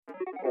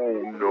Oh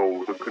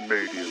no, the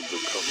Canadians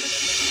are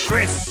coming.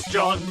 Chris,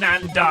 John,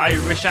 and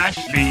Irish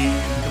Ashley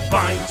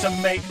combined to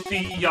make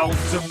the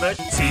ultimate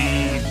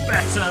team,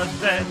 better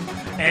than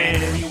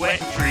any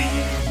wet dream.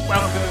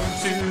 Welcome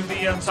to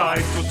the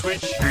Untitled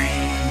Twitch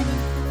stream.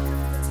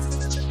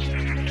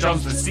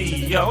 John's the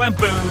CEO and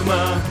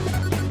boomer.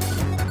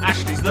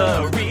 Ashley's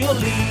the real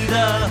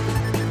leader.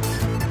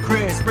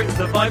 Chris brings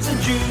the vibes and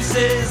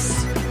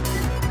juices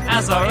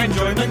as our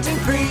enjoyment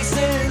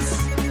increases.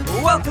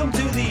 Welcome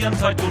to the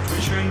Untitled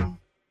Twitch stream.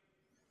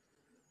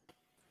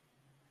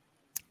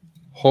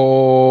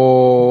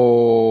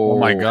 Oh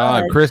my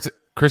God, Chris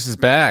is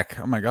back.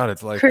 Oh my God,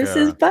 it's like Chris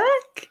is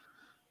back.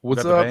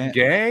 What's up,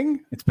 gang?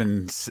 It's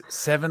been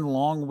 7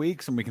 long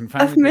weeks, and we can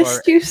finally. I've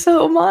missed you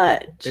so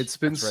much. It's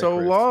been so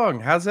long.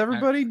 How's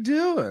everybody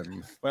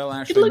doing? Well,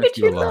 Ashley, look at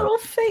your little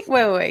face.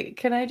 Wait.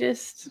 Can I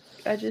just?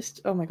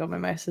 Oh my God, my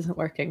mouse isn't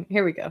working.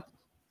 Here we go.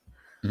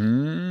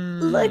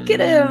 Look at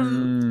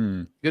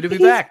him. Good to be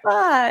He's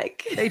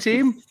back. Hey,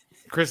 team.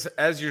 Chris,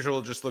 as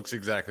usual, just looks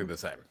exactly the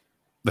same.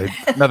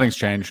 Nothing's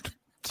changed.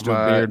 Still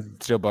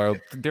beard, still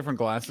borrowed, different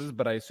glasses,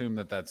 but I assume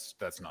that's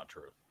not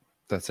true.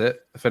 That's it.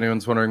 If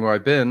anyone's wondering where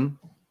I've been,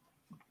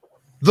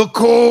 the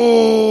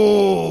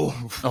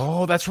Cove.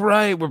 Oh, that's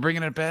right. We're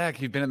bringing it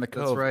back. You've been in the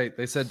Cove. That's right.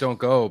 They said don't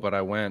go, but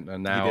I went,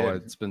 and now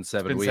it's been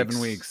 7 weeks. 7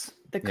 weeks.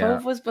 The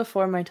Cove was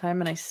before my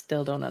time, and I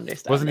still don't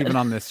understand. Wasn't even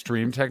on this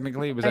stream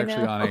technically. It was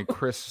actually on a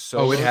Chris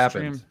solo it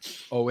happened.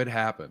 stream. Oh, it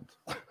happened.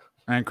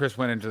 And Chris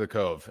went into the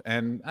Cove,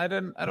 and I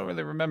don't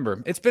really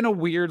remember. It's been a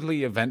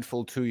weirdly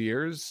eventful 2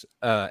 years,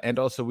 and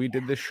also we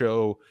did this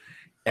show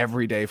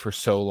every day for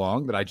so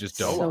long that I just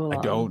don't.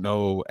 I don't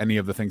know any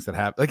of the things that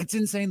happen. Like, it's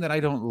insane that I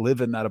don't live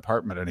in that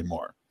apartment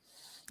anymore.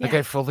 Like,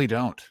 I fully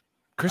don't.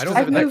 Chris doesn't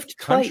live in that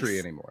country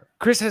anymore.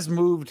 Chris has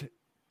moved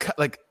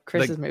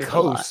Chris has moved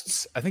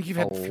coasts. I think you've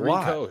had 3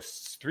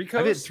 coasts. 3 coasts.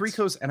 I've had 3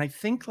 coasts, and I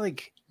think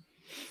like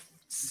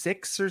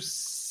 6 or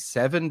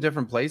 7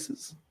 different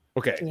places.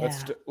 Okay,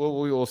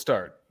 we will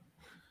start.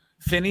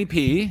 Finny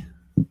P.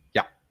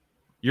 Yeah.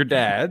 Your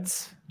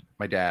dad's.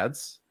 My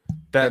dad's.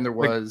 Then there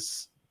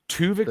was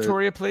 2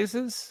 Victoria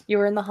places. You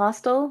were in the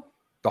hostel?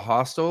 The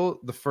hostel,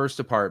 the first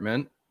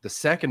apartment, the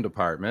second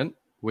apartment,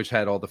 which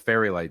had all the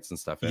fairy lights and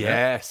stuff in it.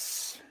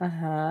 Yes.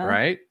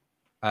 Right?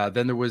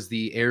 Then there was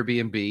the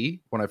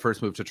Airbnb when I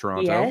first moved to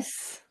Toronto.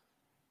 Yes.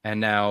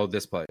 And now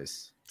this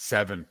place.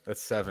 7.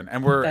 That's 7.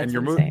 And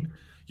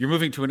you're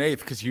moving to an 8th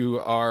because you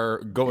are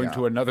going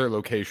to another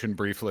location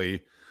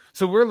briefly.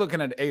 So we're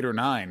looking at 8 or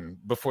 9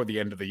 before the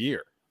end of the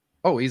year.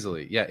 Oh,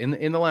 easily. Yeah.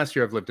 In the last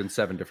year, I've lived in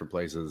 7 different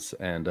places,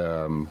 and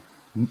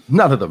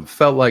none of them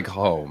felt like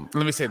home.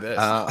 Let me say this.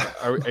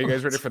 Are you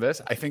guys ready for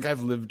this? I think I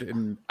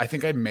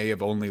may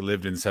have only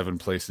lived in 7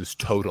 places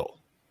total.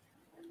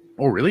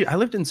 Oh, really? I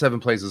lived in 7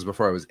 places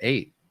before I was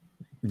 8.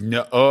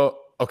 No. Oh,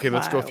 okay.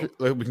 Let's go through.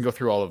 We can go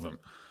through all of them.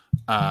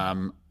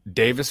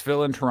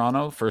 Davisville in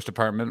Toronto, first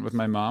apartment with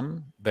my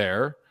mom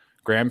there.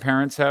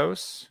 Grandparents'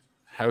 house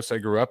I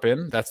grew up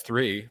in. That's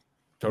 3.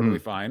 Totally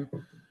fine.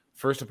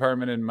 First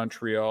apartment in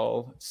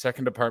Montreal.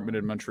 Second apartment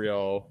in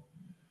Montreal.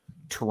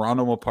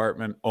 Toronto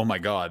apartment. Oh my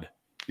God.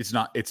 It's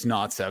not 7. It's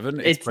not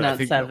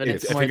 7. I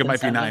think it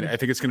might be 9. I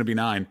think it's going to be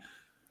 9.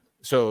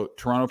 So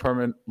Toronto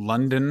apartment,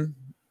 London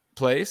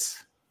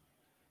place.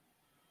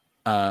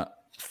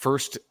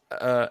 First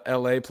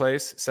LA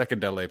place,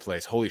 second LA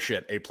place. Holy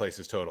shit, 8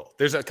 places total.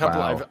 There's a couple.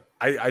 Wow.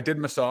 I did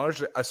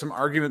massage. Some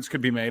arguments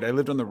could be made. I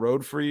lived on the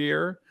road for a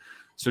year,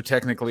 so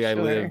technically I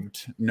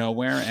lived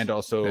nowhere, and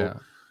also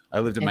I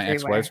lived in my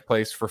ex-wife's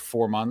place for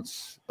 4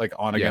 months, like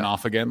on again,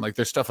 off again. Like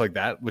there's stuff like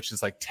that, which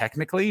is like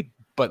technically,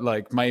 but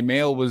like my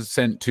mail was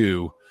sent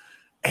to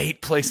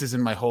 8 places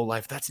in my whole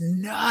life. That's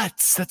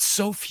nuts. That's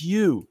so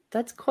few.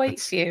 That's quite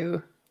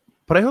few.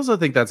 But I also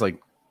think that's like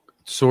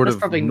sort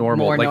of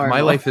normal. Like normal.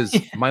 my life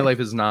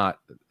is not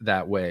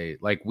that way.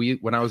 Like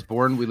when I was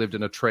born, we lived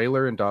in a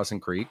trailer in Dawson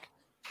Creek,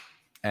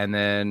 and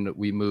then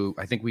we moved.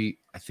 I think we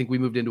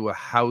moved into a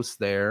house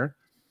there,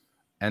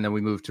 and then we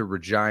moved to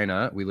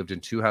Regina. We lived in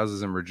 2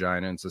 houses in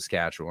Regina in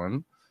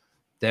Saskatchewan.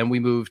 Then we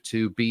moved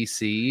to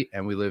BC,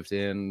 and we lived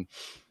in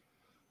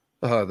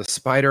the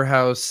spider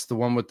house, the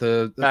one with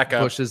the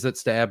bushes that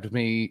stabbed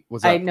me.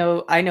 I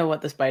know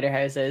what the spider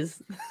house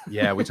is.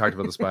 Yeah, we talked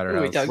about the spider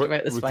house. We talked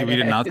about the spider We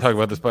did house. not talk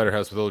about the spider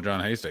house with old John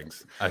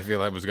Hastings. I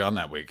feel I was gone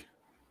that week.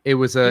 It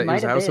was a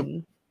house.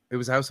 It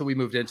was a house that we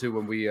moved into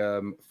when we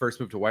first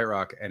moved to White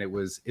Rock, and it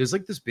was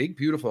like this big,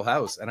 beautiful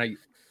house. And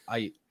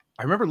I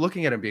remember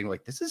looking at it and being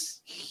like, "This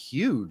is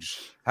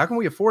huge. How can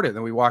we afford it?" And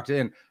then we walked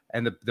in,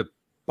 and the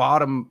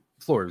bottom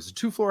floor, it was a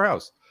 2-floor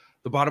house.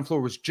 The bottom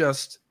floor was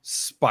just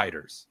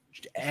spiders.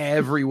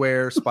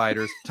 Everywhere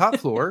spiders. Top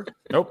floor,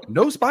 nope,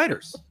 no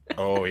spiders.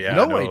 Oh yeah,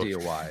 no idea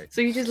why.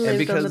 So you just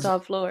lived on the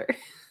top floor.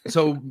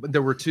 So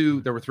there were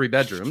 3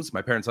 bedrooms.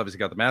 My parents obviously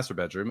got the master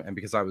bedroom, and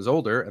because I was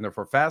older and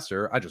therefore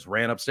faster, I just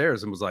ran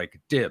upstairs and was like,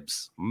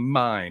 "Dibs,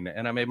 mine."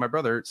 And I made my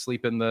brother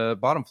sleep in the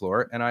bottom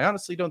floor, and I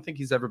honestly don't think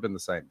he's ever been the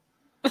same.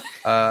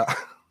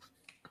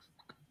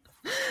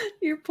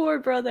 Your poor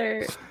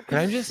brother. Can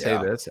I just say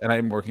this? And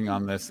I'm working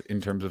on this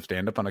in terms of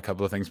stand-up on a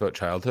couple of things about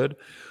childhood.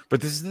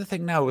 But this is the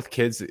thing now with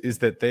kids is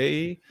that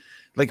they,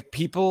 like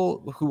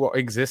people who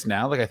exist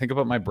now, like I think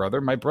about my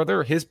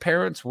brother, his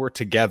parents were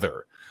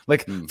together.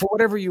 Like for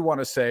whatever you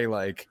want to say,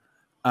 like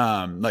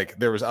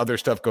there was other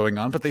stuff going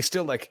on, but they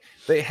still like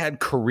they had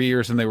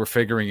careers and they were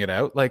figuring it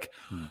out. Like,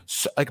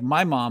 so, like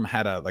my mom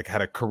had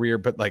a career,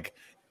 but like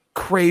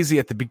crazy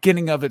at the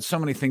beginning of it. So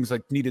many things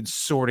like needed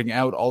sorting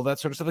out, all that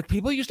sort of stuff. Like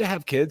people used to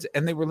have kids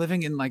and they were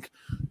living in like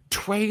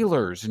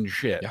trailers and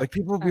shit. Like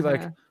people would be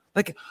like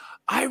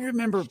I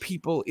remember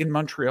people in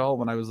Montreal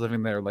when I was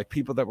living there, like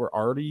people that were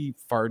arty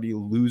farty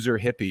loser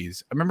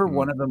hippies. I remember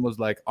one of them was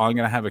like, oh, I'm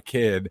gonna have a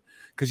kid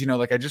because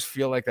like I just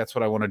feel like that's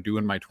what I want to do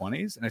in my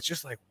 20s, and it's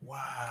just like,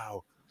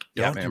 wow,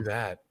 don't do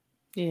that.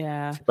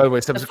 Yeah. By the way,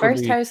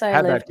 subsequently, the first house I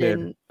had lived that kid,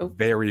 in,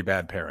 very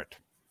bad parent.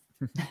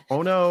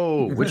 Oh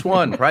no! Which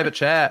one? Private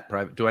chat.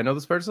 Private. Do I know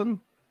this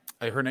person?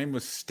 Her name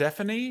was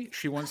Stephanie.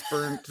 She once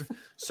burnt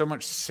so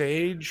much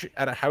sage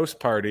at a house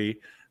party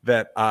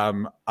that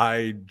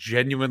I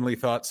genuinely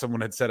thought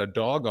someone had set a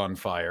dog on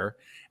fire.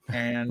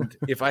 And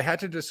if I had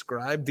to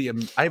describe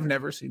I've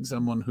never seen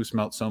someone who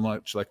smelled so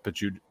much like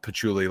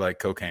patchouli, like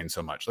cocaine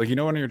so much. Like,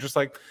 when you're just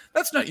like,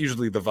 that's not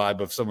usually the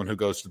vibe of someone who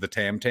goes to the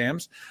Tam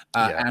Tams.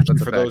 Ashley,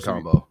 for those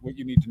combo. What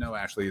you need to know,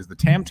 Ashley, is the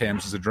Tam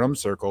Tams is a drum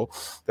circle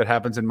that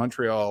happens in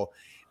Montreal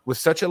with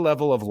such a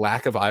level of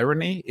lack of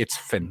irony. It's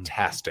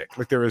fantastic.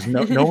 Like there is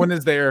no one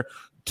is there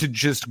to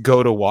just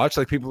go to watch.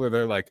 Like people are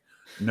there like,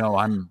 no,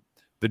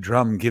 the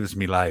drum gives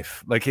me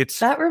life. Like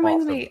that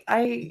reminds awesome. me.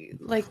 I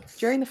like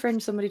during the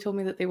Fringe, somebody told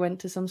me that they went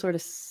to some sort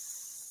of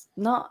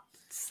not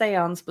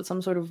seance, but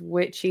some sort of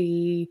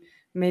witchy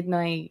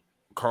midnight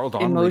Carl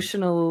Donnelly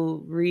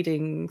emotional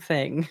reading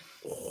thing.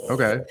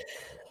 Okay.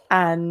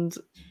 And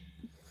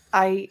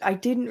I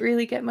didn't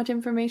really get much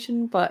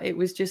information, but it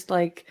was just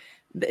like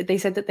they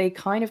said that they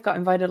kind of got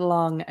invited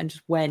along and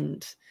just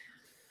went,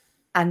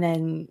 and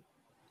then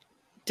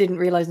didn't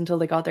realize until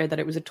they got there that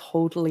it was a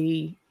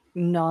totally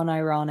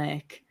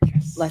non-ironic,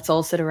 let's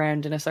all sit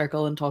around in a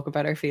circle and talk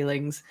about our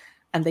feelings,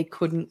 and they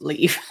couldn't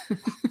leave.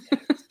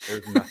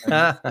 There's nothing.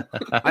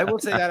 I will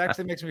say that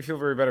actually makes me feel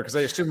very better because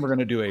I assume we're going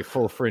to do a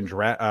full Fringe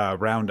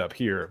roundup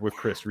here with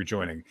Chris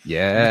rejoining.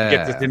 Yeah,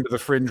 get this into the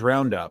Fringe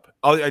roundup.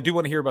 I do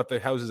want to hear about the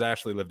houses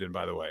Ashley lived in,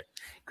 by the way.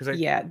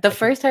 The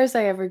first house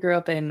I ever grew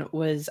up in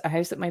was a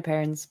house that my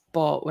parents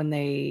bought when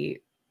they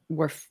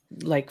were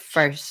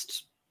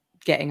first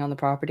getting on the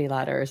property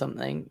ladder or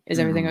something. Is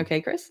everything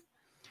okay, Chris?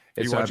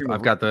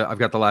 I've got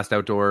the last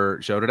outdoor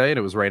show today, and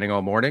it was raining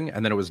all morning,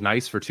 and then it was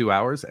nice for 2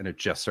 hours, and it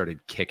just started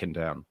kicking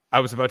down. I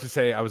was about to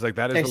say, I was like,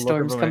 that is there's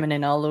storms coming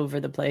in all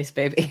over the place,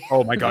 baby.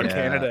 Oh my god,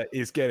 Canada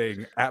is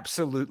getting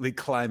absolutely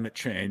climate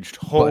changed.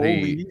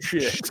 Holy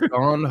shit!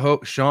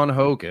 Sean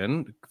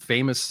Hogan,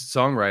 famous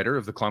songwriter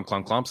of the Clomp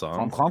Clomp Clomp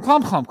song. Clomp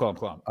Clomp Clomp Clomp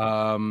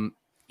Clomp.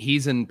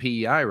 He's in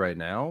PEI right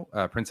now,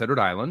 Prince Edward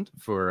Island,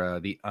 for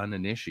the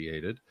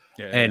uninitiated.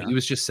 He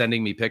was just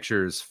sending me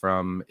pictures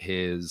from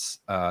his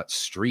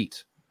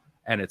street,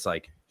 and it's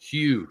like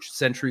huge,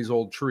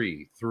 centuries-old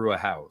tree through a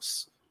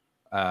house,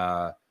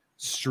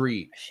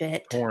 street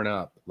torn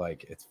up,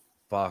 like it's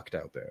fucked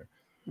out there.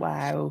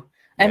 Wow!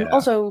 And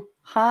also,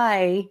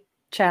 hi,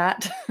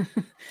 chat,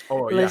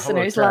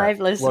 listeners, hello, live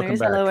listeners.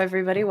 Hello,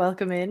 everybody.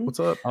 Welcome in. What's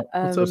up?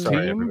 What's up?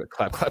 Sorry, everybody.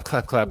 Clap, clap,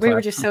 clap, clap.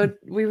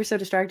 We were so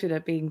distracted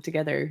at being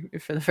together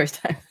for the first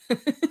time.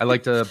 I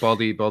liked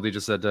Baldy. Baldy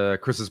just said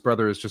Chris's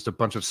brother is just a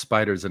bunch of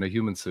spiders in a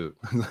human suit.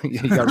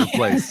 He got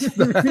replaced.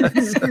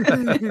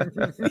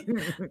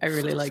 I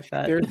really like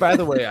that. By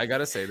the way, I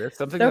gotta say there's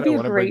something that would be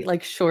a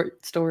great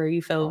short story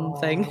film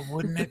thing,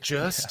 wouldn't it?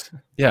 Just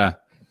yeah.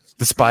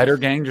 The Spider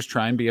Gang just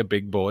try and be a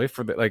big boy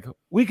for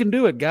we can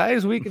do it,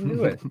 guys. We can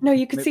do it. No,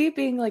 you could see it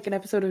being like an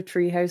episode of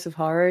Treehouse of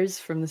Horrors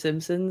from The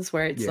Simpsons,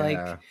 where it's like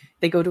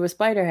they go to a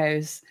spider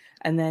house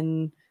and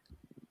then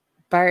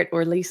Bart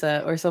or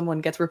Lisa or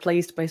someone gets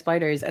replaced by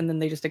spiders, and then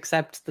they just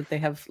accept that they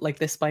have like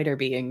this spider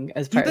being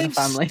as part of the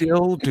family.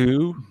 Still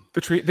do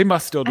the tree? They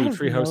must still do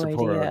Treehouse of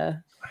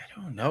Horror. I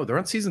don't know. They're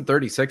on season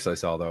 36. I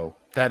saw though.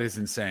 That is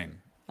insane.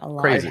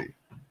 Crazy.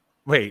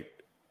 Wait.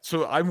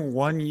 So I'm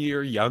 1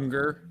 year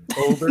older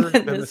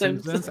than The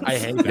Simpsons. I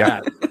hate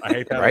that. I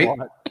hate that a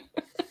lot.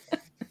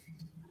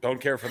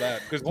 Don't care for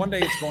that because one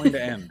day it's going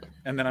to end,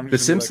 and then I'm just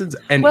The Simpsons.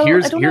 Like, and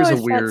here's a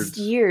weird. That's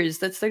years.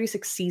 That's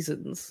 36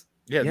 seasons.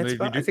 Yeah,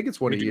 I think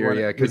it's one a year.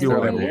 Yeah, because they're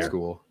like old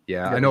school.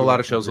 Yeah, I know a lot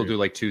of shows will do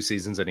like 2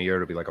 seasons in a year.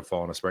 It'll be like a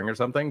fall and a spring or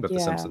something. But The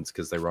Simpsons,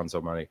 because they run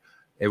so many,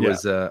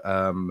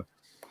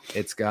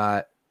 it's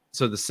got.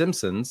 So The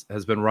Simpsons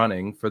has been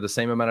running for the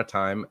same amount of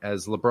time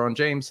as LeBron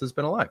James has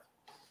been alive.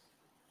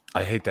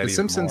 I hate that. The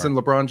Simpsons and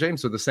LeBron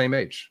James are the same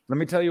age. Let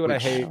me tell you what I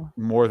hate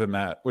more than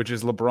that, which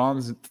is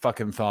LeBron's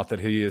fucking thought that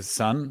his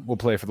son will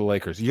play for the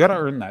Lakers. You got to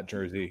earn that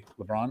jersey,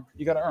 LeBron.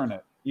 You got to earn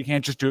it. You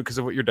can't just do it because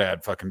of what your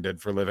dad fucking did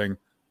for a living.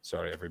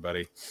 Sorry,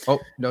 everybody. Oh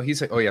no,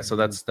 so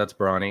that's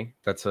Bronny.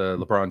 That's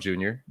LeBron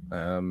Jr.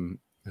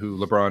 who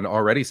LeBron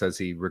already says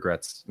he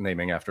regrets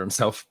naming after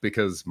himself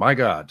because, my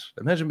God,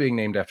 imagine being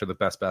named after the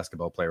best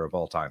basketball player of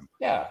all time.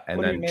 Yeah.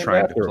 And then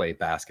trying to play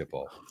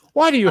basketball.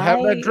 Why do you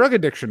have that drug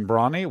addiction,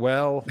 Bronny?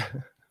 Well,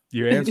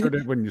 you answered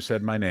it when you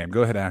said my name.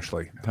 Go ahead,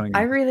 Ashley.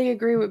 I really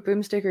agree with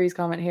Boomstickery's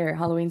comment here.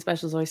 Halloween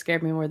specials always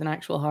scared me more than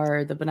actual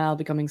horror. The banal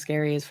becoming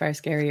scary is far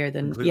scarier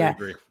than... Completely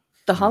agree.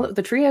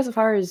 The Treehouse of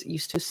Horrors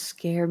used to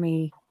scare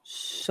me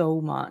so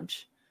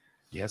much.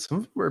 Yeah, some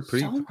of them were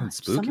pretty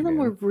spooky. Some of them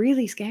were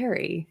really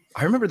scary.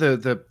 I remember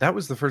that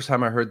was the first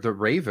time I heard The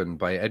Raven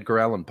by Edgar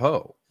Allan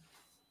Poe,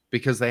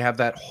 because they have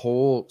that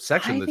whole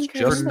section that's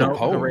just the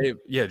poem.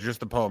 Just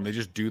the poem. They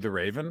just do the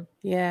Raven.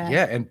 Yeah.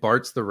 Yeah, and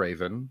Bart's the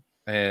Raven,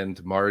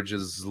 and Marge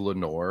is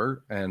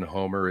Lenore, and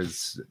Homer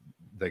is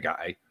the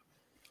guy.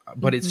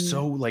 But it's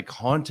so like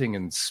haunting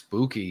and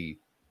spooky.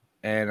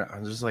 And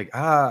I'm just like,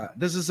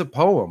 this is a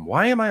poem.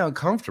 Why am I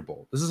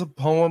uncomfortable? This is a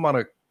poem on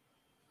a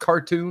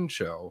cartoon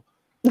show.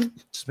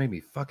 Just made me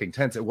fucking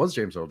tense. It was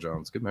James Earl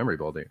Jones. Good memory,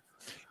 Baldy.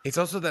 It's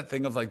also that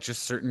thing of like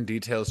just certain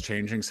details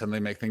changing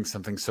suddenly make things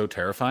something so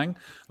terrifying.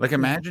 Like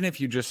imagine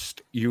if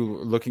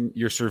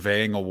you're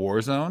surveying a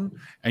war zone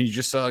and you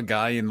just saw a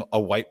guy in a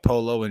white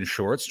polo and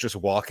shorts just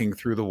walking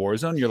through the war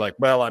zone. You're like,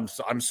 well, I'm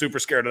super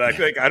scared of that.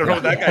 Like I don't know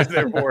what that guy's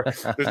there for.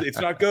 It's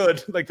not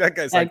good. Like that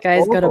guy's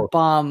got a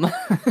bomb.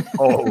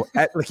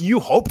 Like you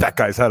hope that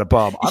guy's had a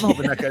bomb. I'm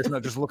hoping that guy's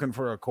not just looking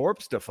for a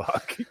corpse to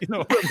fuck. You know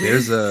what I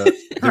mean?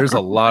 There's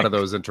a lot of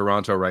those in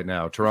Toronto right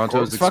now.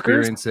 Toronto's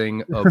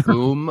experiencing a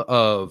boom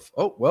of,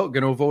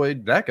 gonna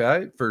avoid that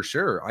guy for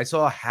sure. I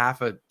saw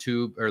half a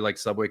tube or like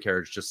subway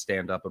carriage just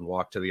stand up and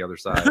walk to the other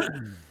side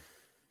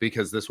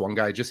because this one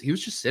guy he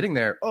was just sitting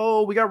there.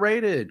 Oh, we got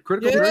raided.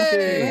 Critical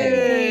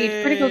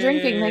drinking. Critical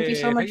drinking. Thank you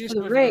so much for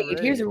the raid.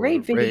 Here's a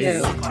raid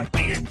video.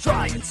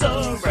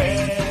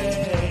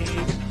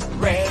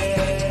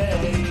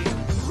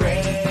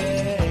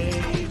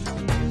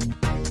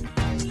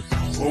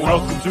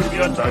 Welcome to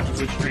the Untitled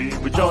Twitch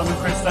stream with John and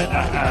Chris and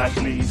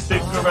Ashley.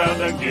 Stick around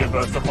and give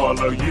us a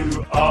follow.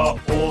 You are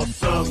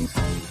awesome.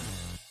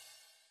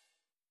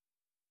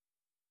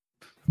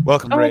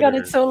 Welcome. Oh my God,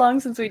 it's so long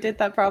since we did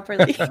that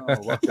properly.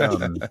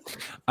 Welcome.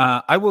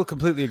 I will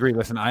completely agree.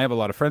 Listen, I have a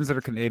lot of friends that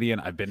are Canadian.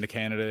 I've been to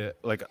Canada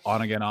like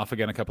on again, off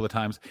again a couple of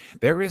times.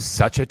 There is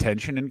such a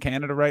tension in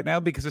Canada right now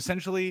because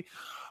essentially,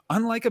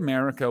 unlike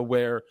America,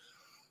 where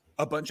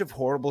a bunch of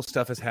horrible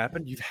stuff has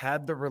happened, you've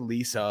had the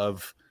release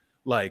of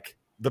like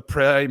the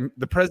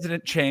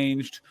president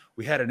changed.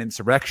 We had an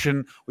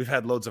insurrection. We've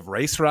had loads of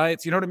race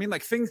riots. You know what I mean?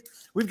 Like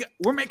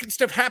we're making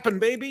stuff happen,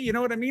 baby. You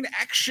know what I mean?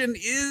 Action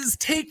is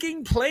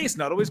taking place.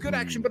 Not always good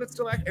action, but it's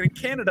still action. And in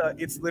Canada,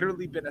 it's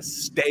literally been a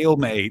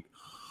stalemate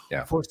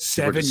for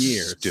 7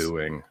 years.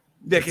 Doing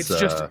like it's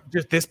just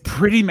this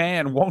pretty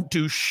man won't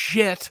do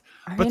shit.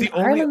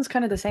 Ireland's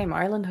kind of the same.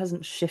 Ireland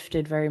hasn't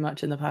shifted very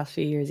much in the past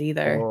few years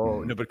either.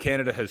 Oh no, but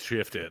Canada has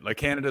shifted. Like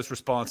Canada's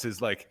response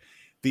is like,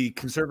 the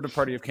Conservative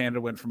Party of Canada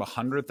went from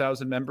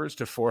 100,000 members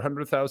to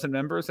 400,000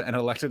 members and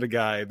elected a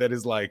guy that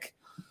is like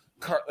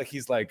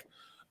he's like,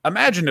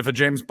 imagine if a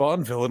James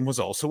Bond villain was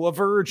also a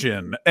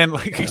virgin. And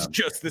like, he's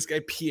just this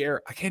guy,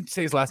 Pierre, I can't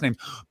say his last name.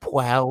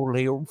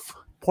 Poilievre.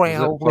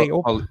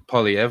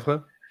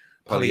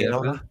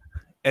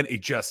 And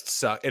it just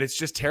sucks. And it's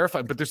just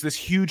terrifying. But there's this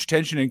huge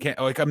tension in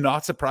Canada. Like, I'm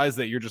not surprised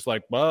that you're just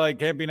like, well, I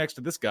can't be next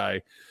to this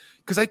guy.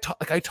 Because I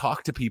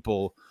talk to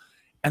people.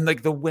 And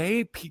like the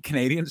way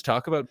Canadians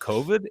talk about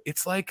COVID,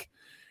 it's like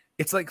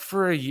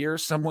for a year,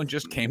 someone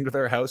just came to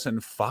their house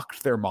and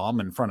fucked their mom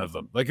in front of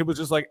them. Like it was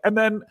just like, and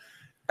then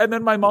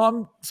my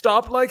mom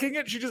stopped liking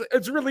it.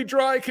 It's really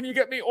dry. Can you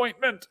get me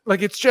ointment?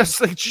 Like, it's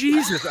just like,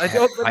 Jesus, I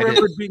don't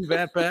remember it being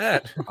that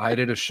bad. I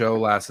did a show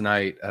last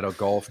night at a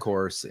golf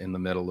course in the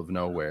middle of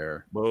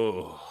nowhere.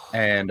 Whoa.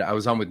 And I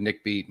was on with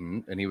Nick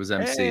Beaton and he was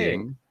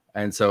emceeing. Hey.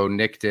 And so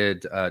Nick's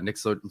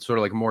sort of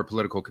like a more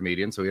political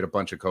comedian. So he had a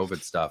bunch of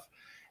COVID stuff.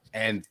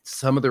 And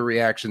some of the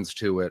reactions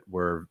to it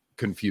were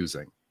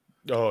confusing.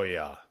 Oh,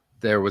 yeah.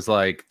 There was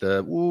like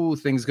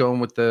things going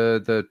with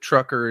the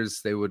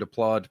truckers. They would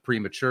applaud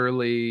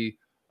prematurely.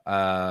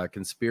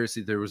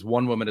 Conspiracy. There was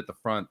one woman at the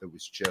front that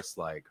was just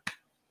like,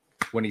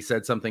 when he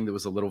said something that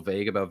was a little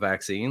vague about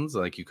vaccines,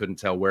 like you couldn't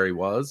tell where he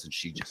was. And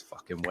she just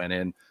fucking went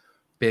in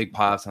big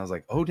pops. And I was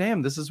like, oh,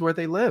 damn, this is where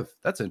they live.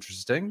 That's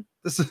interesting.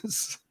 This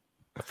is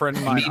a friend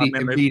of mine.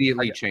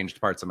 Immediately changed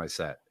parts of my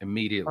set.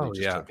 Immediately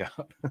took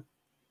out.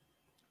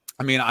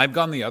 I mean, I've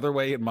gone the other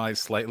way in my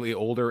slightly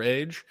older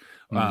age,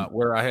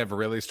 where I have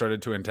really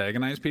started to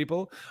antagonize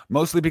people,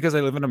 mostly because I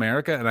live in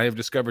America and I have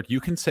discovered you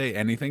can say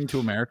anything to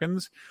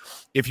Americans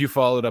if you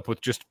follow it up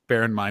with just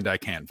bear in mind I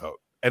can vote.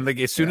 And like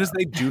as soon as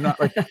they do not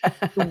like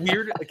the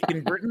weird, like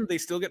in Britain, they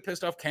still get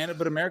pissed off Canada,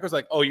 but America's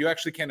like, oh, you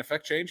actually can't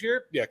affect change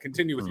here? Yeah,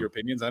 continue with your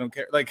opinions. I don't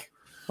care. Like,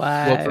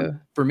 wow. Well,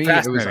 for me,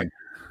 it was like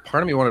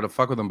part of me wanted to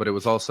fuck with them, but it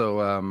was also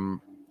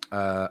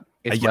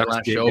it's my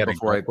last show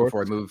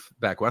before I move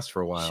back west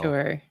for a while.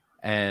 Sure.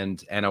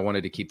 And I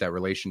wanted to keep that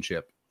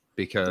relationship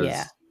because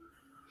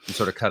I'm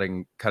sort of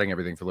cutting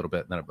everything for a little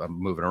bit, and then I'm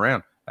moving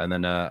around, and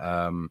then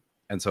and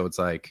so it's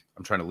like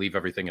I'm trying to leave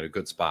everything in a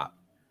good spot.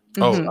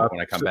 when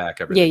I come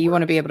back. Yeah, you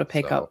want to be able to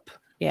pick up.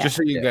 Yeah. Just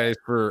so you guys,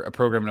 for a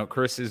program note,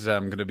 Chris is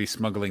going to be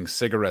smuggling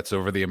cigarettes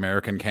over the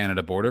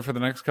American-Canada border for the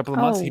next couple of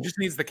months. He just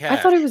needs the cash. I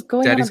thought he was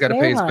going Daddy's got on a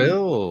to bear pay his hunt.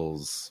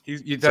 bills.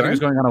 You thought he was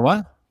going on a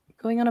what?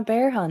 Going on a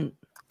bear hunt.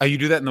 Oh, you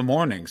do that in the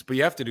mornings, but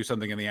you have to do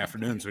something in the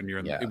afternoons when you're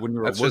in when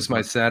you're. That's just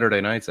my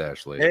Saturday nights,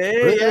 Ashley.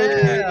 Hey,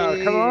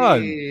 yeah, come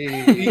on.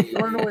 You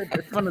want to know what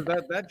the fun of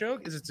that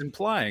joke is? It's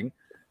implying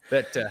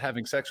that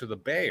having sex with a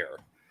bear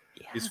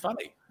is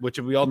funny, which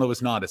we all know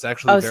is not. It's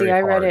actually very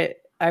hard.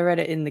 I read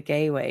it in the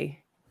gay way.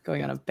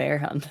 Going on a bear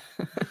hunt.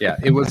 Yeah,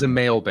 it was a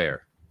male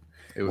bear.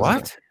 It was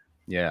what?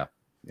 Yeah.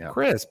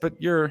 Chris,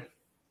 but you're.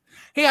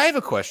 Hey, I have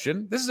a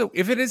question.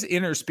 If it is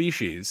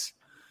interspecies,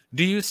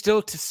 do you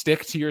still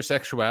stick to your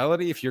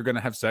sexuality if you're going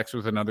to have sex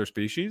with another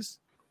species,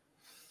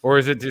 or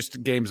is it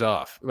just games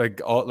off? You know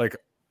what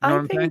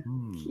I'm saying?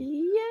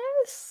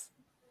 Yes.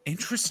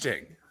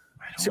 Interesting.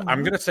 So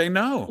I'm going to say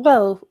no.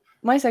 Well,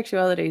 my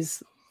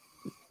sexuality's.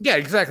 Yeah,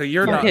 exactly.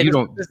 You're not. You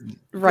don't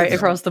right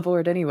across the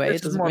board anyway.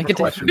 It doesn't make a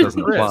difference.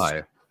 Doesn't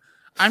apply.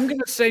 I'm going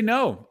to say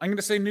no. I'm going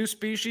to say new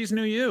species,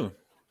 new you.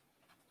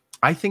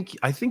 I think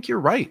you're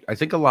right. I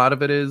think a lot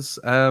of it is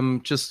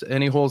just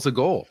any hole's a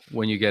goal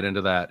when you get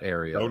into that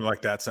area. I don't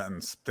like that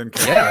sentence.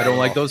 Yeah, I don't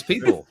like those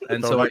people,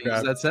 and so like I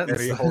use that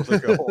sentence. Any hole's a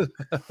goal.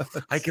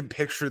 I can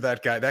picture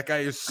that guy. That guy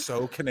is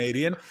so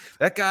Canadian.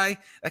 That guy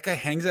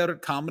hangs out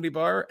at Comedy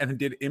Bar and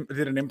did an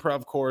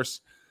improv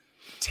course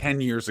 10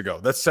 years ago.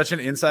 That's such an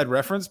inside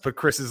reference, but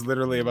Chris is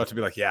literally about to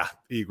be like, yeah,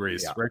 he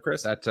agrees. Yeah. Right,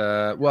 Chris?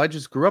 Well, I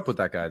just grew up with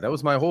that guy. That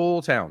was my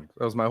whole town.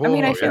 That was my whole. I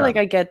mean, I feel like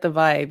I get the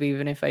vibe,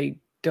 even if I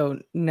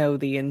don't know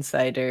the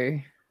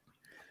insider.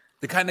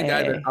 The kind of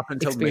guy that up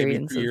until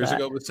maybe 2 years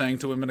ago was saying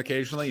to women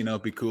occasionally,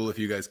 it'd be cool if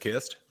you guys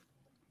kissed.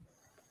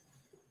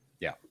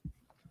 Yeah.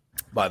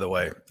 By the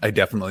way, I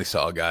definitely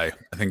saw a guy,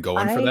 I think,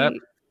 going for that.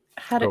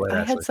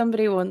 I had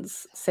somebody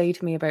once say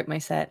to me about my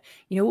set,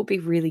 what would be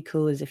really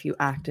cool is if you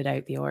acted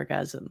out the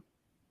orgasm.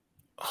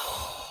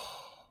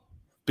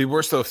 Be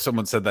worse though if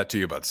someone said that to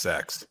you about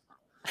sex.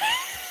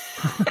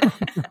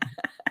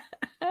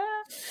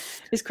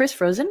 Is Chris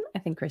frozen? I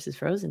think Chris is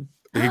frozen.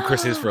 I think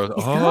Chris is frozen.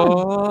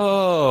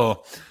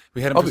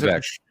 We had him. I'll be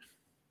back.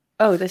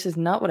 Oh, this is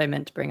not what I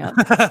meant to bring up.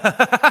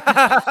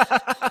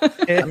 I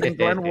mean,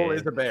 Glenn Wool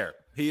is a bear.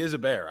 He is a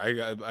bear.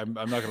 I'm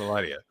not going to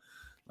lie to you.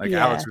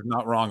 Alex was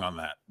not wrong on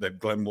that. That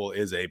Glenn Wool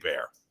is a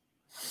bear.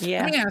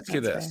 Yeah. Let me ask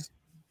you this: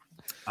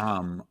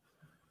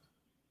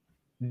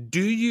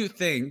 do you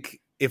think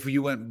if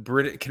you went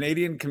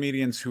Canadian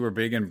comedians who are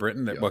big in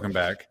Britain that welcome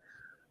back?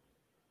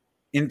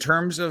 In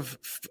terms of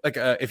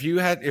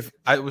if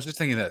I was just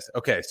thinking this,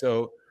 okay,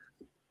 so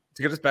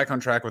to get us back on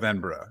track with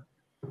Edinburgh,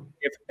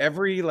 if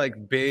every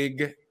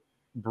big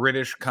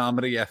British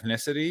comedy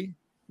ethnicity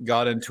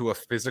got into a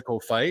physical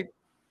fight,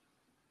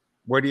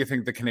 where do you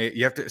think the Canadian?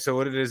 You have to. So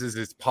what it is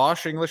it's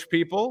posh English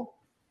people.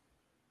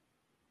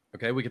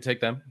 Okay, we could take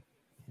them.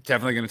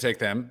 Definitely going to take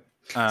them.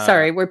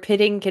 Sorry, we're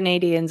pitting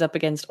Canadians up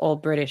against all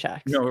British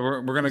acts. No,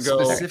 we're going to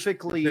go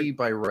specifically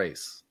by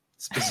race.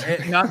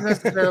 Not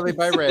necessarily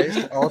by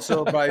race,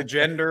 also by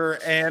gender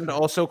and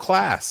also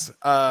class.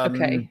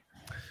 Okay.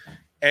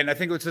 And I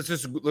think it's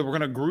just we're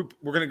gonna group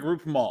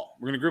them all.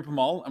 We're gonna group them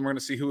all, and we're gonna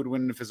see who would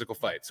win in a physical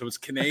fight. So it's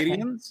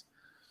Canadians,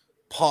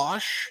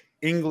 posh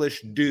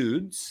English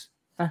dudes.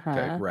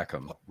 Okay, wreck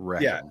them.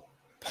 Yeah,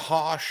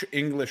 posh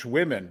English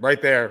women,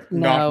 right there.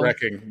 Not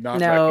wrecking.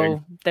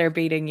 They're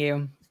beating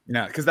you.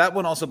 No, because that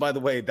one also, by the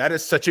way, that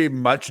is such a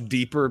much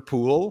deeper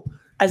pool.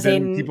 As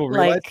in, people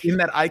realize, in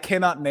that I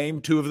cannot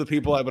name two of the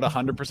people I would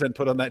 100%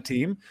 put on that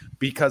team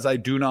because I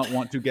do not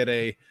want to get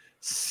a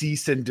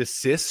cease and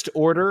desist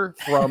order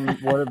from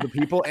one of the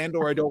people,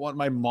 or I don't want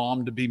my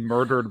mom to be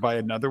murdered by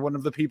another one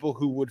of the people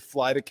who would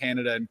fly to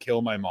Canada and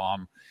kill my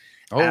mom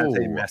as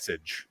a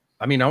message.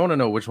 I mean, I want to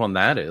know which one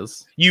that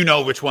is. You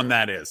know which one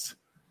that is.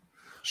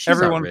 She's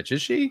not rich,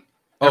 is she?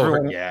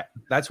 Everyone, yeah.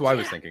 That's what I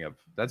was thinking of.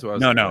 That's what I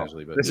was thinking.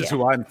 Actually, but this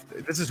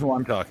is who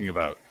I'm talking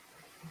about.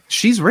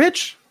 She's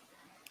rich.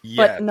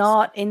 Yes. But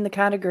not in the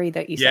category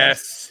that you said.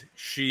 Yes,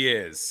 she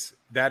is.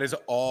 That is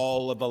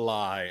all of a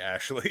lie,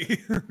 Ashley.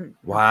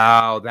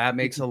 Wow, that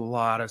makes a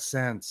lot of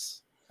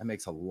sense.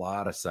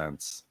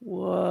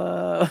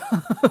 Whoa.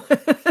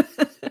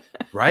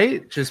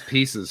 Right? Just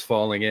pieces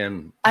falling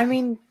in. I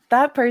mean,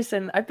 that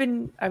person, I've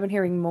been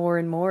hearing more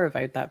and more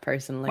about that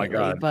person lately.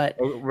 My God. But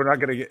we're not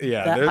gonna get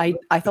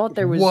I thought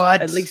there was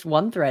at least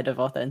one thread of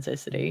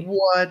authenticity.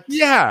 What?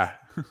 Yeah.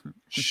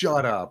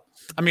 Shut up.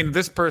 I mean,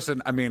 this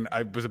person,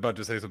 I was about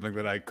to say something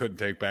that I couldn't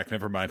take back.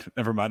 Never mind.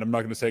 I'm not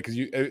going to say because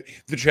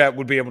the chat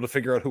would be able to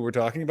figure out who we're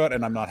talking about,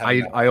 and I'm not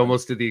having I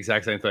almost did the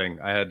exact same thing.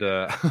 I had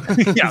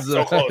yeah,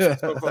 so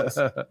close.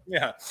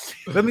 Yeah.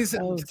 Let me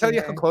tell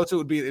you how close it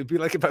would be. It'd be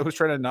like if I was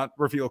trying to not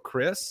reveal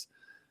Chris.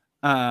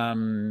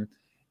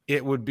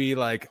 It would be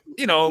like,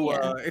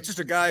 it's just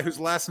a guy whose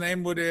last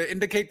name would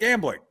indicate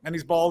gambling, and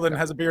he's bald and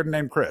has a beard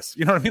named Chris.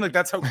 You know what I mean? Like,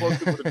 that's how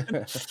close it would have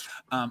been.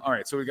 All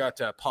right, so we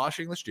got posh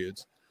English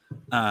dudes,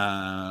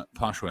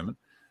 posh women.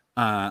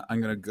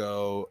 I'm going to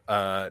go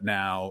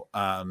now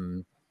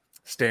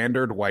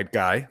standard white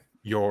guy.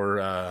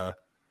 your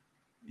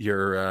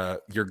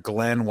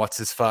Glenn, what's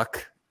his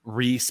fuck,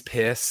 Reese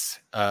Piss.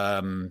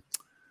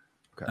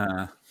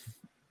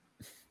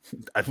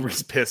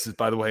 Reese Piss is,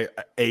 by the way,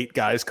 8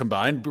 guys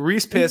combined.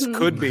 Reese Piss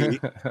could be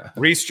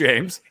Reese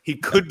James. He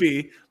could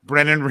be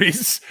Brennan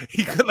Reese.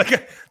 He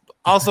could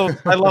also,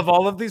 I love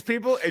all of these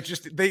people. It's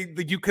just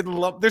you could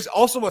love. There's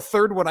also a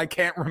third one I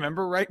can't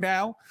remember right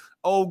now.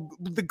 Oh,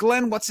 the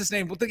Glenn, what's his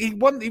name? He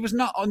won. He was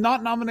not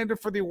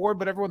nominated for the award,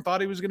 but everyone thought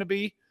he was going to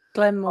be.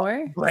 Glenn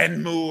Moore.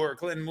 Glenn Moore.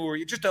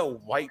 You're just a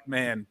white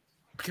man.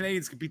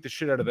 Canadians could beat the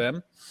shit out of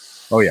them.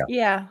 Oh yeah.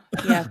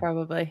 Yeah,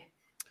 probably.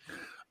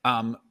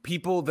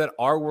 People that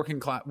are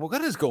working class.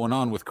 What is going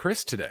on with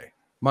Chris today?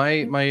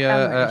 My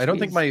I don't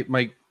think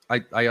I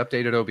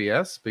updated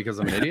OBS because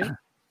I'm an idiot.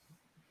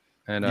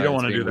 And you don't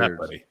want to do weird. that,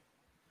 buddy.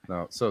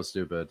 No, so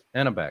stupid.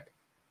 And I'm back.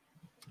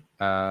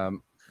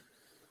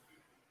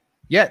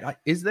 Yeah,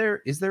 is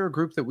there a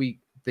group that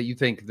you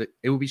think that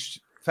it would be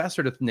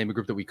faster to name a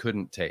group that we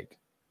couldn't take?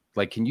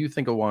 Like, can you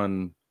think of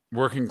one?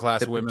 Working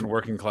class women,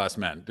 working class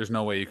men. There's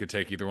no way you could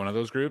take either one of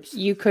those groups.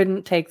 You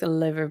couldn't take the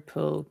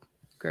Liverpool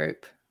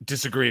group.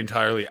 Disagree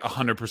entirely.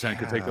 100%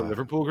 could take the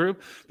Liverpool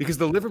group, because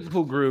the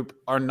Liverpool group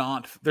are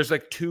not. There's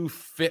like 2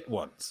 fit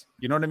ones.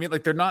 You know what I mean?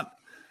 Like, they're not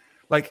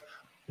like.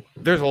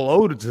 There's a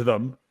load to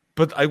them,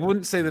 but I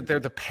wouldn't say that they're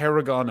the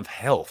paragon of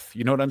health.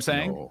 You know what I'm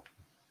saying? No.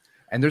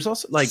 And there's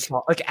also like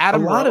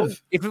Adam a lot Rowe.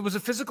 of. If it was a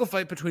physical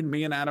fight between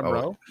me and Adam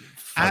Rowe,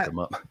 fuck him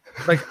up.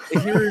 Like,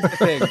 here's the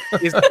thing: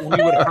 is that we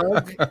would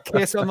hug,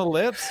 kiss on the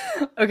lips.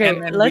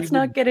 Okay, let's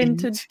not get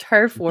into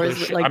turf wars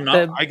with like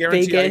the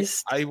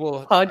biggest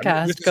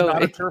podcast going.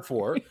 Not a turf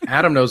war.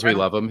 Adam knows we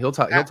love him. He'll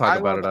talk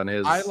about it on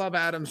his. I love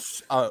Adam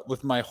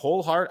with my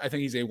whole heart. I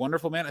think he's a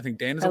wonderful man. I think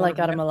Dan is. I like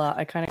Adam a lot.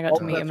 I kind of got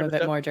to meet him a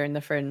bit more during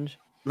the Fringe.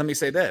 Let me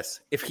say this: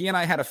 if he and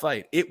I had a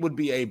fight, it would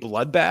be a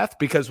bloodbath,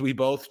 because we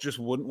both just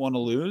wouldn't want to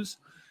lose.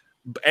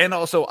 And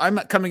also, I'm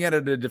not coming at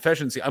it a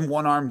deficiency. I'm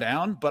 1 arm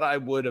down, but I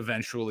would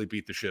eventually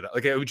beat the shit out.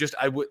 Like,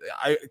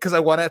 because I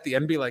want to at the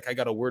end be like, I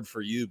got a word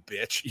for you,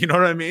 bitch. You know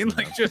what I mean?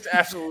 Like, just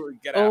absolutely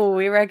get out. Oh,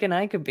 we reckon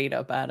I could beat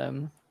up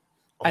Adam.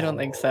 I don't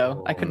think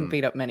so. I couldn't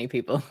beat up many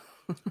people.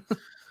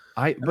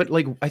 But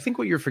I think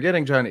what you're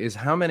forgetting, John, is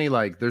how many,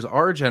 like, there's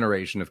our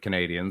generation of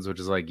Canadians, which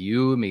is like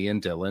you, me,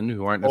 and Dylan,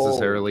 who aren't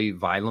necessarily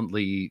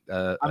violently.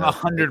 I'm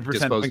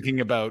 100%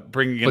 thinking about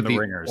bringing in the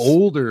ringers.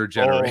 Older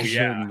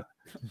generation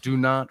do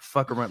not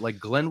fuck around. Like,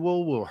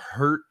 Glenville will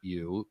hurt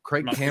you.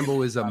 Craig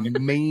Campbell is a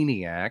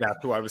maniac. That's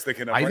who I was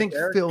thinking of. I think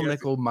Phil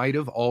Nickel might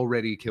have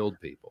already killed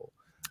people.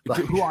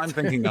 Like, who I'm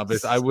thinking of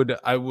is I would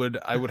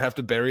have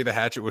to bury the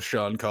hatchet with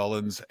Sean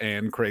Collins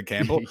and Craig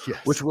Campbell,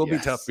 which will be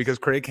tough, because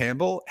Craig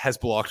Campbell has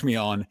blocked me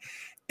on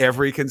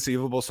every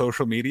conceivable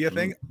social media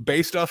thing,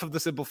 based off of the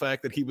simple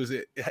fact that he was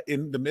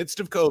in the midst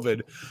of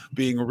COVID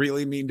being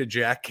really mean to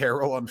Jack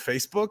Carroll on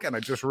Facebook. And I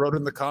just wrote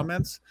in the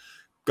comments,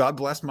 God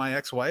bless my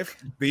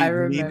ex-wife. I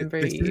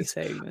remember you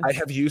saying this. I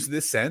have used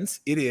this since.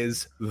 It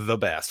is the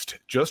best.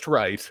 Just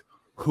right.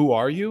 Who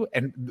are you?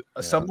 And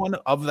someone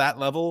of that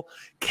level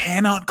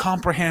cannot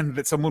comprehend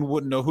that someone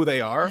wouldn't know who they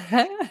are.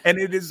 And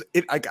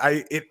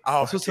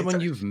also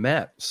someone you've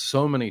met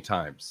so many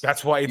times.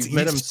 That's why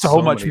he's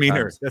so much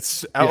meaner. Times.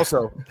 That's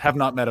also have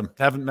not met him.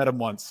 Haven't met him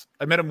once.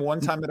 I met him one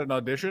time at an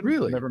audition.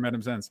 Really? Never met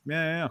him since.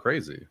 Yeah.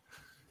 Crazy.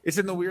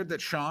 Isn't it weird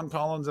that Sean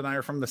Collins and I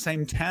are from the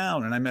same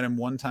town, and I met him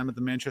one time at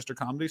the Manchester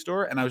Comedy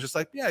Store, and I was just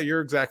like, yeah, you're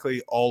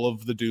exactly all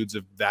of the dudes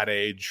of that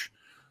age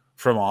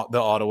from the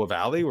Ottawa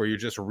Valley, where you're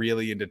just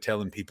really into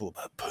telling people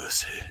about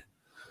pussy.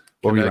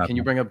 Can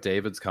you bring up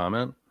David's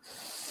comment?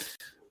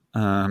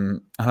 I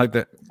like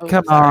that.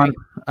 Come on.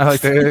 I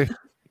like that.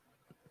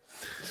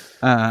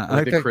 I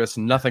like that, Chris.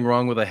 Nothing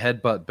wrong with a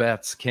headbutt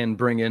bets can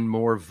bring in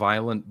more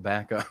violent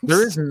backups.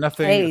 There is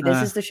nothing. Hey,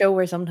 this is the show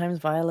where sometimes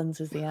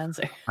violence is the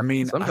answer. I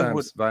mean,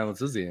 sometimes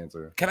violence is the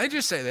answer. Can I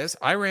just say this?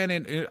 I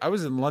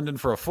was in London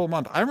for a full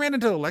month. I ran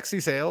into Alexei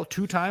Sale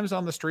 2 times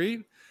on the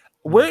street.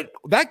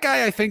 That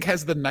guy, I think,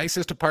 has the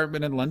nicest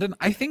apartment in London.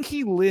 I think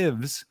he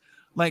lives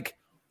like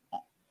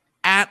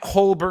at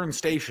Holborn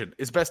Station,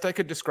 is best I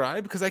could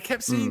describe, because I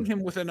kept seeing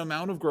him with an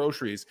amount of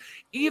groceries.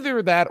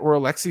 Either that or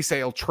Alexei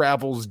Sale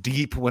travels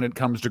deep when it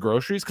comes to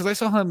groceries, because I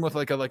saw him with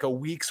like a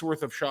week's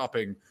worth of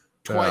shopping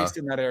twice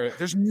in that area.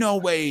 There's no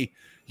way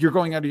you're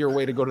going out of your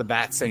way to go to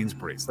that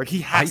Sainsbury's. Like,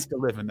 he has to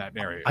live in that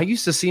area. I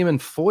used to see him in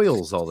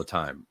Foyles all the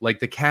time, like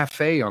the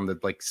cafe on the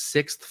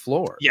 6th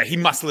floor. Yeah, he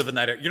must live in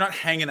that area. You're not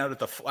hanging out at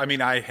the. I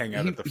mean, I hang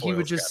out at the. He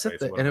would just sit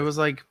there, and it was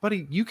like,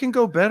 buddy, you can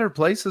go better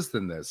places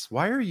than this.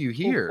 Why are you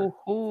here?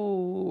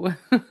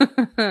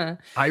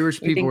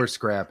 Irish people are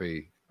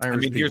scrappy.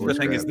 Here's the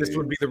thing: is this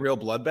would be the real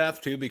bloodbath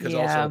too, because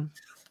also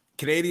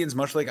Canadians,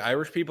 much like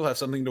Irish people, have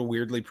something to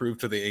weirdly prove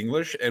to the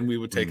English, and we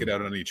would take it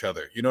out on each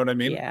other. You know what I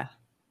mean? Yeah.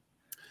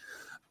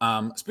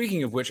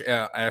 Speaking of which,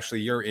 Ashley,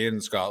 you're in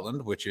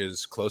Scotland, which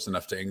is close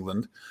enough to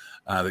England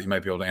that you might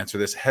be able to answer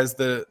this. Has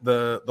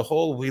the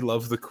whole "We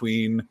Love the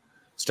Queen"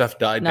 stuff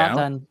died down?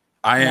 Done.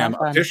 I am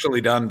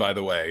officially done, by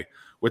the way.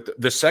 With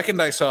the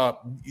second I saw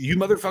you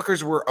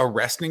motherfuckers were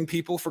arresting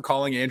people for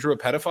calling Andrew a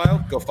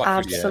pedophile, go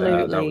fuck yourself.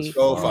 Absolutely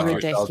Go fuck yourself.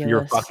 ridiculous.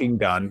 You're fucking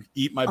done.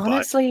 Eat my butt.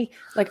 Honestly,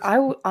 like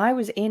I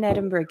was in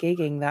Edinburgh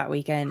gigging that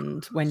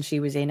weekend when she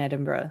was in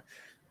Edinburgh,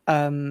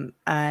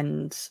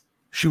 and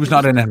she was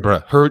not in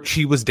Edinburgh.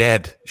 She was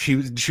dead. She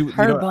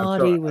her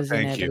body was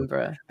in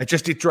Edinburgh.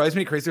 It drives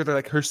me crazy. They're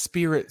like, her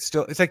spirit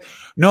still. It's like,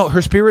 no,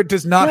 her spirit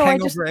does not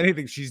hang over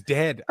anything. She's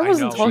dead. I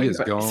wasn't talking She's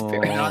about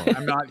gone.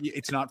 I'm not.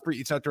 It's not free.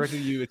 It's not directed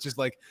to you. It's just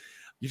like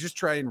you just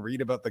try and read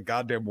about the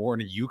goddamn war in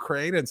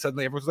Ukraine, and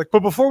suddenly everyone's like,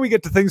 but before we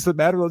get to things that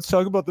matter, let's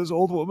talk about this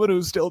old woman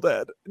who's still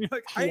dead. And you're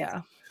like,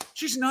 Yeah.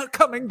 She's not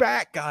coming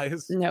back,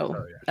 guys. No.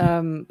 Oh,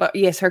 yeah. But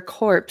yes, her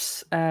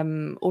corpse,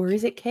 or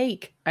is it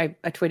cake? I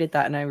tweeted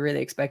that and I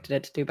really expected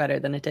it to do better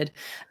than it did.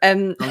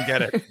 Don't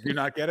get it. Do you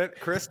not get it,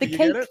 Chris? The do you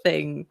cake get it?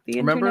 thing. The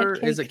Remember,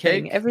 internet Is It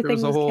thing. Cake?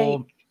 Everything was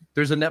cake.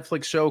 There's a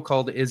Netflix show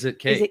called Is It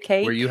Cake? Is It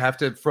Cake? Where you have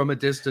to, from a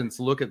distance,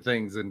 look at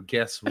things and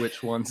guess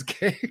which one's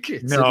cake.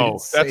 It's No,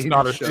 that's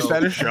not a show. show. Is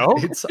that a show?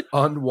 It's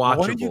unwatchable.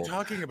 What are you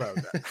talking about?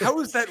 How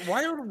is that?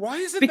 Why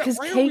is it? Because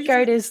cake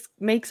artists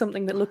make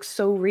something that looks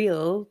so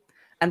real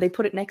and they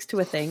put it next to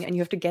a thing and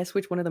you have to guess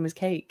which one of them is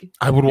cake.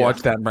 I would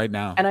watch that right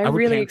now. And I would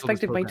really cancel this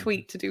expected my program.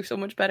 tweet to do so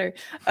much better.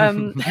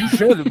 You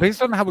should,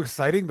 based on how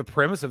exciting the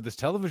premise of this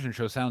television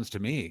show sounds to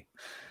me.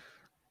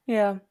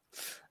 Yeah.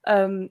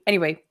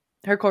 Anyway,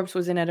 her corpse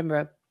was in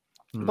Edinburgh,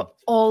 but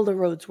all the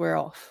roads were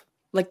off.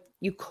 Like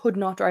you could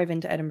not drive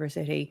into Edinburgh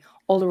City.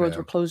 All the roads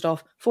were closed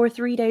off for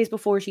 3 days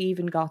before she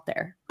even got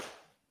there.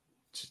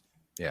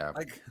 Yeah.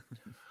 Like,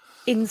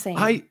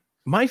 Insane.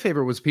 My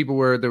favorite was people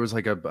where there was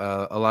like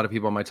a lot of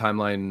people on my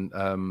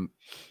timeline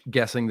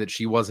guessing that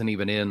she wasn't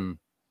even in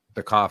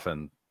the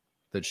coffin,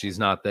 that she's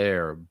not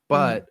there,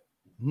 but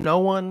no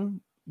one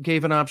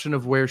gave an option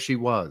of where she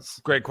was.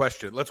 great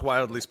question. Let's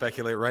wildly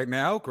speculate right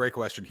now. Great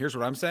question. Here's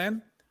what I'm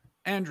saying.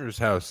 Andrew's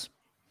house.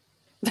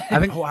 I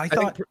think. I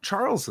thought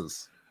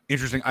Charles's.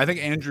 Interesting. I think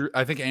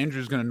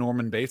Andrew's going to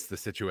Norman Bates the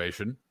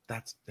situation.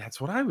 That's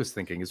what I was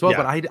thinking as well. Yeah.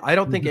 But I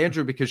don't think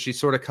Andrew, because she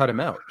sort of cut him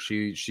out.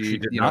 She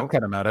did not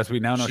cut him out, as we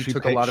now know. She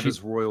took a lot of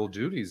his royal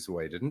duties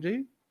away, didn't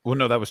she? Well,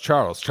 no, that was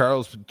Charles.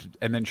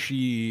 And then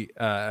she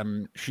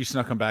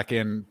snuck him back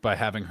in by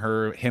having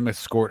him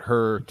escort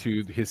her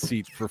to his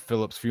seat for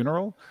Philip's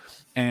funeral,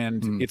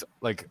 and it's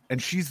like,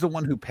 and she's the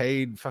one who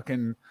paid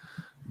fucking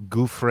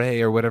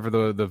Gouffre or whatever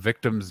the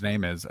victim's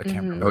name is. I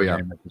can't remember. Oh, yeah.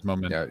 the name at this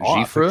moment. Yeah,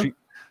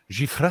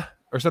 Gifre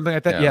or something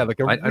like that. Yeah,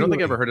 like I don't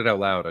think I ever heard it out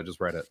loud. I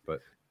just read it, but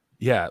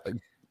yeah.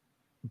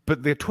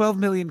 But they're 12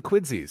 million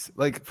quidsies.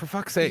 Like, for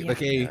fuck's sake,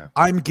 Yeah.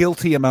 I'm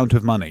guilty amount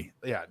of money.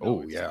 Yeah.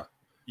 Oh, yeah.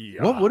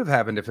 What would have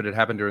happened if it had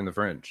happened during the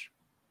Fringe?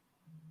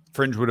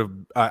 Fringe would have,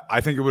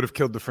 I think it would have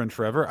killed the Fringe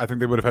forever. I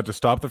think they would have had to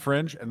stop the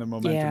Fringe and the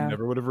momentum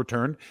never would have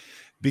returned,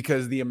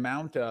 because the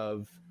amount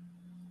of,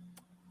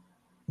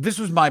 this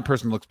was my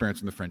personal experience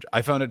in the Fringe.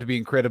 I found it to be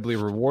incredibly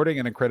rewarding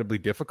and incredibly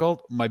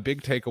difficult. My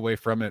big takeaway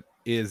from it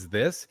is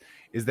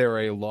there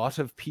are a lot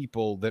of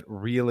people that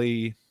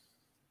really,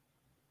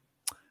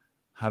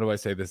 how do I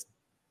say this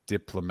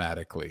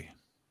diplomatically?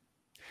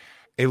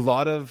 A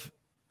lot of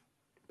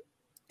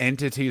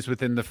entities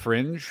within the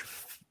Fringe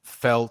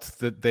felt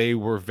that they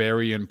were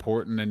very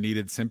important and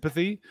needed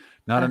sympathy,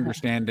 not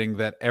understanding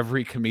that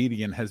every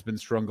comedian has been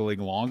struggling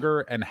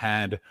longer and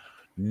had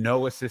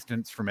no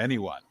assistance from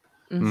anyone.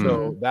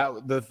 So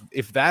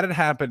if that had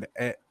happened,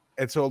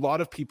 and so a lot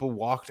of people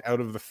walked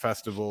out of the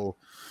festival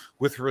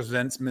with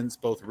resentments,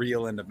 both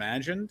real and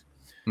imagined.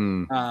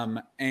 And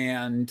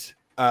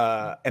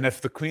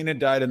if the Queen had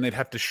died and they'd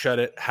have to shut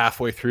it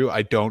halfway through,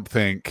 I don't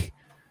think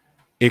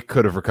it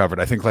could have recovered.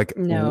 I think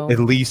at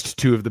least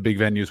 2 of the big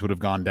venues would have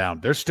gone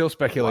down. There's still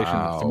speculation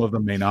that some of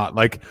them may not.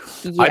 Like,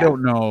 I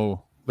don't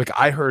know. Like,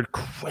 I heard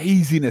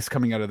craziness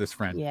coming out of this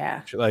Fringe.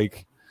 Yeah.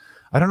 Like,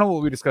 I don't know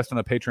what we discussed on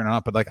a Patreon or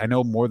not, but like, I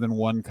know more than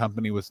one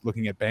company was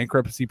looking at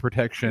bankruptcy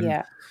protection.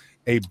 Yeah.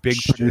 A big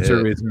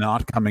producer is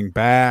not coming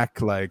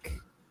back. Like,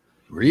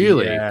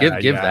 really?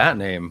 Yeah, give that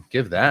name.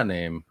 Give that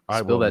name.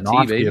 Spill that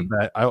tea, baby.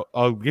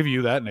 I'll give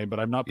you that name, but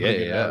I'm not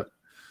putting it out.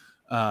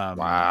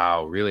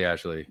 Wow, really,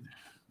 Ashley?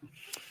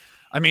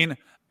 I mean,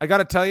 I got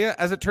to tell you,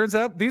 as it turns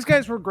out, these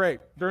guys were great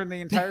during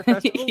the entire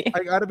festival.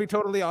 I got to be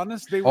totally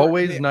honest. They were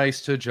always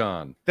nice to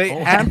John. They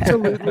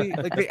absolutely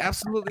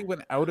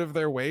went out of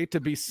their way to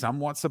be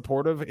somewhat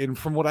supportive. And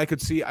from what I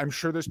could see, I'm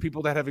sure there's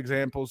people that have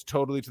examples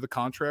totally to the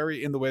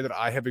contrary, in the way that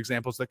I have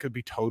examples that could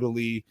be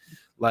totally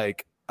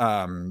like,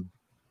 how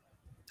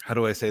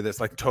do I say this?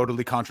 Like,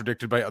 totally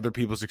contradicted by other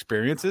people's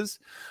experiences.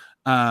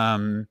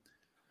 Oh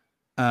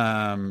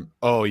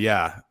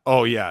yeah.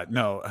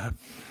 No.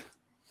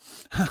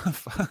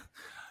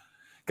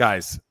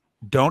 Guys,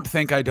 don't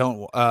think I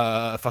don't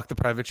fuck the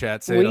private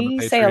chat. We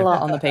say a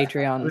lot on the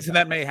Patreon. Listen,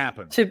 that may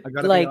happen. To, I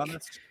gotta like, be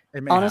honest.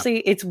 Honestly,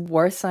 it's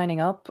worth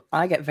signing up.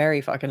 I get very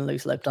fucking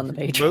loose-lipped on the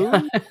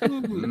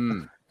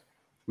Patreon.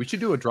 We should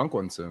do a drunk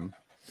one soon.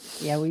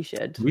 Yeah, we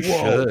should. We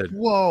should.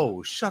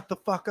 Whoa, shut the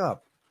fuck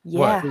up.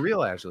 Yeah. For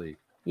real, Ashley.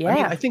 Yeah. I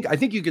mean, I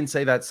think you can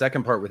say that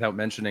second part without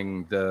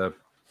mentioning the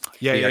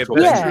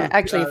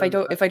Actually,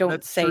 if I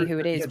don't say true. who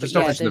it is, Yeah, but just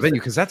don't yeah, mention the there's-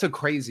 venue because that's a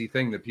crazy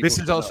thing that people. This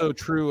is also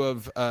true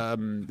of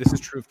this is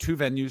true of 2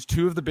 venues.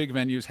 2 of the big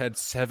venues had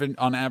 7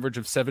 on average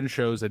of 7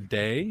 shows a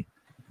day.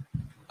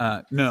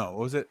 No,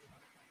 was it?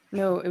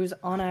 No, it was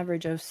on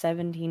average of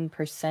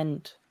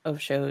 17%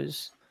 of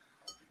shows.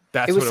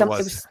 That's It was what it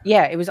was.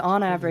 it was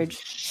on average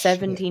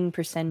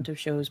 17% of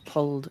shows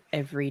pulled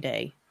every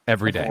day.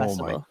 Every of the day. Oh my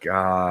festival.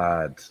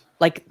 god!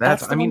 Like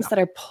That's- that's the I mean- ones that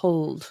are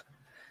pulled.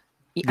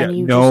 Yeah, And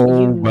you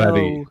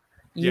nobody.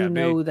 you Yeah,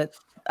 know that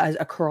as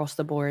across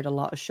the board, a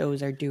lot of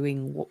shows are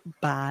doing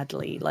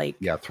badly. Like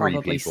 3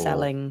 probably people.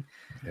 selling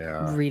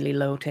Yeah. really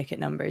low ticket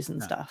numbers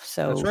and stuff.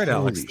 So That's right,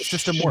 Alex. Holy The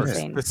system shit. works.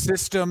 Insane. The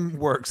system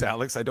works,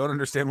 Alex. I don't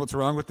understand what's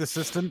wrong with this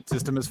system.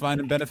 System is fine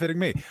and benefiting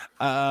me.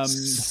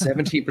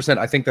 17%.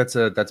 I think that's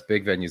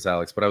big venues,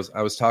 Alex. But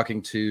I was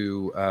talking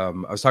to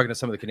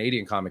some of the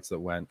Canadian comics that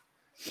went,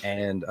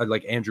 and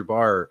like Andrew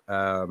Barr.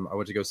 I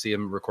went to go see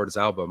him record his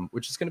album,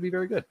 which is going to be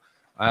very good.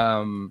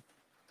 And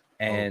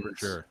for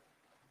sure.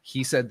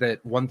 he said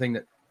that one thing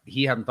that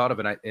he hadn't thought of,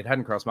 and it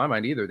hadn't crossed my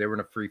mind either. They were in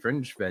a free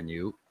fringe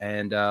venue,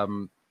 and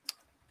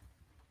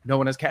no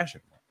one has cash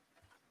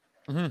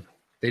anymore. Mhm.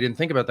 They didn't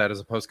think about that as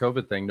a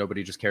post-COVID thing.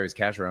 Nobody just carries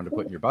cash around to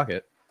put in your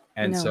bucket.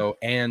 And No.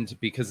 and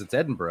because it's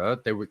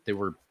Edinburgh, they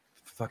were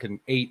fucking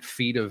 8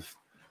 feet of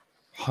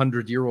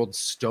 100-year-old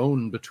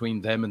stone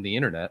between them and the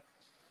internet.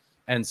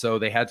 And so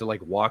they had to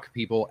like walk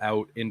people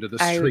out into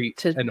the Out street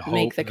to and make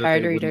hope the that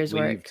card they wouldn't readers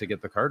leave work. to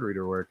get the card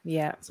reader work.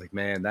 yeah. It's like,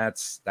 man, that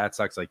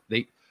sucks. Like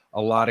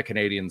a lot of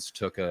Canadians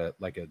took a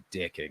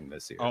dicking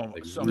this year. Oh,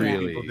 like, so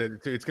many people did.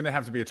 It's going to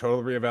have to be a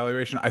total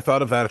reevaluation. I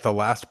thought of that at the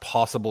last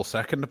possible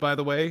second, by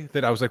the way,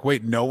 that I was like,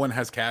 wait, no one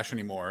has cash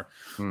anymore,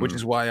 which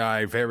is why I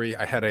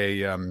had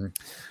a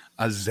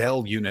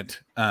Zelle unit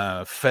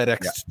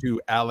FedExed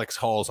to Alex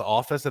Hall's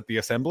office at the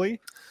Assembly.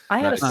 I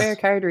had a Nice. spare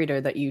card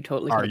reader that you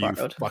totally Are could you have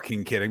borrowed.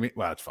 fucking kidding me?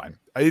 Well, it's fine.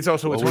 It's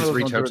also it's one Always of those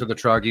reach ones out where- to the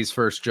Troggies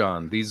first,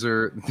 John. These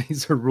are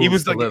rules. He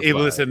was to like, live hey, by.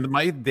 listen,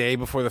 my day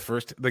before the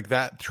first, like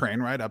that train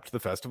ride up to the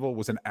festival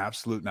was an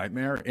absolute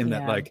nightmare in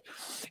that, Yeah. like,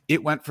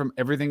 it went from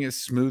everything is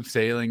smooth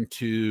sailing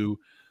to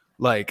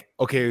like,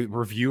 okay,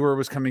 reviewer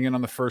was coming in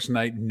on the first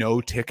night, no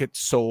tickets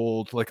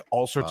sold, like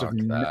all sorts Fuck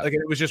of, that. like,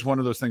 it was just one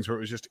of those things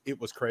where it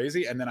was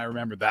crazy. And then I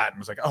remembered that and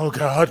was like, oh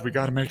God, we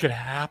got to make it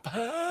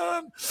happen.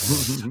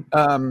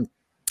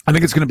 I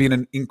think it's going to be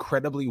an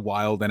incredibly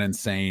wild and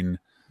insane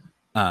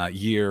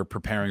year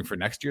preparing for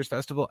next year's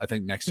festival. I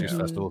think next year's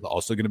festival is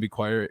also going to be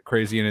quite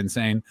crazy and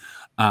insane.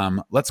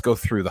 Let's go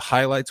through the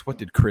highlights. What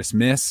did Chris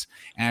miss?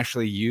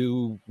 Ashley,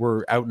 you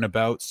were out and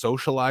about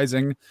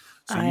socializing,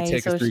 so you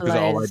take us through because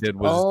all I did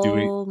was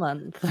all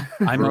month.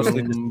 I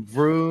mostly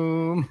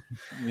Vroom.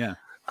 yeah.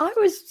 I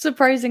was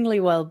surprisingly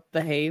well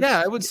behaved.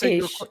 I would say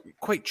you're Ish.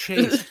 quite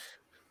chaste.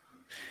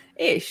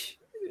 Ish.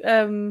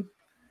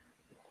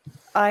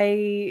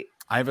 I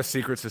have a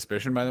secret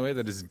suspicion, by the way,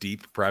 that is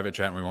deep private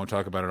chat, and we won't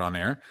talk about it on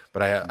air.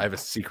 But I have a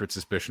secret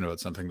suspicion about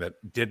something that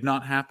did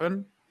not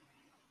happen,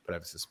 but I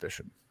have a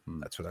suspicion.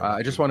 That's what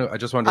I just want to I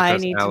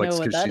trust need to Alex know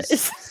what because that she's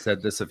is.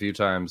 said this a few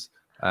times.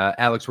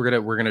 Alex, we're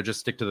gonna just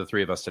stick to the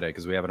 3 of us today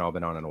because we haven't all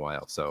been on in a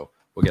while. So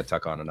we'll get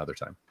Tuck on another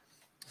time.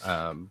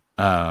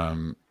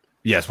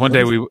 Yes, one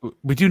day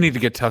we do need to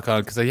get Tuck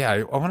on because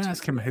I want to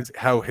ask him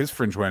how his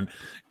fringe went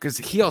because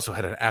he also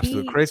had an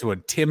absolute crazy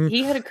one. Tim,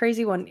 He had a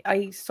crazy one.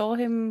 I saw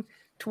him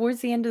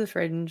towards the end of the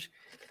fringe.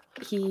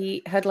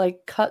 He had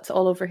like cuts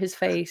all over his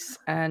face,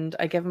 and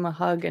I gave him a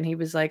hug, and he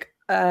was like,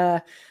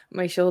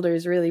 my shoulder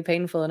is really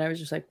painful. And I was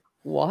just like,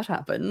 what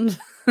happened?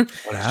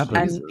 what happened?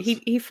 And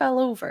he fell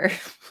over.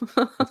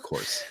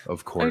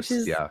 Of course,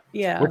 is- yeah.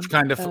 Yeah. Which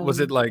kind of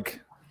was it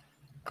like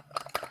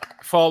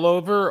fall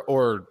over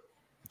or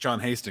John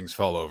Hastings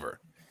fall over?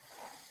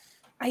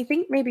 I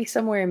think maybe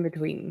somewhere in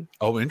between.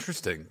 Oh,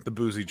 interesting. The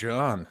Boozy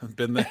John. I've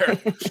been there.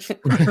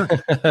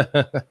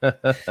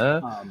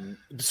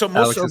 So most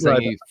Alex is sober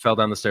saying he fell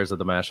down the stairs of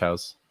the Mash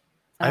House.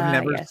 I've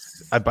never.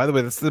 Yes. By the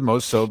way, that's the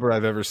most sober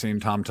I've ever seen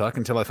Tom Tuck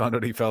until I found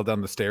out he fell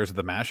down the stairs of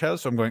the Mash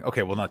House. So I'm going,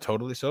 okay, well, not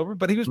totally sober,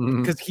 but he was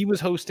because he was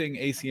hosting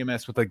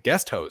ACMS with like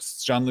guest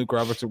hosts. Jean-Luc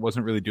Roberts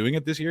wasn't really doing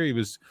it this year. He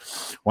was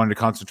wanted to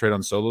concentrate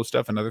on solo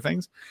stuff and other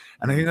things,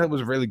 and I think that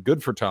was really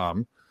good for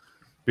Tom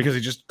because he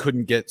just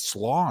couldn't get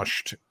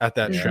sloshed at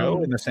that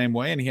show in the same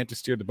way, and he had to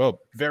steer the boat.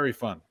 Very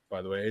fun,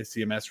 by the way.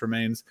 ACMS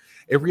remains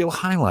a real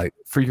highlight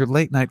for your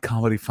late night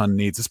comedy fun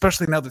needs,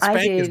 especially now that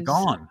Spank is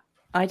gone.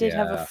 I did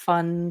have Yeah. a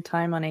fun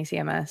time on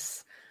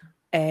ACMS.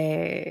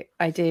 I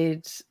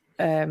did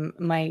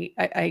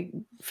I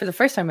for the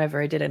first time ever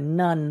I did a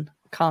nun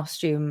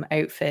costume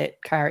outfit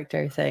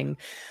character thing,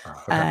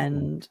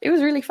 and it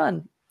was really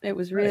fun. It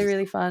was really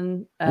really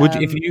fun. Would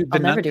you- if you I'll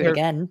the never nun do it char-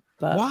 again.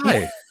 But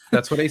Why?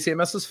 That's what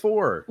ACMS is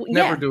for. Well,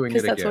 Never yeah, doing it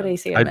 'cause again. that's what I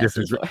ACMS is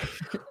disagree.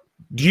 for.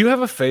 Do you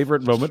have a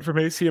favorite moment from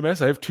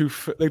ACMS? I have two.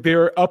 Like they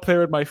are up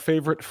there in my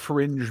favorite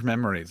fringe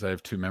memories. I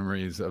have 2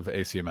 memories of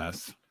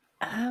ACMS.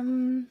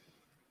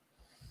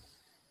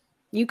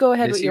 You go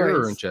ahead This with year or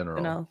yours. in general?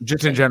 and I'll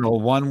Just in say-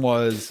 general, one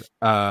was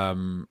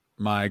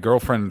my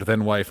girlfriend,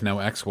 then wife, now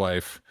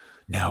ex-wife,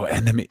 now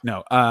enemy.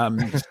 No,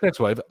 his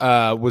ex-wife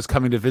was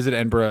coming to visit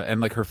Edinburgh,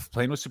 and like her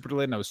plane was super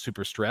delayed, and I was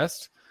super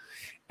stressed.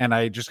 And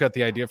I just got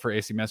the idea for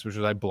ACMS, which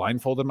was I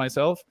blindfolded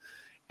myself,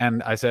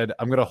 and I said,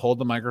 I'm going to hold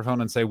the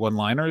microphone and say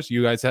one-liners.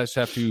 You guys just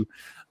have to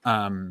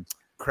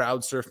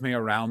crowd surf me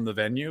around the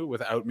venue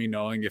without me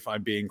knowing if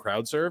I'm being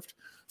crowd surfed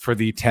for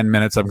the 10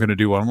 minutes I'm going to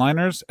do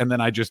one-liners. And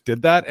then I just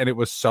did that, and it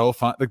was so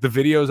fun. Like the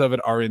videos of it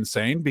are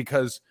insane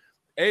because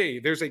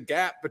there's a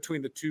gap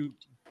between the two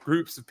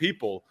groups of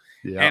people.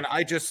 Yeah. And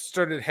I just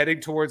started heading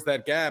towards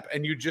that gap,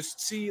 and you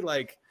just see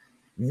like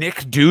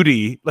Nick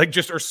Duty, like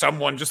just or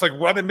someone just like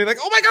run and be like,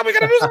 oh my god, we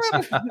gotta do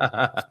something.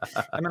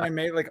 And then I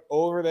made like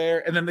over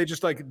there, and then they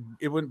just like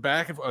it went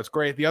back and it's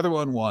great. The other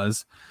one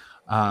was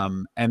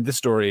and this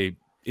story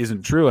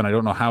isn't true, and I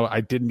don't know how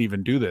I didn't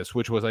even do this,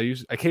 which was I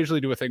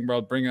occasionally do a thing where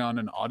I'll bring on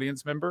an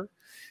audience member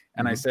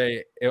and I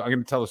say, I'm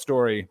gonna tell a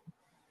story,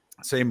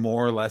 say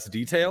more or less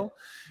detail.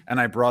 And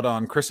I brought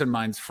on Chris and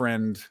mine's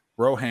friend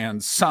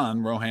Rohan's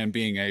son, Rohan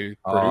being a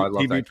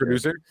TV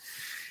producer.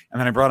 And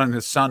then I brought in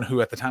his son,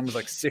 who at the time was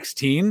like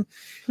 16.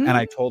 And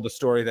I told a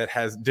story that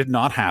did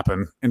not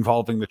happen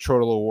involving the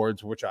Chortle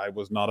Awards, which I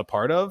was not a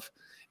part of,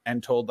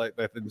 and told like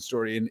that the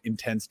story in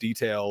intense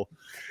detail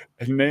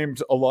and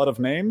named a lot of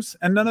names.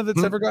 And none of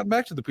it's ever gotten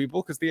back to the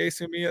people because the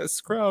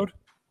ACMS crowd,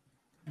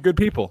 good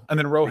people. And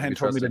then Rohan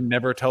told me to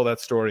never tell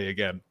that story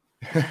again.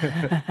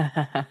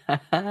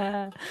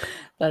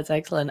 That's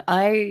excellent.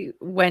 I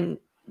went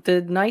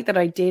the night that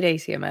I did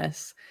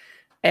ACMS,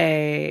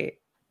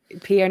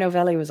 Pierre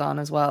Novelli was on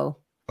as well.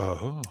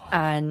 Oh.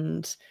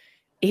 And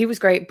he was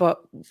great,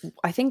 but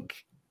I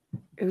think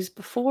it was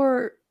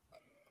before.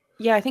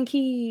 Yeah, I think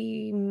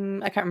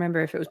I can't remember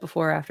if it was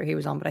before or after he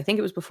was on, but I think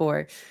it was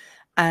before.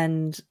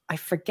 And I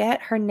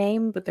forget her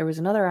name, but there was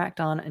another act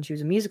on, and she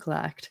was a musical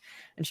act,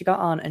 and she got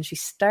on and she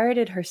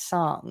started her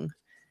song.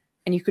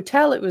 And you could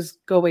tell it was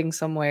going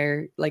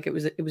somewhere, like it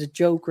was a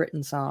joke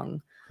written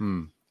song.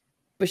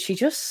 But she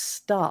just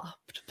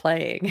stopped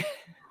playing.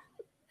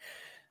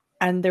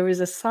 And there was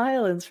a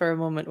silence for a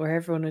moment where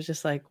everyone was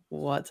just like,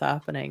 what's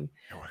happening?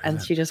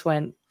 And she just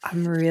went,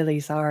 I'm really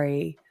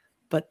sorry,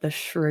 but the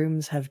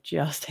shrooms have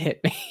just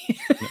hit me.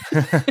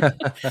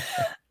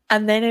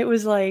 And then it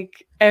was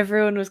like,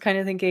 everyone was kind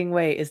of thinking,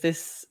 wait, is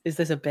this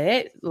a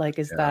bit? Like,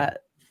 is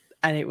that...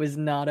 And it was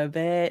not a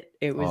bit.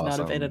 It was not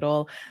a bit at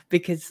all,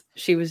 because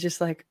she was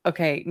just like,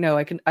 okay, no,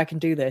 I can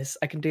do this.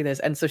 I can do this.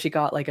 And so she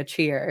got like a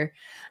cheer,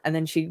 and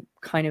then she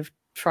kind of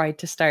tried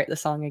to start the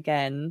song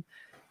again,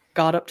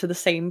 got up to the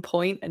same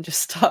point and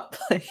just stopped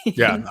playing.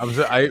 Yeah.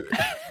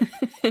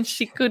 And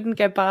she couldn't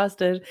get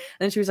past it. And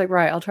then she was like,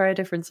 right, I'll try a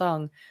different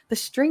song. The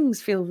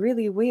strings feel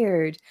really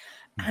weird.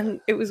 And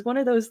it was one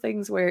of those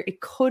things where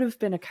it could have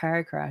been a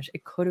car crash.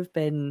 It could have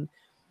been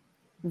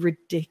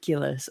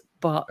ridiculous,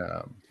 but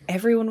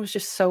everyone was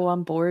just so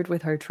on board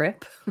with her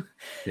trip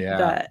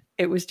that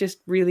it was just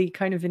really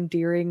kind of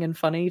endearing and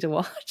funny to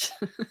watch.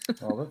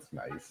 Oh, that's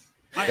nice.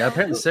 Yeah,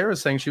 apparently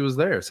Sarah's saying she was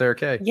there. Sarah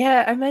Kay.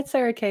 Yeah, I met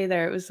Sarah Kay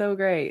there. It was so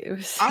great. It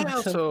was. I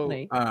also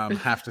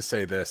have to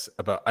say this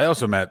about. I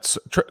also met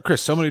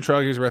Chris. So many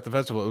Troggies were at the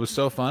festival. It was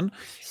so fun.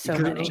 So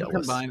many.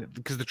 Combined,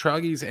 because the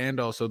Troggies and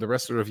also the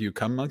rest of the review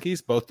Cum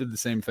Monkeys both did the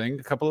same thing.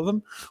 A couple of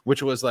them,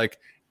 which was like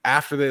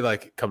after they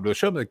like come to a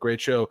show, like great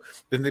show,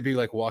 then they'd be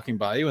like walking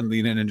by you and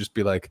lean in and just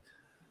be like,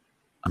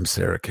 "I'm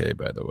Sarah Kay,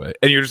 by the way,"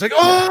 and you're just like,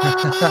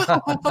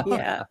 "Oh,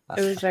 yeah."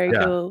 It was very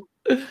cool.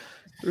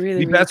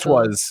 Really, the best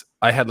was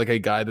I had like a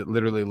guy that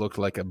literally looked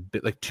like a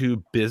bit like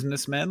two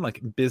businessmen,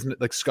 like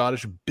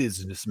Scottish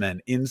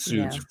businessmen in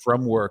suits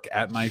from work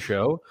at my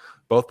show.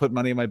 Both put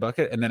money in my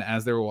bucket, and then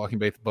as they were walking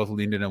by, both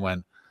leaned in and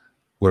went,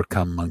 "We're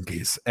Cum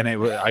Monkeys," and I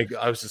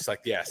was just like,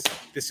 "Yes,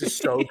 this is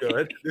so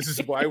good. This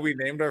is why we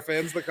named our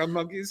fans the Cum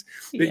Monkeys."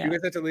 That you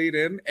guys had to lean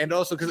in, and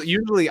also because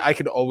usually I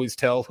can always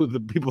tell who the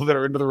people that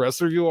are into the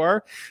rest of you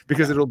are,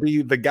 because it'll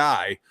be the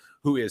guy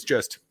who is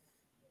just.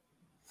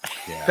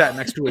 Sat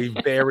next to a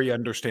very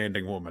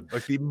understanding woman,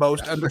 like the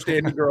most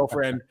understanding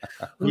girlfriend,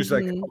 who's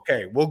like,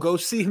 okay, we'll go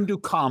see him do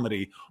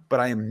comedy, but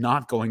I am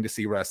not going to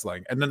see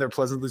wrestling. And then they're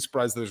pleasantly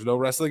surprised there's no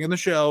wrestling in the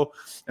show.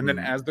 And then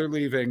as they're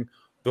leaving,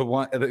 the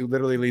one that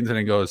literally leans in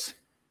and goes,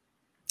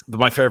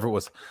 my favorite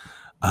was,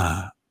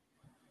 I'm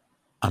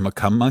a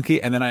cum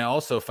monkey. And then I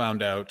also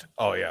found out,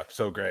 oh yeah,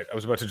 so great. I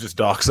was about to just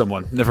dox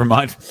someone. Never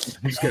mind.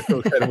 I just get so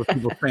excited with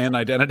people's fan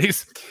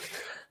identities.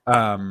 But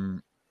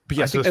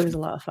yeah, it was a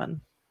lot of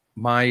fun.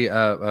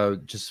 My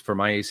just for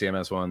my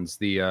ACMS ones,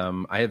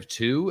 I have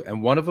two,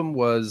 and one of them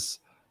was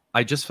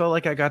I just felt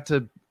like I got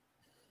to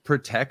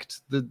protect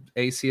the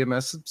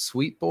ACMS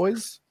sweet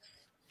boys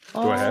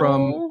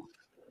from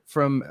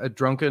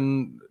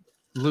drunken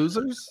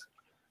losers,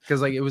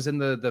 because like it was in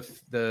the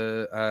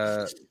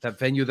that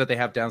venue that they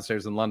have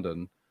downstairs in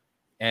London,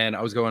 and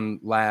I was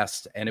going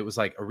last, and it was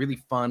like a really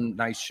fun,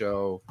 nice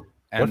show.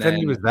 And what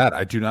venue is that?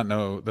 I do not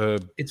know.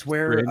 It's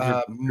where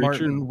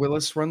Martin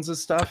Willis runs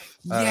his stuff.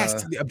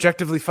 Yes,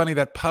 Objectively Funny,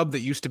 that pub that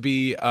used to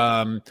be.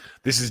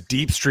 This is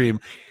Deep Stream.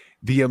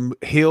 The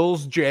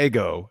Hills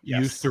Jago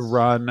used to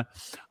run.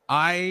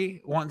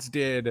 I once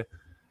did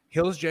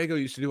Hills Jago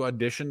used to do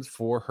auditions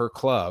for her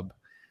club,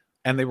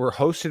 and they were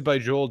hosted by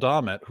Joel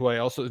Dommett, who I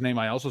also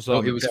saw.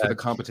 Oh, it was for the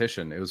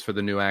competition. It was for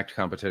the new act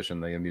competition,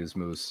 the Amuse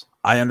Moose.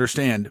 I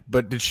understand,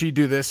 but did she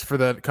do this for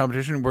the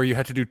competition where you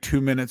had to do 2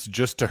 minutes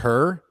just to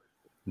her?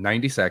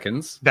 90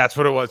 seconds. That's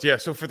what it was. Yeah.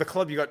 So for the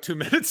club, you got 2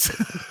 minutes.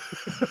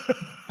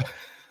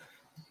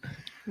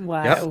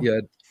 Wow. Yep. Yeah.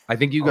 I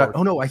think you got.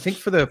 Oh no! I think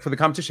for the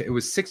competition, it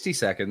was 60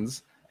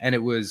 seconds, and it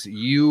was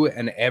you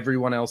and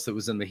everyone else that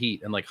was in the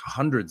heat, and like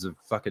hundreds of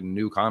fucking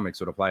new comics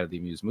would apply to the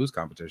Amuse Moose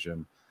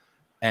competition,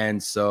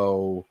 and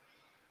so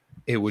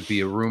it would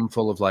be a room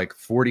full of like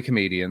 40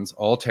 comedians,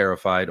 all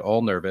terrified,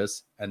 all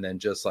nervous, and then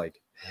just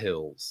like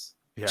Hills,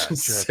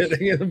 just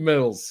sitting in the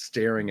middle,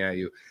 staring at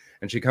you.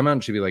 And she'd come out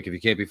and she'd be like, if you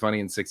can't be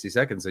funny in 60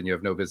 seconds, then you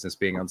have no business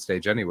being on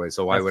stage anyway.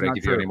 So why would I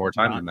give you any more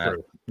time than that?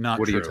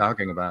 What are you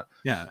talking about?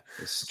 Yeah.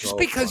 Just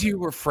because you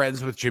were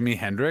friends with Jimi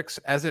Hendrix,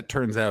 as it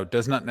turns out,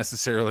 does not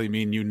necessarily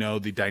mean you know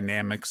the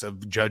dynamics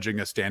of judging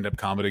a stand-up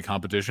comedy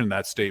competition.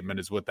 That statement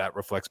is what that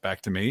reflects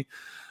back to me.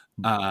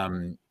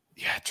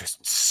 Yeah,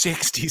 just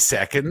 60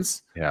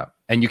 seconds. Yeah.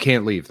 And you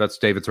can't leave. That's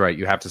David's right.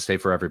 You have to stay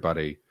for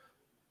everybody.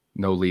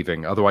 No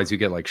leaving. Otherwise you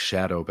get like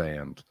shadow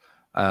banned.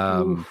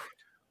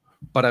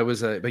 But I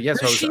was, but yes,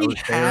 does she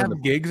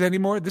have gigs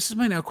anymore? This is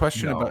my now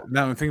question about.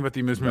 Now I'm thinking about the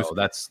Amuse Moose. No,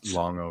 that's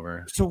long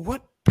over. So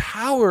what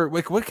power?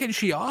 Like, what can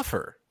she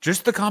offer?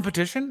 Just the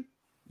competition?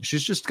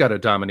 She's just got a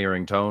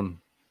domineering tone,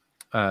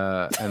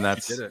 and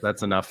that's enough.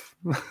 That's enough.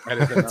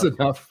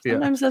 Yeah.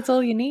 Sometimes that's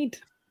all you need.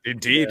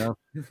 Indeed.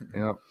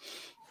 Yeah.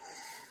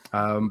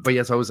 But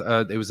yes, I was.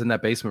 It was in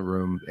that basement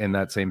room in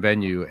that same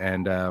venue,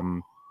 and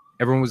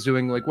everyone was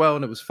doing like well,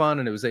 and it was fun,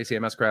 and it was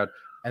ACMS crowd,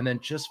 and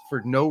then just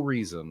for no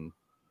reason.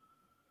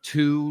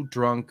 2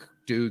 drunk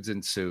dudes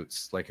in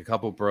suits, like a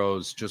couple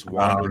bros, just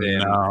wandered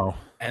in,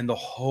 and the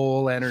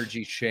whole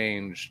energy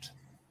changed.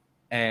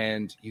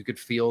 And you could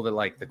feel that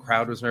like the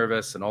crowd was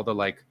nervous, and all the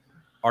like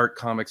art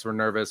comics were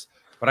nervous.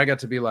 But I got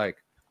to be like,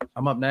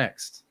 I'm up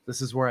next.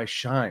 This is where I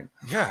shine.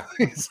 Yeah,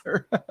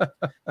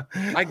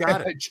 I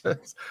got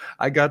it.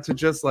 I got to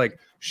just like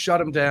shut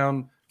them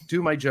down,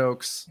 do my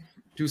jokes,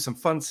 do some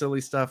fun, silly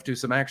stuff, do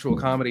some actual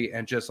comedy,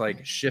 and just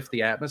like shift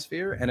the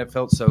atmosphere. And it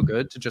felt so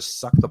good to just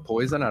suck the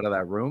poison out of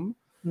that room.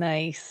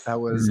 Nice. That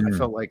was, I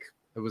felt like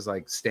it was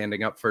like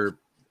standing up for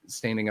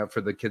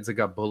the kids that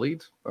got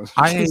bullied. I was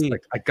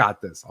like, I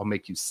got this. I'll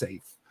make you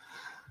safe.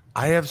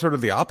 I have sort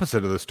of the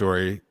opposite of the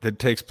story that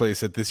takes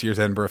place at this year's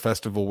Edinburgh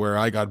Festival, where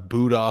I got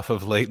booed off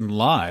of Leighton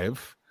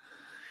Live.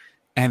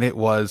 And it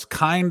was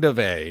kind of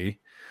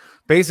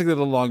basically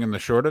the long and the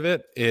short of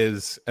it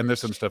is, and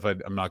there's some stuff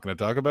I'm not going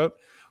to talk about.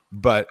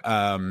 But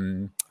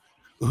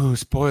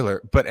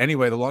spoiler. But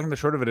anyway, the long and the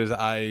short of it is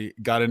I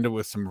got into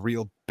with some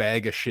real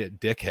bag of shit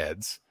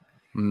dickheads.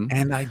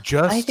 And I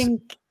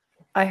think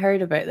I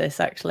heard about this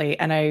actually,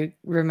 and I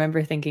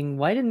remember thinking,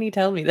 why didn't he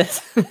tell me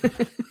this?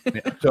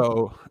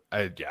 So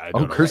I don't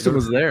know. Kristen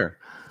was there.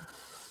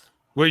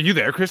 Were you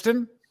there,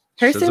 Kristen?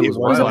 Kristen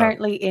was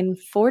apparently in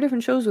 4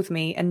 different shows with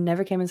me and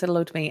never came and said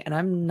hello to me, and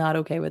I'm not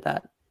okay with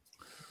that.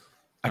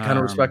 I kind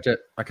of respect it.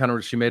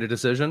 She made a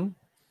decision,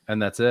 and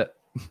that's it.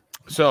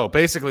 So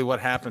basically what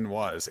happened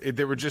was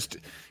they were just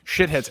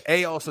shitheads.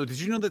 Also, did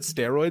you know that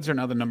steroids are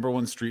now the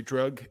 #1 street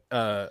drug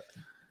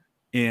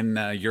in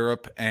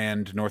Europe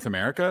and North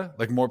America?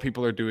 Like more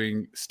people are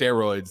doing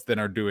steroids than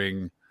are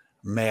doing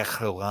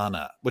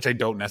marijuana, which I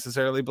don't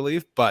necessarily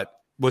believe, but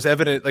was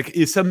evident, like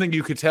is something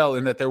you could tell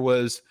in that there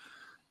was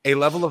a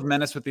level of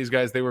menace with these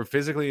guys. They were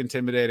physically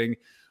intimidating.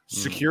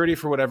 Security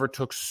for whatever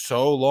took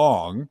so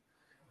long.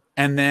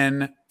 And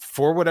then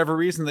for whatever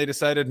reason, they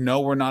decided, no,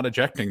 we're not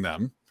ejecting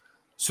them.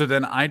 So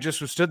then I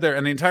just stood there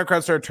and the entire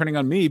crowd started turning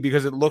on me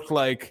because it looked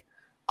like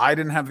I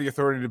didn't have the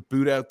authority to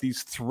boot out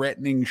these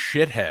threatening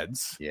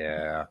shitheads.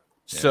 Yeah.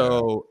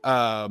 So,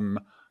 and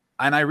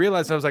I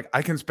realized I was like,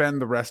 I can spend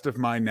the rest of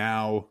my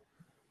now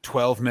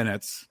 12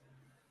 minutes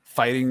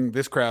fighting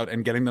this crowd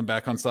and getting them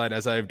back on side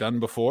as I've done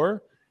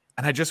before.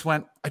 And I just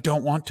went, I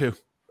don't want to.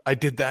 I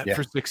did that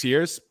for 6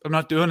 years. I'm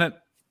not doing it.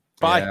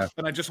 Bye. Yeah.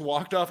 And I just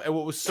walked off. And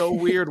what was so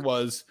weird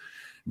was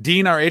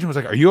Dean, our agent, was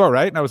like, are you all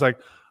right? And I was like,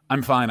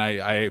 I'm fine.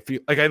 I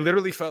feel like I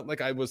literally felt like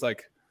I was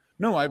like,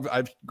 no,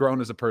 I've grown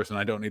as a person.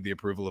 I don't need the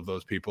approval of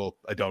those people.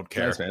 I don't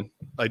care. Yes, man.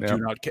 I do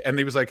not care. And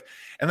he was like,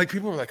 and like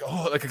people were like,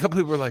 oh, like a couple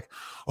people were like,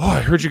 oh,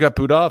 I heard you got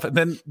booed off. And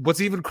then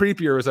what's even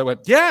creepier is I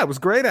went, yeah, it was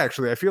great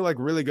actually. I feel like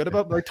really good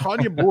about like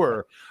Tanya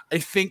Moore. I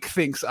think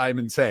thinks I'm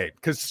insane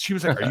because she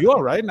was like, are you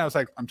all right? And I was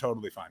like, I'm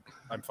totally fine.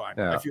 I'm fine.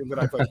 Yeah. I feel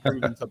that I've like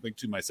proven something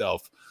to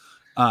myself.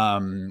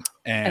 And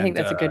I think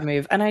that's a good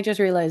move. And I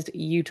just realized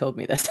you told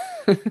me this.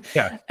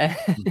 Yeah.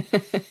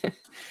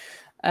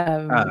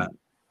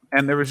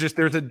 And there's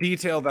a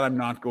detail that I'm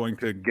not going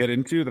to get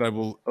into that I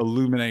will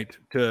illuminate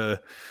to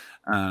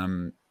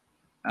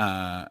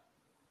the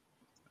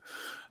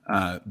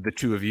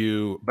two of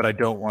you, but I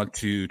don't want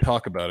to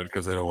talk about it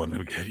because I don't want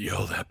to get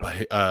yelled at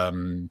by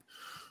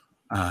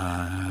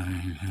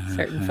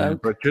certain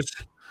folk. But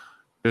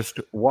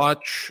just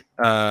watch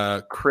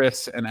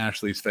Chris and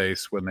Ashley's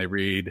face when they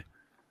read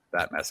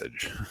that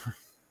message.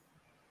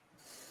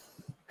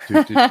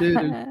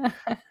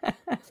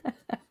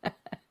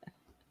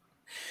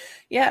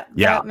 Yeah,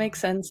 that makes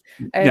sense.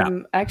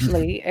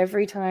 Actually,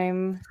 every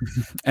time.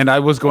 And I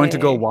was going to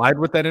go wide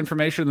with that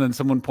information, and then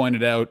someone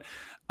pointed out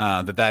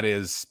that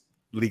is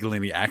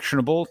legally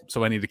actionable,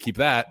 so I need to keep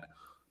that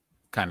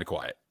kind of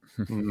quiet.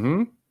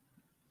 Mm-hmm.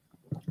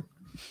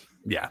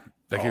 Yeah,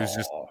 like it was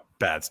just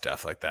bad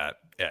stuff like that.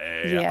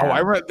 Yeah.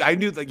 Oh, I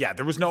knew that. Yeah,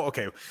 there was no.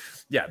 Okay,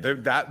 yeah,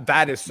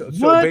 that is so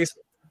basic.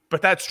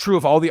 But that's true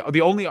of all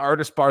the only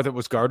artist bar that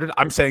was guarded.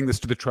 I'm saying this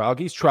to the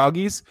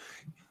Troggies.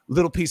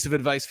 Little piece of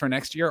advice for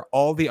next year: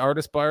 all the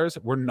artist bars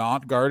were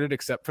not guarded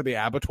except for the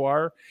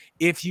abattoir.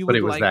 But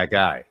it was that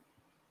guy.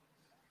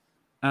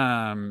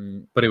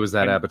 But it was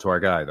that abattoir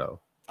guy,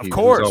 though. Of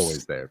course, he was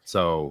always there.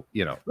 So do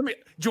you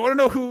want to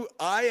know who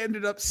I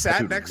ended up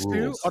sat next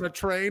to on a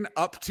train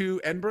up to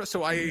Edinburgh?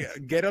 So I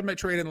get on my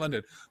train in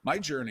London. My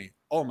journey.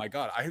 Oh my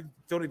God! I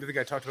don't even think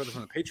I talked about this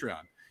on the Patreon.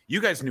 You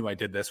guys knew I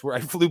did this, where I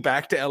flew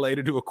back to LA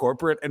to do a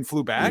corporate and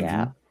flew back.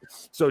 Yeah.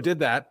 So did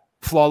that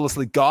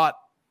flawlessly. Got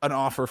an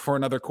offer for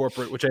another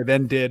corporate, which I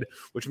then did,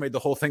 which made the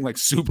whole thing like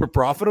super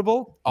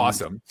profitable.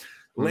 Awesome.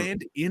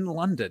 Land in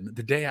London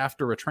the day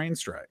after a train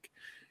strike.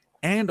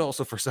 And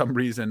also for some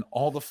reason,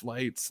 all the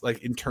flights, like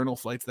internal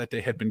flights that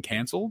day had been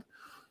canceled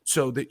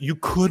so that you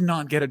could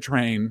not get a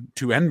train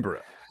to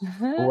Edinburgh.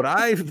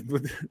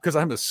 Because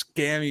I'm a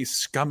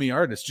scummy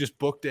artist, just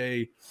booked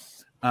a,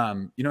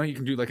 you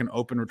can do like an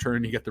open return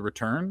and you get the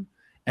return.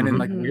 And in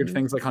like weird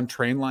things like on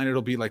Trainline,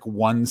 it'll be like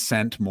 1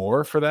 cent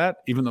more for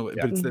that, even though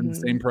it's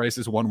the same price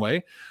as one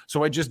way.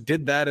 So I just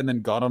did that and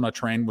then got on a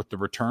train with the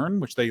return,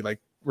 which they like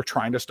were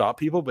trying to stop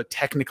people, but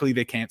technically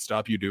they can't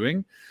stop you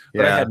doing.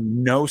 But I had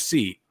no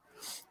seat.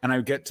 And I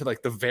get to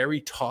like the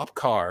very top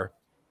car,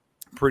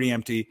 pretty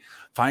empty,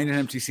 find an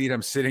empty seat.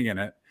 I'm sitting in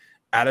it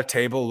at a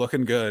table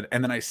looking good.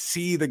 And then I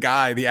see the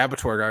guy, the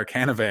abattoir guy,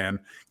 Canavan,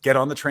 get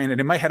on the train. And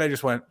in my head, I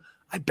just went,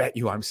 I bet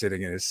you I'm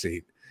sitting in his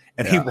seat.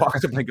 And he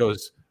walks up and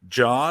goes,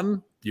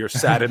 John, you're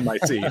sat in my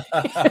seat.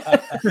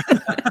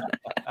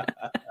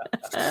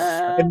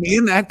 And me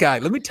and that guy,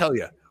 let me tell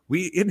you,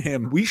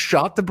 we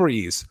shot the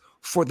breeze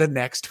for the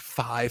next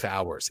 5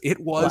 hours. It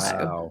was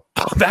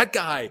that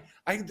guy.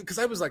 Because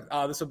I was like,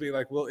 this will be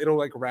like, well, it'll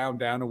like round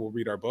down and we'll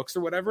read our books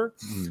or whatever.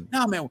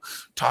 No, man,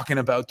 talking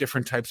about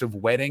different types of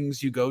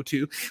weddings you go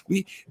to.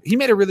 He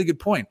made a really good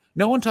point.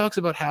 No one talks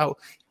about how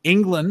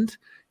England,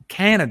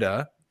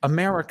 Canada,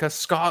 America,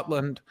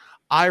 Scotland,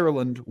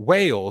 Ireland,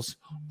 Wales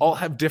all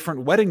have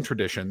different wedding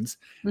traditions,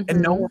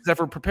 and no one's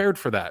ever prepared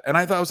for that. And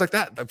I thought I was like,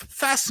 a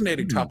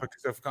fascinating topic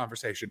of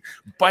conversation.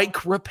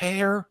 Bike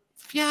repair.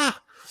 Yeah.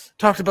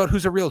 Talked about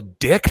who's a real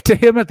dick to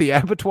him at the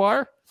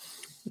abattoir.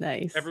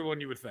 Nice.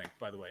 Everyone you would think,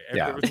 by the way.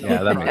 That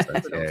makes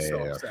sense.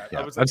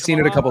 Yeah. I've seen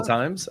it a couple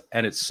times,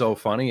 and it's so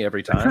funny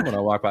every time when I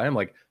walk by. I'm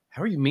like,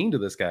 how are you mean to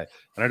this guy?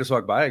 And I just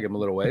walk by, I give him a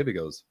little wave. He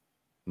goes,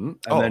 and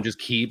then just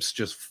keeps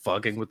just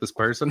fucking with this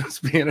person as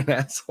being an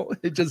asshole.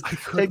 It just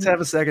takes half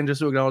a second just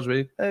to acknowledge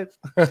me. Hey.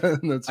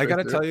 I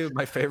gotta tell you,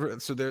 my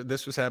favorite. So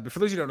this was happening. For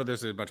those of you who don't know,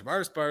 there's a bunch of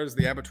artist bars.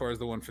 The abattoir is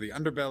the one for the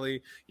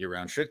underbelly,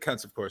 year-round shit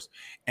cunts, of course.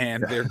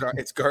 And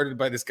it's guarded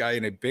by this guy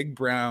in a big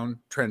brown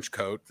trench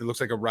coat that looks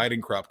like a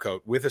riding crop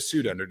coat with a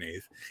suit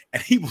underneath.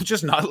 And he will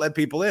just not let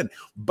people in,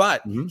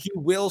 but he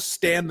will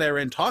stand there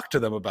and talk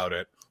to them about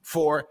it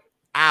for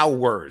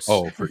hours.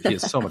 He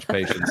has so much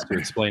patience to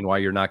explain why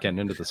you're not getting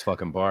into this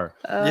fucking bar.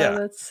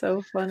 That's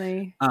so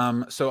funny.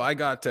 So I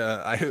got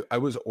I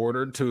was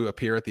ordered to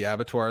appear at the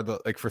abattoir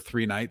for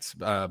 3 nights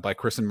by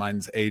Chris and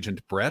mine's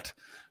agent Brett,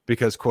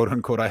 because quote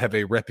unquote I have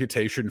a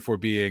reputation for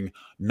being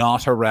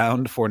not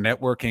around for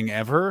networking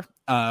ever,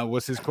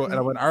 was his quote. And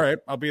I went, all right,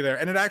 I'll be there.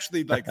 And it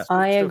actually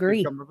I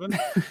agree.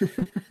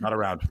 Not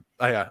around.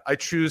 I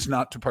choose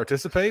not to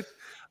participate.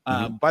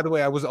 By the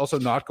way, I was also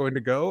not going to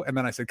go. And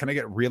then I said, can I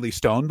get really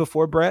stoned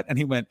before Brett? And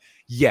he went,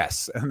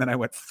 yes. And then I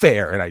went,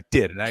 fair. And I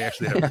did. And I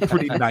actually had a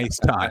pretty nice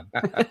time.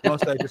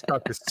 Mostly I just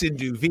talked to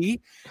Sindhu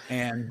V.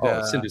 And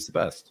Sindhu's the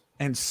best.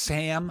 And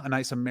Sam, a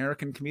nice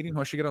American comedian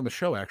who I should get on the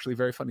show, actually.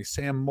 Very funny.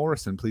 Sam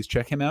Morrison. Please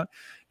check him out.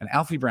 And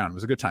Alfie Brown. It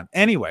was a good time.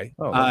 Anyway,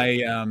 so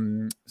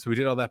we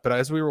did all that. But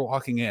as we were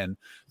walking in,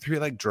 3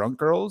 like drunk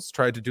girls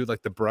tried to do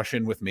like the brush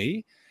in with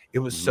me. It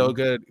was so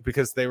good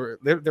because they're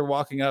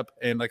walking up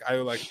and like I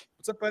was like,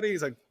 what's up, buddy?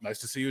 He's like, nice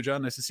to see you,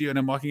 John. Nice to see you. And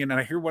I'm walking in and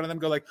I hear one of them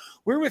go like,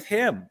 we're with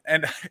him.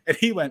 And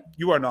he went,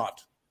 you are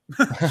not.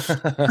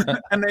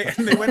 and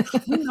they went,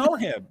 we know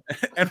him.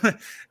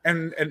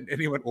 And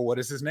he went, well, what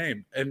is his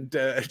name? And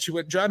she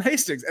went, John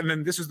Hastings. And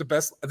then this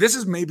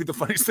is maybe the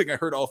funniest thing I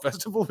heard all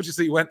festival, which is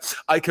he went,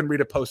 I can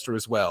read a poster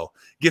as well.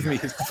 Give me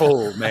his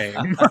full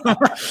name.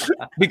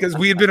 Because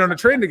we had been on a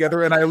train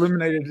together and I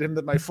illuminated him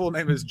that my full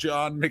name is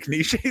John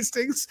McNeish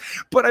Hastings.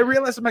 But I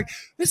realized I'm like,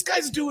 this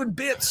guy's doing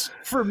bits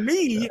for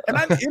me and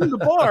I'm in the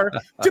bar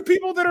to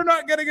people that are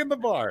not getting in the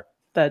bar.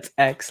 That's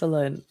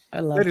excellent.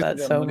 I love that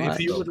so much. If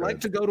you would like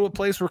to go to a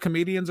place where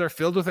comedians are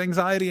filled with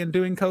anxiety and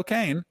doing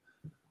cocaine,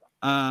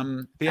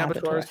 the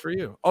abattoir is for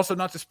you. Also,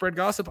 not to spread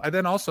gossip, I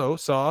then also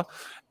saw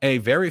a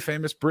very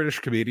famous British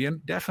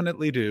comedian,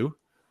 definitely do,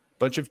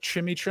 bunch of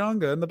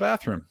chimichanga in the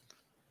bathroom.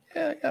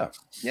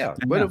 Yeah.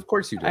 But of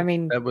course you did. I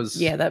mean,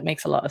 that that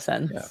makes a lot of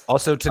sense. Yeah.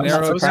 Also, I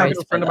was talking to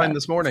a friend of mine that.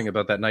 this morning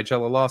about that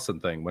Nigella Lawson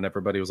thing. When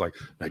everybody was like,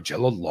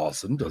 "Nigella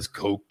Lawson does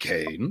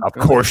cocaine." Of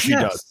course she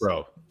does,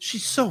 bro.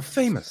 She's so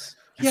famous.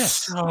 Yes.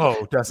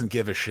 So doesn't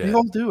give a shit. They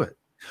all do it.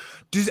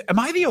 Am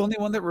I the only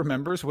one that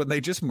remembers when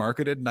they just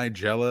marketed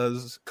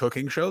Nigella's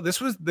cooking show?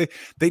 This was they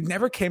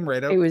never came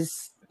right out.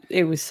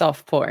 It was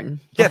soft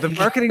porn. Yeah, the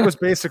marketing was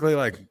basically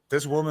like,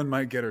 this woman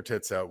might get her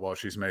tits out while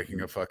she's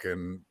making a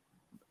fucking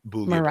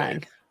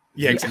meringue.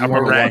 Yeah,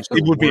 exactly.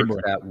 It would be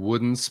more that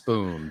wooden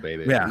spoon,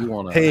 baby. Yeah.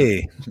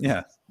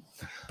 Yeah.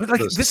 But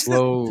like this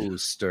slow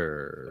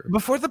stir.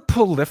 Before the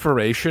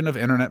proliferation of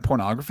internet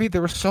pornography,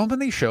 there were so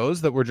many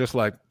shows that were just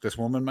like, this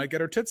woman might get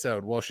her tits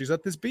out while she's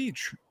at this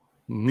beach.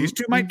 Mm-hmm. These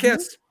two might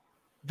kiss.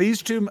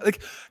 These two,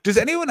 like, does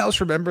anyone else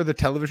remember the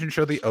television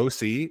show The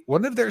OC?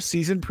 One of their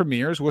season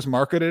premieres was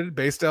marketed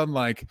based on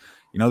like,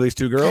 these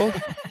two girls,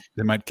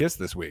 they might kiss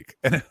this week.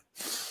 What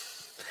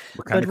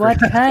kind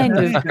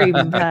of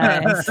cream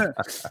pies?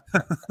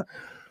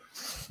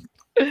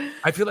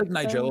 I feel like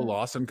Nigella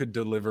Lawson could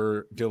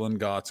deliver Dylan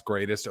Gott's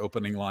greatest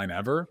opening line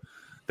ever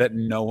that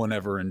no one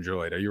ever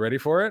enjoyed. Are you ready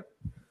for it?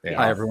 Yeah.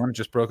 Hi, everyone.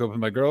 Just broke up with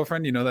my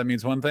girlfriend. You know that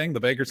means one thing.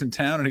 The baker's in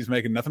town, and he's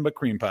making nothing but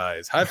cream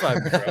pies. High five,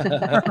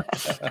 bro.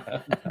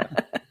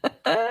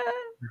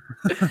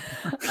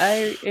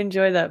 I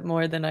enjoy that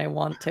more than I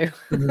want to.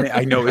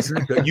 I know, isn't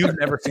it good? You've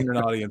never seen an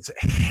audience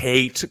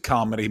hate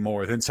comedy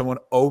more than someone.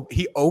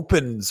 He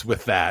opens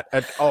with that.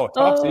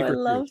 Top secret. I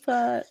love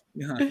that.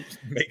 Yeah,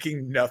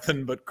 making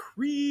nothing but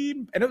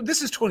cream. And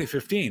this is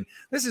 2015.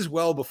 This is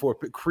well before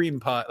cream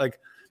pie. Like,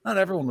 not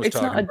everyone was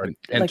talking about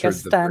it. Like a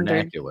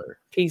standard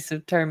piece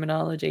of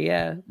terminology.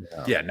 Yeah.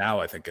 Now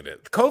I think it is.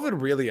 COVID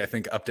really, I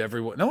think, upped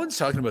everyone. No one's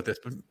talking about this,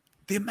 but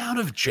the amount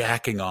of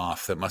jacking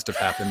off that must have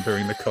happened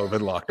during the COVID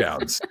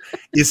lockdowns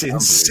is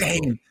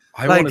insane.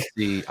 I want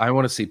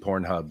to see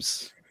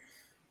Pornhub's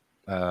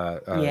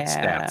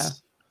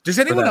stats. Does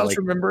anyone else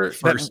remember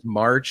first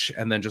March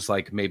and then just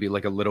like maybe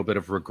like a little bit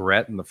of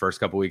regret in the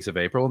first couple weeks of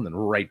April and then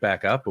right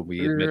back up when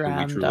we admit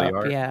that we truly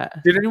are? Yeah.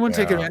 Did anyone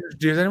take advantage?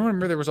 Does anyone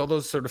remember there was all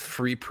those sort of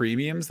free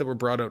premiums that were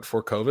brought out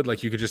for COVID?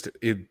 Like you could just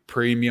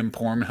premium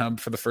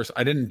Pornhub for the first.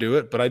 I didn't do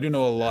it, but I do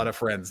know a lot of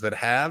friends that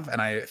have,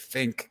 and I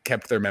think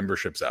kept their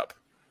memberships up.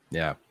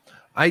 Yeah,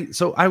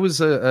 I've always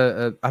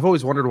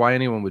wondered why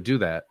anyone would do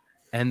that,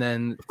 and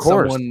then of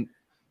course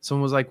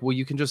someone was like, well,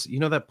 you can just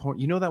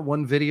that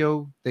one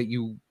video that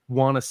you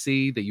want to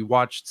see that you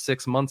watched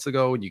 6 months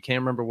ago and you can't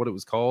remember what it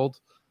was called.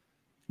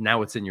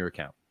 Now it's in your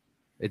account.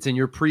 It's in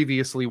your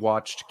previously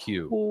watched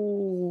queue.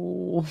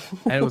 Ooh.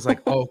 And it was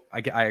like, oh,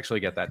 I actually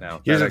get that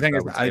now. Here's the thing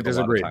is, I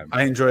disagree.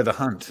 I enjoy the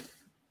hunt.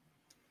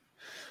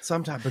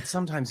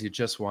 Sometimes you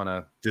just want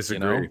to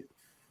disagree.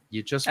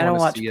 You just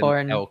want to see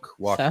an elk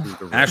walk through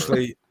the river.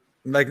 Actually,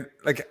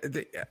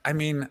 I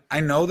mean,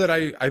 I know that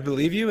I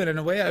believe you, and in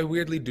a way, I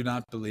weirdly do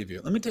not believe you.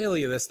 Let me tell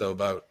you this though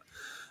about.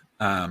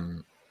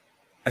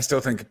 I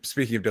still think,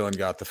 speaking of Dylan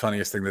Gott, the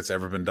funniest thing that's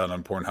ever been done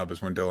on Pornhub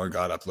is when Dylan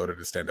Gott uploaded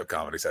his stand-up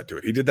comedy set to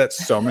it. He did that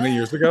so many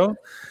years ago,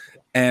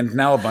 and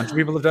now a bunch of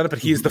people have done it, but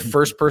he's the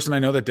first person I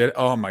know that did it.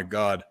 Oh my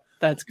God.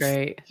 That's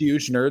great.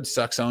 Huge nerd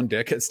sucks own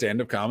dick at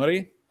stand-up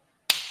comedy.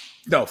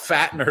 No,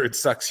 fat nerd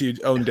sucks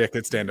own dick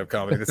at stand-up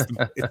comedy.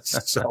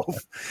 It's so...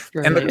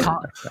 And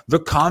the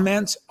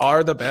comments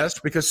are the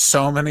best because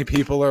so many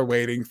people are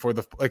waiting for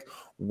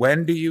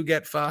when do you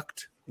get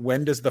fucked?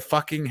 When does the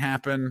fucking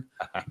happen?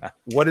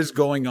 What is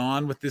going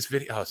on with this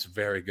video? Oh, it's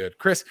very good.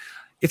 Chris,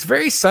 it's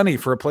very sunny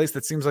for a place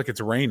that seems like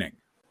it's raining.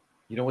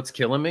 You know what's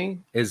killing me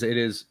is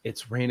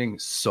it's raining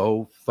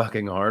so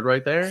fucking hard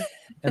right there.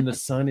 And the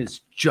sun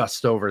is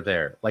just over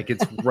there. Like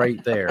it's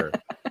right there.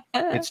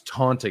 It's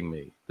taunting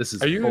me. This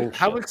is bullshit.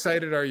 How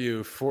excited are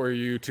you for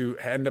you to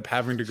end up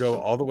having to go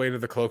all the way to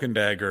the Cloak and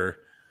Dagger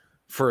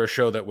for a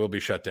show that will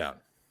be shut down?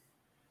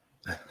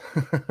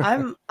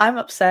 I'm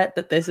upset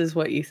that this is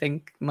what you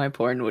think my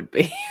porn would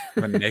be.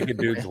 When naked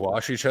dudes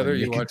wash each other,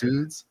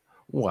 dudes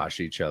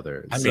wash each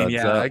other. I mean,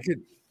 I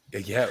could.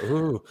 Yeah.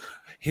 Ooh,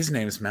 his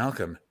name's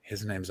Malcolm.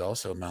 His name's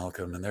also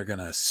Malcolm, and they're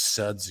gonna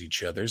suds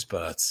each other's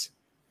butts.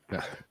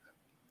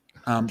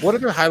 What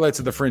other highlights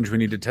of the Fringe we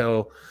need to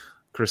tell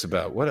Chris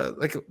about?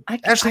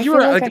 Ashley,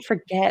 I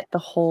forget the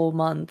whole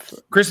month.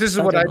 Chris, this is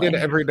what I did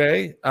every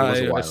day. It was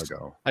a while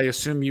ago. I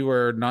assume you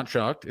were not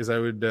shocked. I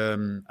would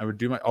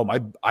do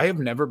I have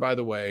never, by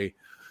the way,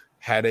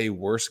 had a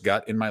worse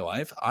gut in my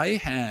life. I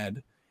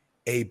had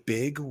a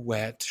big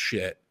wet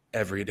shit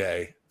every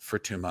day for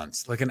 2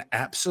 months, like an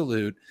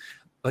absolute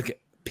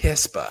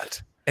piss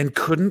butt. And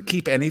couldn't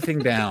keep anything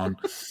down.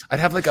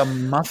 I'd have like a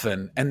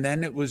muffin, and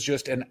then it was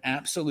just an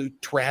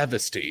absolute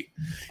travesty.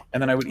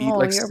 And then I would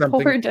eat something.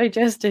 Poor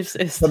digestive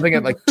system. Something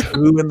at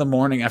 2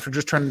 a.m. after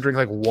just trying to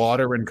drink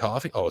water and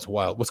coffee. Oh, it's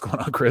wild. What's going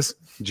on, Chris?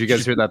 Did you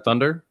guys hear that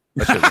thunder?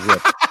 That shit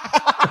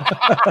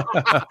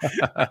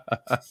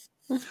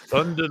ripped.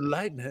 Thunder,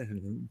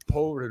 lightning,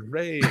 pouring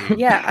rain.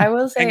 Yeah, I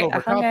will say I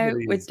hung out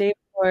with Dave,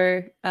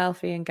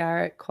 Alfie, and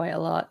Garrett quite a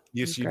lot.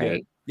 Yes, you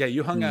did. Yeah,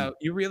 you hung out.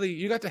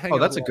 You got to hang out. Oh,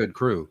 that's a good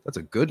crew. That's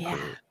a good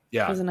crew.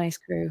 Yeah. It was a nice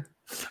crew.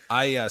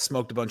 I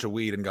smoked a bunch of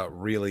weed and got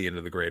really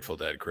into the Grateful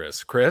Dead,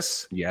 Chris.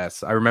 Chris?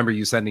 Yes. I remember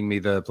you sending me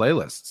the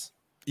playlists.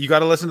 You got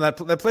to listen to that.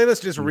 That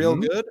playlist is real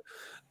good.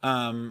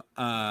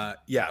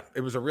 Yeah,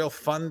 it was a real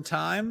fun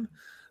time.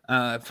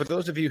 For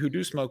those of you who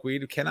do smoke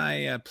weed, can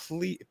I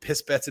please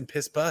piss bets and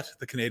piss butt,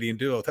 the Canadian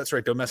duo? That's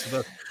right. Don't mess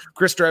with us.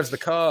 Chris drives the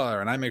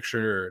car, and I make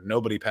sure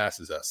nobody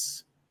passes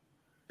us.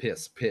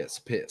 Piss, piss,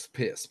 piss,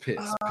 piss,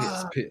 piss,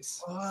 piss,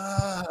 piss.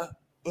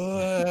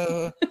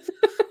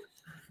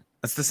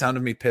 That's the sound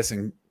of me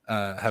pissing,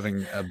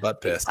 having a butt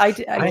piss. I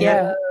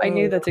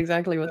knew that's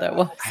exactly what that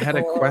was. I had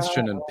a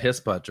question, and piss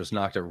butt just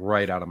knocked it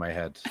right out of my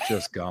head.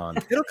 Just gone.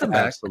 It'll come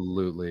back.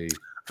 Absolutely.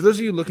 For those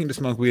of you looking to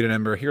smoke weed in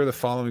Edinburgh, here are the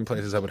following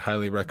places I would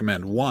highly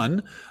recommend.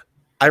 One,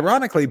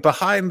 ironically,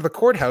 behind the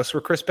courthouse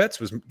where Chris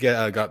Betts was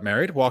got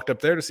married. Walked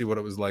up there to see what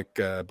it was like,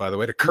 by the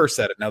way, to curse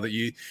at it now that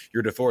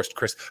you're divorced,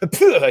 Chris.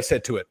 I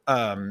said to it.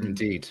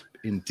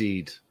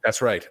 Indeed.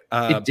 That's right.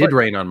 It did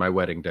rain on my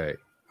wedding day.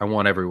 I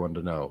want everyone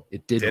to know.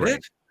 It did rain.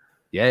 It?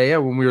 Yeah.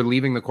 When we were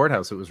leaving the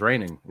courthouse, it was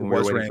raining. When we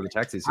were waiting for the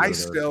taxis. I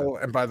still,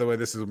 and by the way,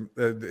 this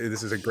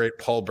is a great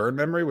Paul Byrne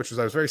memory, which was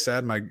I was very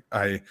sad. My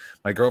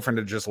girlfriend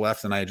had just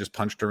left, and I had just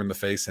punched her in the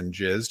face and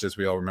jizzed, as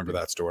we all remember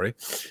that story.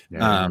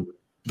 Yeah.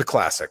 The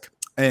classic.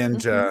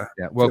 And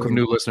welcome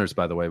new listeners,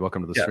 by the way.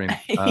 Welcome to the stream.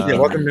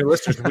 Welcome new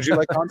listeners. Would you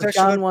like context?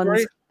 John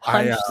once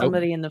punched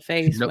somebody in the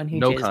face when he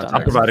jizzed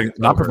on her.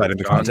 Not providing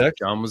the context.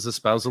 John was a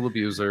spousal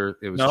abuser.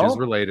 It was jizz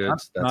related.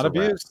 Not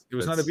abuse. It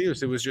was not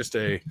abuse. It was just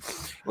it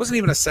wasn't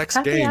even a sex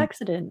game.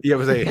 Accident. Yeah, it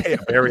was a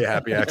very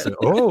happy accident.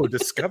 Oh,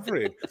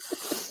 discovery.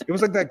 It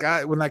was like that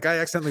guy when that guy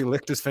accidentally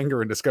licked his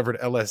finger and discovered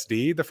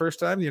LSD the first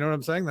time. You know what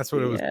I'm saying? That's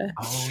what it was.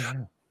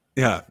 Oh,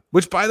 yeah.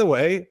 Which, by the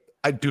way,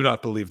 I do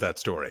not believe that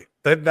story.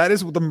 That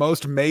is the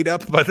most made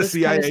up by the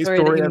CIA kind of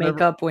story that you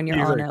make up when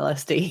you're on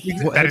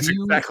LSD. That is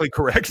exactly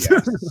correct.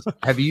 Yes.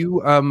 Have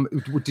you?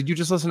 Did you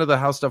just listen to the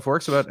How Stuff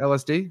Works about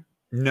LSD?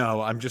 No,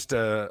 I'm just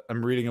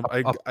I'm reading a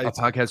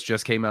podcast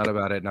just came out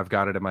about it, and I've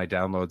got it in my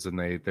downloads, and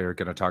they're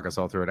going to talk us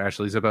all through it.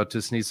 Ashley's about to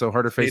sneeze so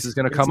hard her face is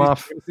going to come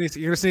off. You're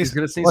going to sneeze. He's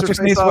going to sneeze. Watch your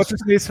sneeze. Watch your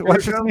sneeze.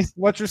 Watch your sneeze.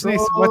 Watch your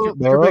sneeze.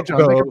 Make her big,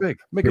 John. Make her big.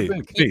 Make her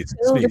big. You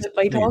killed it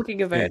by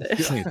talking about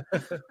it.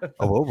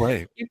 Oh,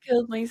 wait. You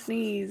killed my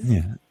sneeze.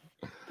 Yeah.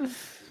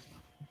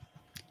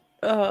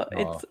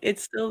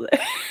 It's still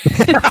there.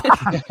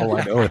 Oh,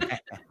 I know it.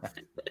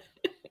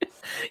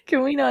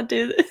 Can we not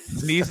do this?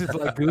 Sneezes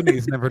like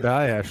Goonies never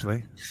die,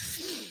 Ashley.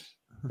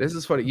 This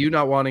is funny. You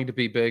not wanting to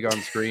be big on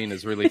screen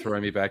is really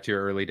throwing me back to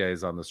your early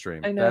days on the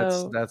stream. I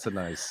know. That's a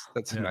nice.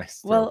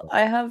 Well,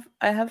 I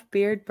have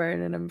beard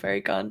burn, and I'm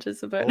very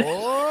conscious about it.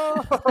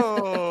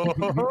 Oh,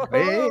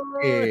 hey,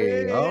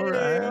 all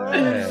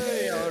right,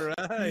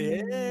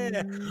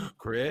 yeah.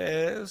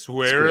 Chris,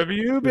 where have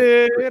you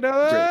been?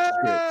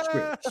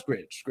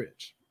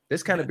 Scritch.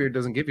 This kind of beard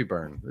doesn't give you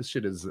burn. This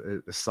shit is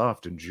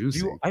soft and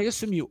juicy. I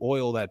assume you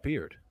oil that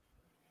beard.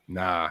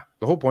 Nah,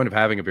 the whole point of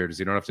having a beard is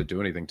you don't have to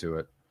do anything to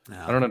it. No.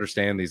 I don't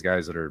understand these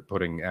guys that are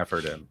putting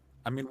effort in.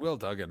 I mean, Will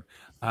Duggan.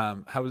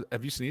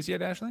 Have you sneezed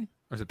yet, Ashley?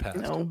 Or is it past?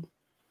 No.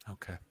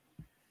 Okay.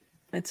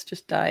 It's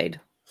just died.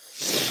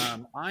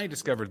 I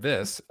discovered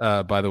this,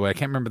 by the way. I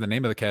can't remember the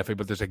name of the cafe,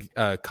 but there's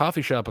a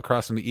coffee shop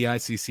across from the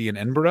EICC in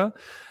Edinburgh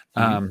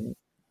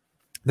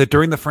that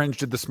during the Fringe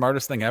did the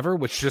smartest thing ever,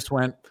 which just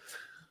went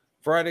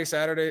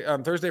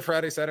Thursday,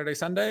 Friday, Saturday,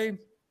 Sunday.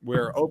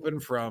 We're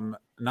open from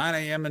 9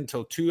 a.m.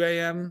 until 2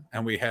 a.m.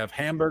 and we have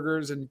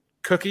hamburgers and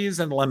cookies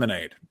and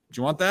lemonade. Do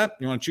you want that?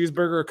 You want a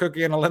cheeseburger, a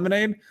cookie, and a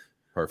lemonade?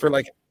 Perfect. For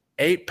like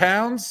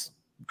 £8?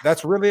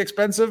 That's really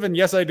expensive. And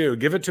yes, I do.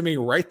 Give it to me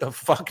right the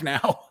fuck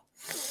now.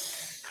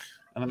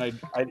 And then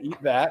I'd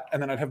eat that,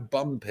 and then I'd have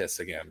bum piss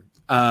again.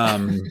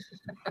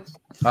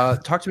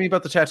 Talk to me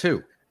about the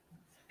tattoo.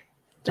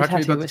 Talk to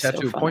me about the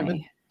tattoo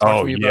appointment.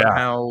 Talk to me about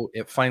how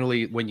it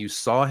finally, when you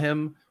saw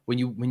him, when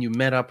you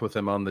met up with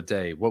him on the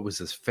day, what was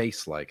his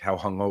face like? How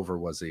hungover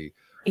was he?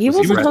 He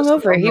wasn't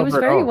hungover. He was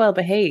very well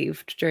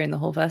behaved during the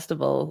whole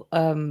festival.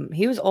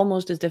 He was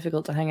almost as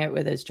difficult to hang out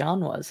with as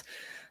John was.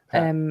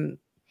 I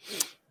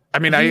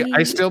mean,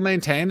 I still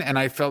maintain, and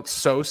I felt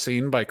so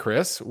seen by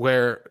Chris,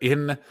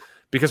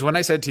 because when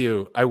I said to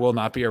you, I will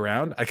not be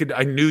around,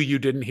 I knew you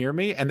didn't hear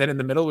me. And then in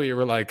the middle where you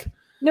were like,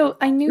 no,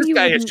 I knew this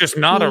guy is just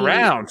not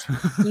around.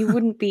 You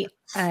wouldn't be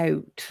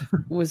out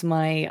was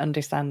my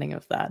understanding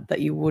of that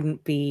you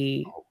wouldn't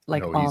be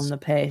on the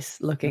piss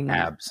looking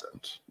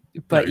absent.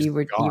 But you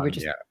were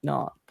just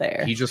not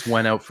there. He just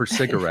went out for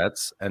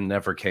cigarettes and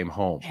never came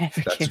home.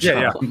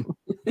 Yeah.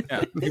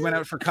 He went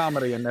out for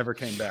comedy and never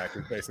came back.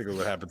 Is basically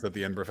what happens at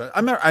the Edinburgh Fest.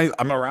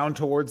 I'm around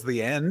towards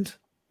the end.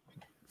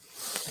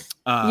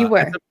 You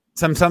were.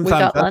 We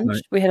got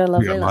lunch. We had a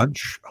lovely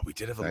lunch. Oh, we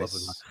did have a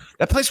lovely lunch.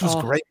 That place was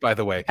great, by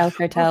the way. El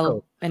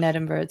Cartel in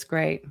Edinburgh. It's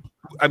great.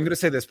 I'm going to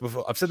say this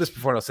before. I've said this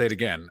before, and I'll say it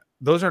again.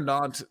 Those are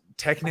not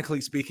technically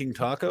speaking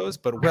tacos,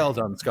 but well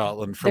done,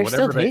 Scotland, for They're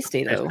whatever still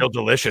tasty, they're though. still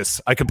delicious.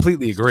 I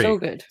completely agree. So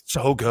good.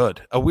 So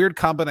good. A weird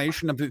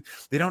combination of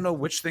they don't know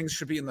which things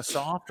should be in the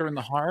soft or in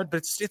the hard, but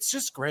it's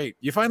just great.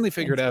 You finally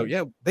figured out.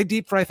 Yeah, they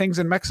deep fry things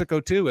in Mexico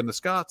too, and the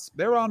Scots,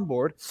 they're on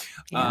board.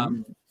 Yeah.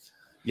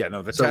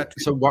 So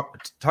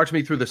talk to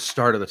me through the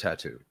start of the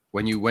tattoo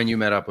when you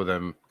met up with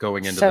him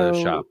going into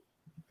the shop.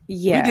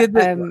 Yeah, we did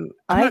this,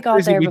 I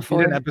got there before.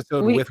 We did an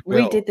episode with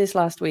Will. We did this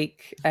last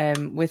week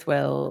with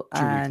Will,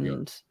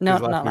 and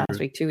not last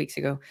week, 2 weeks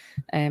ago.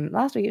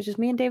 Last week it was just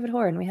me and David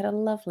Horan. We had a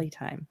lovely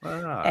time.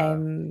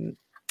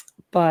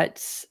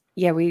 But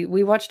yeah,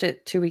 we watched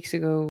it 2 weeks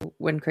ago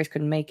when Chris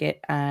couldn't make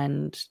it,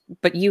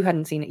 but you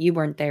hadn't seen it. You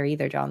weren't there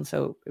either, John.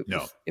 So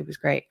it was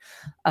great.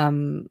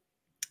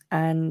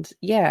 And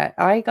yeah,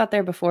 I got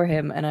there before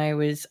him, and I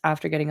was,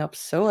 after getting up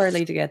so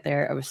early to get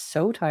there, I was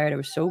so tired. I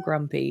was so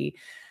grumpy.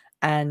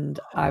 And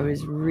I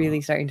was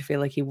really starting to feel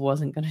like he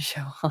wasn't going to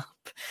show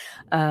up.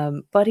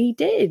 But he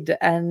did.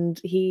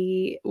 And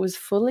he was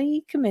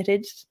fully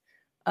committed.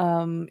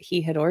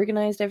 He had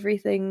organized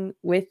everything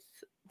with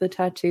the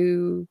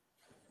tattoo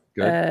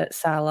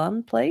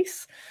salon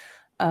place.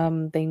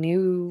 They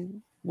knew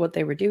what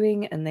they were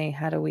doing, and they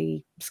had a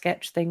wee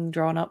sketch thing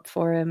drawn up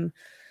for him.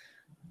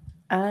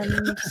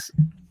 And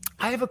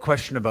I have a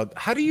question about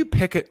how do you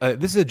pick it?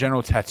 This is a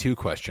general tattoo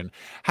question.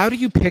 How do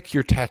you pick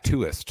your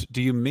tattooist?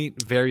 Do you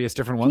meet various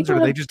different ones, or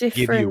do they just give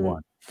you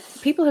one?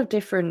 People have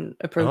different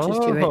approaches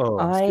to it.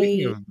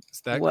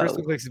 Chris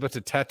looks like he's about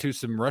to tattoo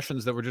some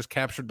Russians that were just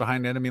captured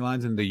behind enemy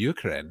lines in the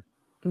Ukraine.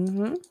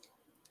 Mm-hmm.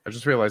 I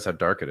just realized how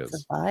dark it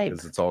is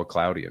because it's all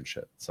cloudy and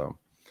shit. So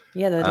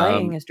yeah, the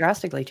lighting has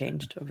drastically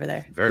changed over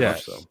there. Very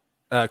much so.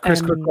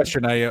 Chris, quick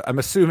question. I'm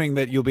assuming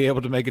that you'll be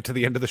able to make it to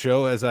the end of the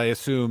show, as I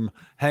assume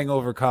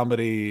Hangover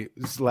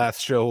Comedy's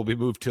last show will be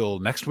moved till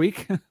next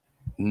week.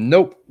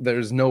 Nope.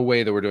 There's no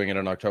way that we're doing it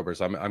in October.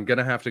 So I'm going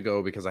to have to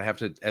go because I have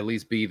to at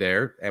least be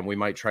there, and we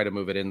might try to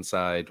move it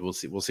inside. We'll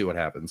see what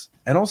happens.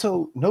 And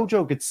also, no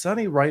joke, it's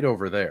sunny right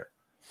over there.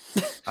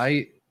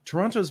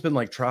 Toronto's been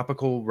like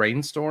tropical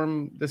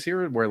rainstorm this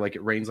year where like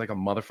it rains like a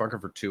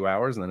motherfucker for 2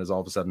 hours and then is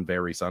all of a sudden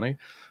very sunny.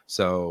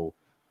 So,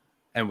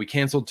 and we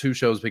canceled 2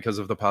 shows because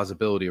of the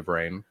possibility of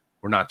rain.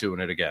 We're not doing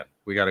it again.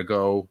 We got to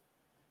go.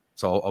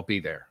 So I'll be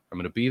there. I'm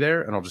going to be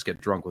there, and I'll just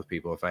get drunk with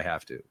people if I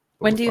have to. But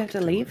when do you have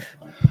to leave?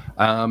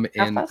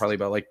 In probably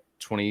about like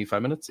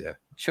 25 minutes. Yeah.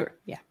 Sure.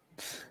 Yeah.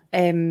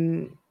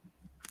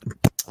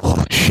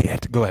 Oh,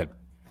 shit. Go ahead.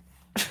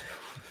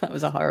 That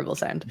was a horrible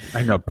sound.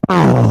 I know.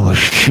 Oh,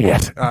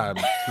 shit. My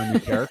new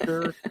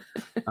character,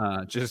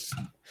 just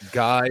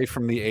guy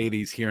from the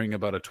 80s hearing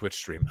about a Twitch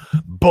stream.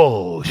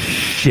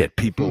 Bullshit.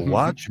 People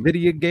watch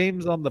video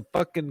games on the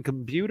fucking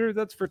computer.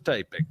 That's for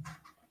typing.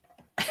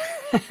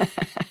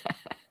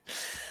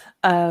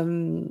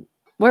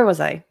 Where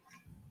was I?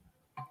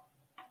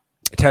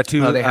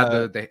 Tattoo. They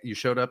had you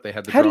showed up. They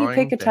had the how drawing. do you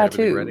pick a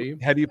tattoo? Ready.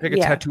 How do you pick a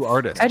tattoo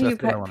artist? How do you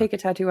pick a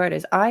tattoo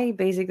artist? I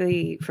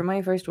basically, for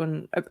my first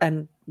one,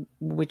 and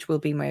which will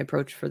be my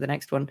approach for the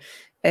next one,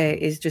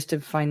 is just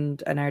to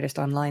find an artist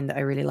online that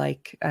I really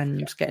like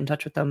and get in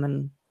touch with them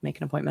and make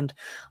an appointment.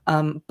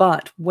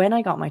 But when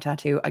I got my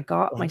tattoo, I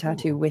got my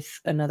tattoo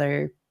with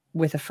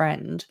a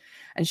friend,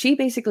 and she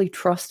basically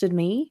trusted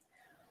me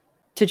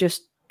to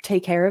just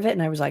take care of it,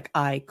 and I was like,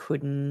 I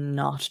could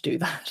not do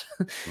that.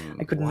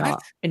 I could not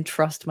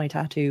entrust my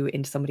tattoo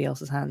into somebody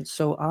else's hands.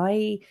 So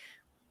I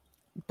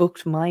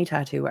booked my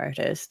tattoo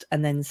artist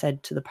and then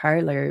said to the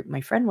parlor, my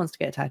friend wants to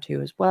get a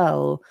tattoo as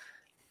well.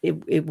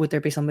 Would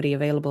there be somebody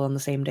available on the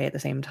same day at the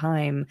same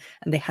time?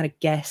 And they had a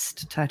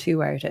guest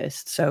tattoo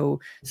artist, so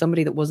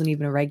somebody that wasn't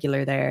even a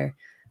regular there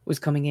was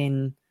coming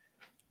in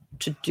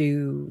to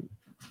do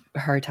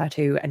her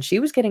tattoo, and she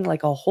was getting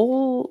like a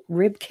whole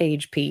rib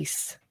cage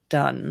piece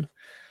done.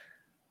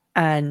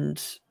 And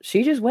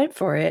she just went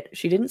for it.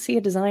 She didn't see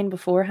a design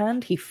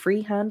beforehand. He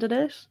free-handed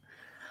it.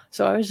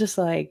 So I was just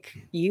like,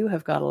 you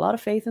have got a lot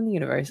of faith in the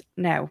universe.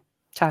 Now,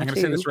 tattoo. I'm going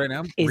to say this right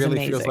now.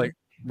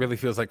 Really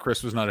feels like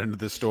Chris was not into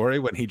this story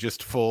when he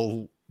just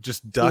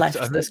ducked.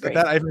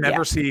 I've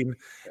never seen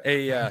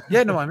a.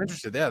 I'm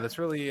interested. Yeah, that's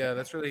really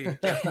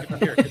good to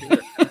hear.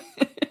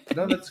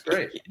 No, that's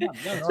great.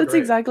 That's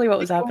exactly what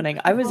was happening.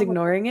 I was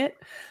ignoring it.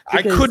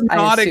 I could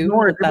not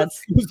ignore it. It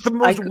was the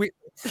most weird.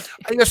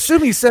 I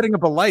assume he's setting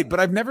up a light, but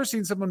I've never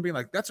seen someone being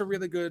like, "That's a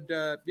really good,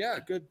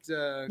 good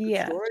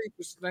story."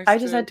 Just nice. I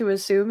just had to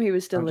assume he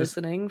was still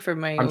listening for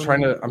my. I'm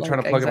trying to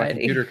plug in my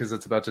computer because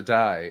it's about to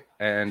die,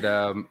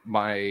 and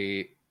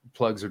my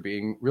plugs are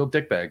being real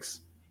dickbags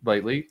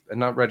lately and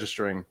not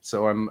registering.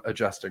 So I'm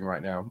adjusting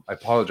right now. I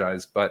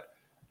apologize, but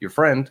your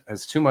friend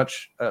has too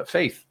much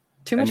faith.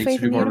 Too much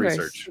faith in the universe.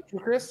 Research.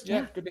 Chris,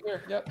 good to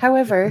hear. Yeah.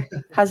 However,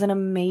 has an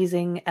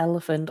amazing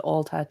elephant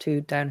all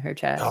tattooed down her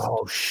chest.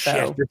 Oh shit!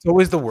 So, it's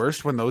always the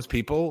worst when those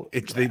people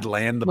they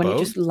land the boat. When it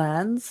just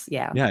lands,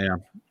 yeah.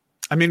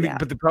 I mean,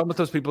 but the problem with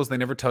those people is they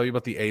never tell you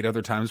about the 8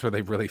 other times where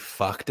they've really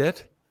fucked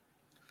it.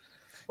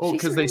 Oh,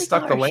 because they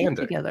stuck the landing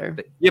together.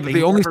 Yeah, but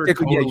they only stick.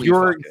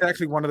 You're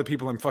exactly one of the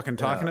people I'm fucking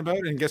talking about,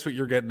 and guess what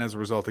you're getting as a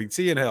result?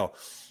 See you in hell.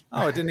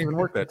 Oh, it didn't even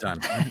work that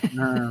time.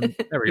 There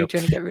we You're go.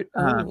 trying to get rid.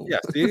 Oh.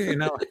 Yes, you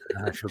know,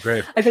 I feel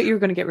great. I thought you were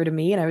going to get rid of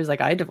me, and I was like,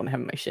 I don't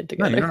have my shit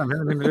No, together. you don't have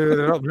anything to do with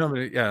it at all. No, but,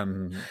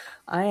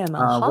 I am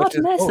a hot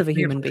mess of a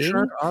human being.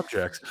 Sharp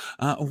objects.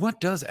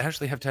 What does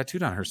Ashley have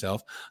tattooed on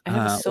herself? I have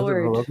a Was it the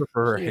sword logo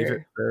for her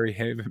here.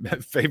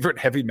 favorite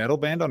heavy metal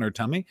band on her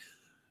tummy?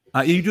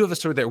 You do have a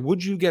sword there.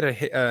 Would you get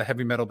a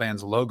heavy metal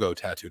band's logo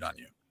tattooed on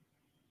you?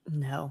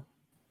 No,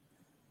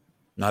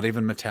 Not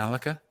even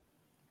Metallica?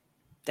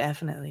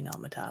 definitely not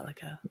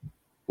Metallica.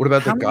 What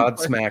about How the many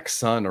Godsmack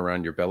sun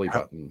around your belly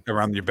button?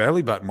 Around your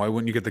belly button. Why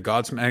wouldn't you get the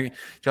Godsmack?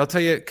 I'll tell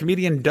you,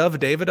 comedian Dove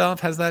Davidoff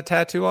has that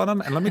tattoo on him.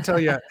 And let me tell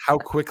you how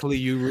quickly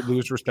you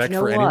lose respect You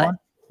know for what? anyone,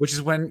 which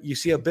is when you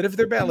see a bit of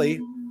their belly.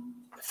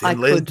 I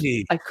Thin could,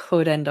 Lizzy. I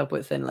could end up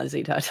with Thin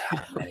Lizzy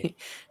tattooed on me.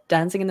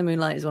 Dancing in the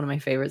Moonlight is one of my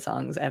favorite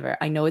songs ever.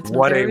 I know it's not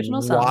What the a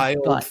original song, wild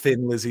but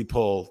Thin Lizzy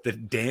pull. The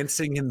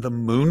Dancing in the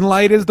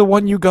Moonlight is the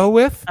one you go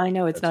with? I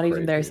know it's That's not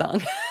even their crazy.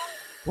 song.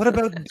 What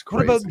about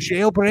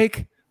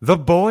Jailbreak? The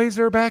Boys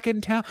are back in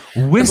town.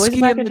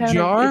 Whiskey Back in the Town,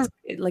 Jar?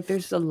 like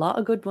there's a lot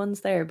of good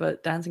ones there,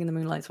 but Dancing in the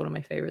Moonlight is one of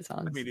my favorite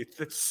songs. I mean,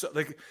 it's so,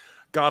 like,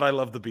 God, I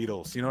love the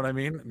Beatles. You know what I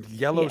mean?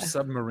 Yellow Yeah.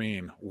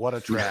 Submarine. What a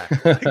track.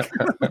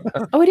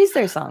 Oh, it is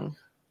their song.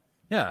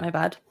 Yeah. My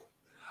bad.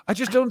 I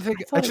just don't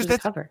think. I thought it was a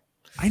that's, cover.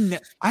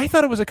 I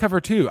thought it was a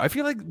cover too. I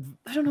feel like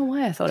I don't know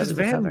why I thought it does was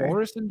a Van cover.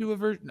 Morrison do a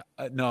version?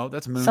 No,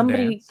 that's Moondance.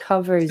 Somebody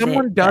covers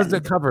Someone it. does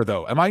then. a cover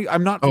though.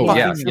 I'm not. Oh fucking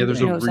yeah, with yeah. There's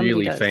you. a No, somebody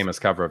really does. famous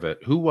cover of it.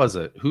 Who was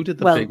it? Who did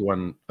the Well, big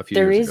one a few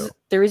There years is ago?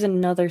 there is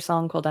another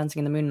song called Dancing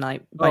in the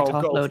Moonlight by Oh,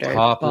 Top go Loader. for it.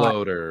 Top but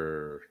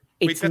Loader.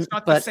 Wait, it's that's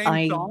not the but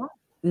same song.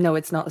 No,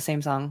 it's not the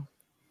same song.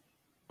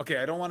 Okay,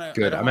 I don't want to.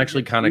 Good. I'm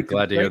actually kind of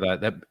glad to hear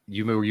that. That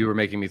you were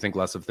making me think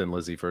less of Thin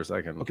Lizzy for a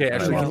second. Okay, I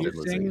actually, love can you Thin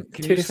Lizzy. sing?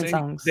 Can Two you different sing?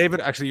 songs. David,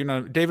 actually,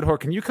 David Hoare,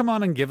 can you come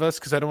on and give us,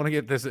 because I don't want to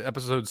get this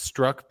episode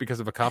struck because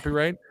of a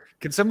copyright.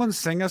 Can someone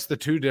sing us the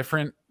two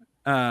different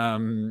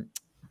Moonlight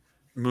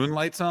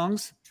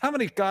songs? How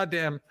many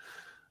goddamn?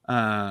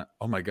 Oh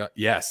my god!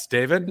 Yes,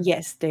 David.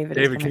 Yes, David.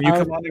 David, is can coming.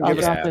 you come on and I'll give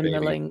us drop that, in the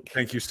baby? link.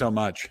 Thank you so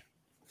much.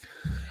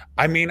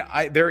 I mean,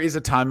 there is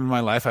a time in my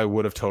life I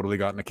would have totally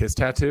gotten a Kiss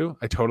tattoo.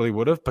 I totally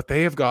would have, but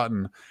they are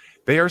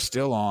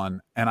still on.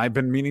 And I've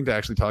been meaning to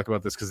actually talk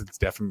about this because it's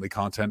definitely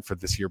content for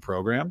this year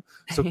program.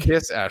 So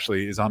Kiss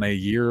Ashley is on a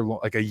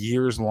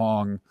years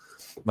long,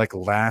 like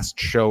last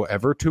show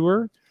ever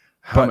tour.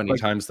 How But, many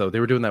like, times though? They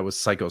were doing that with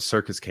Psycho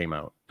Circus came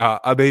out.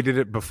 They did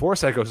it before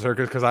Psycho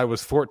Circus because I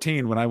was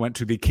 14 when I went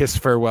to the Kiss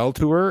Farewell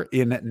Tour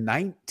in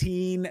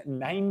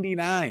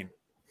 1999.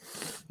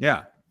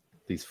 Yeah.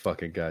 These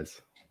fucking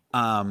guys.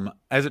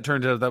 As it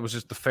turns out, that was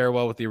just the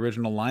farewell with the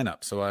original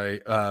lineup. So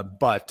like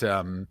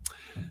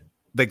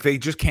they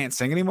just can't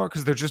sing anymore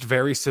because they're just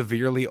very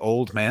severely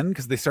old men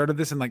because they started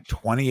this in like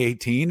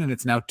 2018 and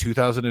it's now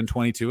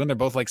 2022 and they're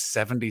both like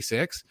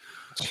 76.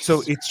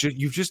 So it's just,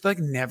 you've just like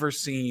never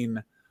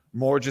seen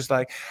more just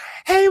like,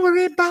 hey, we're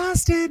in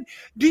Boston.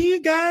 Do you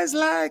guys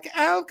like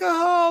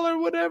alcohol or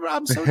whatever?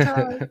 I'm so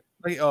tired.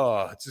 Like,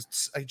 oh,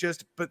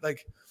 but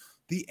like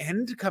the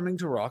end coming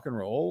to rock and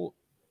roll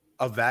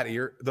of that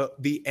year,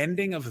 the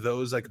ending of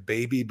those like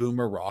baby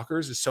boomer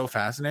rockers is so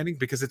fascinating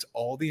because it's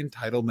all the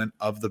entitlement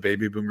of the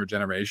baby boomer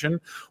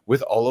generation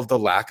with all of the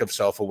lack of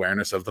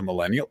self-awareness of the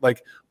millennial.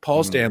 Like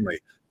Paul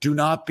Stanley,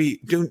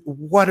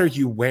 what are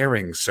you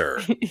wearing,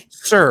 sir?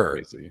 Sir,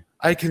 Crazy.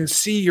 I can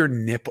see your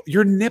nipple.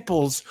 Your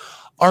nipples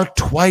are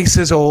twice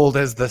as old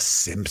as the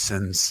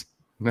Simpsons.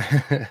 Your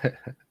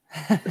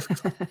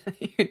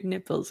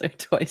nipples are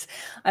twice.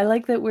 I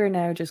like that we're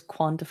now just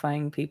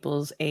quantifying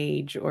people's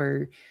age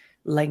or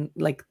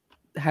like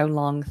how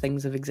long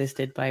things have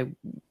existed by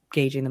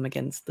gauging them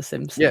against the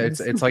Simpsons. Yeah,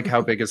 it's like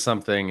how big is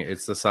something?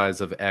 It's the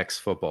size of X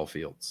football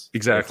fields.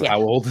 Exactly. How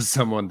old is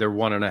someone? They're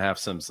 1.5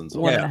 Simpsons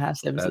old. one and a half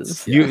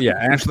Simpsons.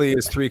 Ashley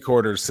is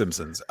 3/4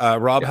 Simpsons.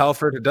 Rob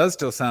Halford, it does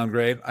still sound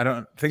great. I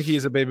don't think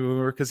he's a baby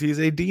boomer because he's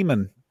a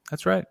demon.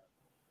 That's right.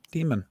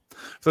 Demon.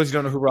 For those who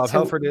don't know who Rob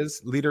Halford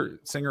is, leader,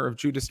 singer of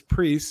Judas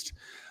Priest.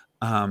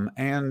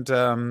 And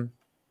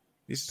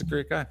he's just a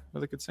great guy.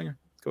 Really good singer.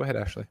 Go ahead,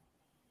 Ashley.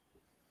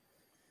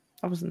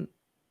 Was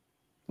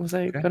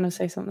I going to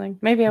say something?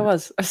 Maybe I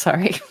was.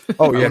 Sorry.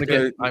 Oh,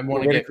 I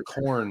want to get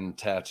corn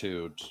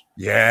tattooed.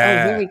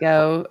 Yeah. Oh, here we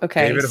go.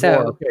 Okay, David so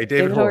Hoare. Okay,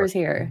 David Hoare Hoare. is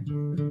here.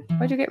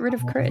 Why'd you get rid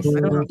of Chris? I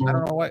don't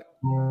know what.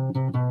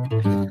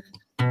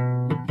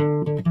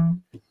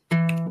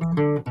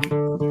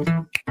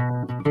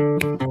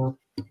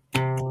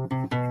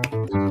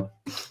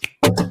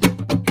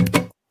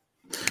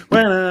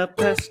 When I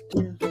passed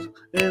you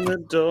in the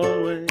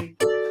doorway,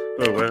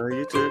 oh well,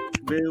 you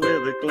took me with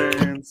a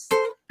glance.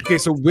 Okay,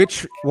 so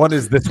which one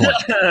is this one?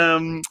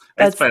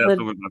 That's It's played the- up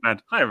with my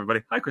band. Hi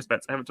everybody. Hi Chris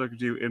Betts. I haven't talked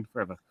to you in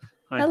forever.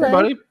 Hi. Hello.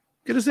 Buddy,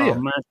 good to see Oh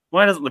you. man,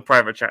 why doesn't the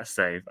private chat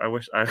save? I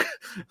wish I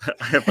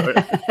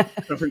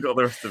haven't got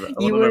the rest of it.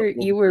 I wanna know-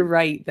 You were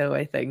right though,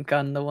 I think,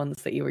 on the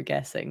ones that you were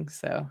guessing.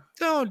 So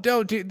Don't.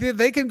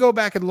 They can go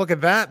back and look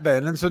at that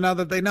then. And so now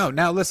that they know.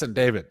 Now listen,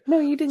 David. no,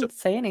 you didn't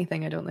say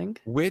anything, I don't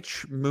think.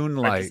 Which I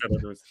Moonlight? just said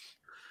others.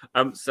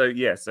 So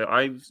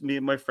me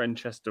and my friend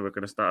Chester were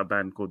going to start a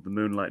band called the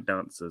Moonlight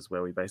Dancers,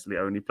 where we basically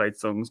only played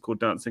songs called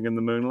 "Dancing in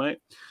the Moonlight."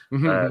 So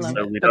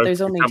we'd But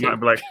there's only come two. out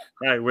and be like,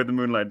 "Hi, we're the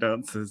Moonlight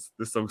Dancers.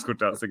 This song's called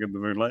 "Dancing in the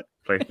Moonlight."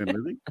 Play Thin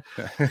Lizzy.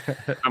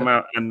 Come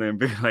out and then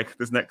be like,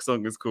 "This next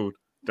song is called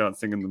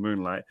Dancing in the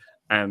Moonlight,"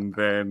 and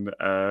then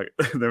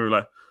they were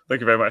like,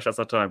 "Thank you very much. That's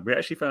our time." We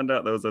actually found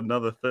out there was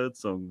another third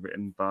song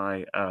written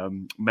by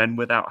Men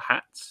Without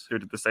Hats, who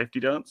did the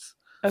Safety Dance.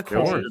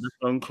 Okay.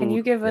 Can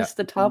you give us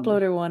the Top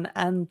Loader one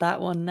and that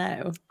one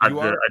now?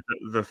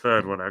 The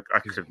third one, I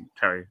couldn't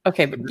tell you.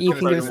 Okay, but you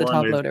can give us the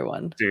Top Loader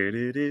one.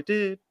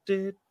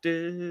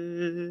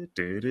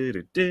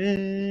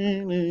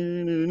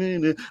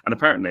 And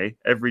apparently,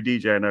 every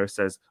DJ I know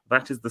says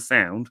that is the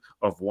sound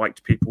of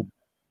white people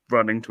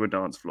running to a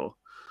dance floor.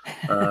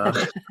 Wow.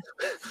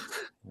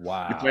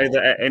 You play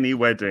that at any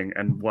wedding,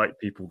 and white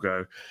people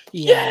go.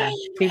 Yeah,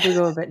 people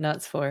go a bit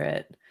nuts for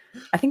it.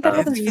 I think that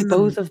happens for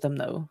both of them,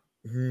 though.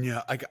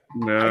 No, I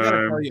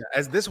gotta tell you,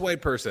 as this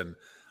white person,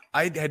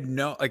 I had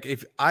no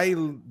if I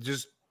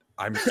just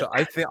I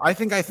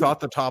think I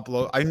thought the Top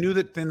Loader. I knew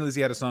that Thin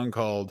Lizzy had a song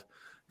called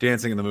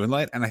 "Dancing in the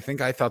Moonlight," and I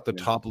think I thought the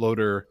Top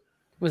Loader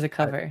was a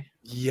cover.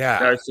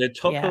 No, so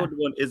Top Loader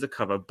one is a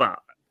cover, but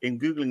in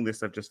googling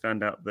this, I've just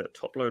found out that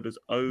Top Loader's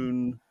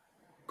own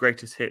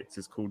greatest hits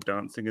is called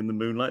 "Dancing in the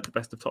Moonlight," the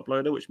best of Top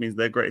Loader, which means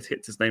their greatest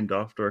hits is named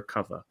after a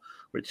cover,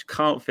 which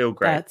can't feel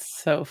great.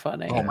 That's so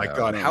funny. Oh my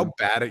god, how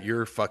bad at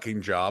your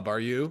fucking job are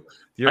you?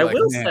 I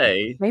will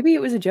say, maybe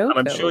it was a joke.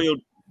 And I'm sure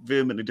you'll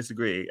vehemently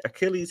disagree.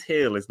 Achilles'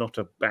 Heel is not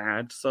a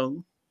bad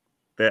song.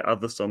 Their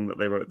other song that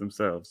they wrote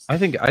themselves. I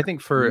think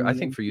for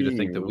you to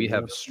think that we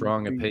have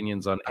strong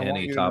opinions on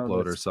any Top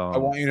Loader song. I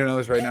want you to know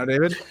this right now,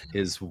 David.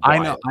 Is wild. I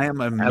know I am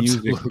a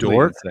music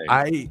dork.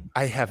 I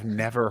have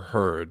never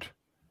heard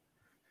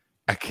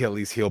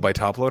Achilles' Heel by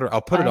Top Loader.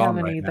 I'll put it on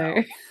right now.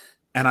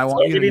 And I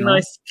want you to know, really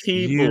nice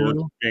keyboard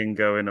thing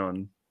going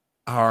on.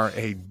 Are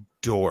a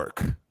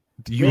dork.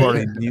 You are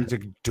a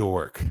music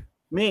dork.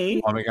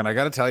 Me? Oh my god, I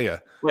gotta tell you.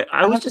 Wait,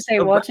 I have to say,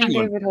 watching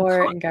David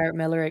Hoare and Garrett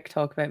Millerick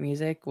talk about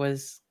music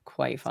was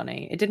quite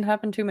funny. It didn't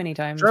happen too many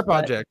times. Sharp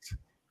Object.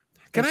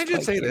 Can I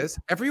just say this?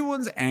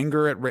 Everyone's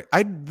anger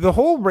at the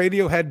whole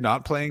Radiohead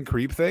not playing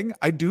Creep thing.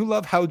 I do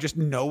love how just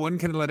no one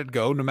can let it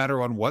go, no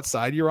matter on what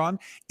side you're on.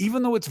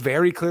 Even though it's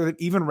very clear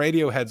that even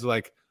Radiohead's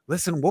like,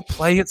 listen, we'll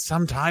play it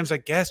sometimes. I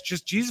guess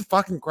just Jesus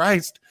fucking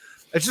Christ.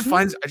 I just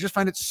find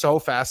it so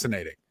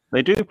fascinating.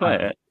 They do play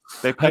it.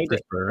 They played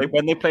it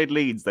when they played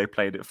Leeds. They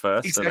played it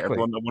first, so that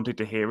everyone that wanted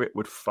to hear it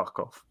would fuck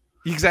off.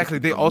 Exactly.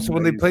 They also,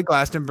 when they played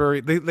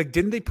Glastonbury, they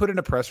didn't they put in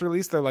a press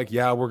release? They're like,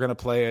 "Yeah, we're gonna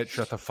play it.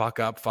 Shut the fuck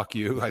up. Fuck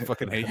you. I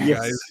fucking hate you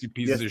guys. You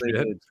pieces of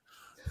shit."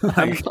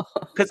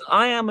 Because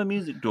I am a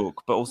music dork,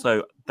 but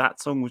also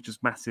that song was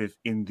just massive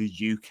in the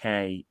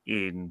UK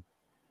in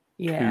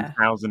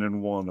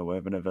 2001 or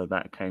whenever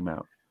that came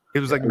out. It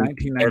was like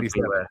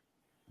 1997.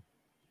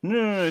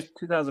 No,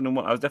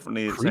 2001. I was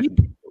definitely a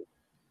second.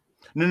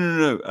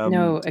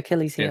 No,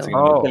 Achilles' Heel.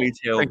 Achilles'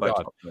 Heel by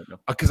Top Loader.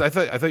 Because I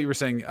thought you were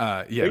saying,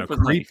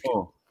 Creep.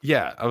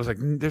 Yeah, I was like,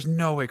 there's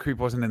no way Creep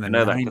wasn't in the 90s. I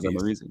know that because I'm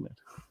a music man.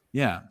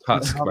 Yeah,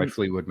 Tusk by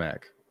Fleetwood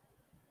Mac.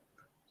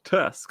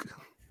 Tusk.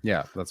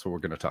 Yeah, that's what we're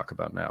going to talk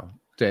about now.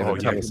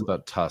 David, tell us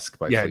about Tusk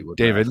by Fleetwood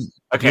David. Mac.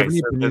 Okay,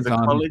 so there's a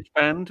college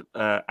band,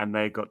 and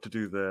they got to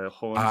do the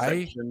horn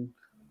section.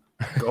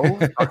 Go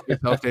fuck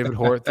yourself, David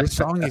Hoare. This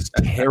song is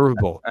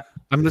terrible.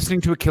 I'm listening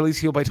to Achilles'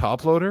 Heel by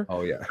Top Loader.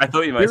 Oh yeah, I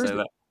thought you might say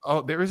that. Oh,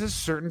 there is a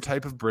certain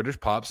type of British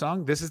pop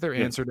song. This is their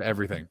answer to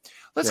everything.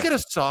 Let's get a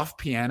soft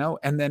piano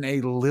and then a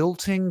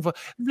lilting.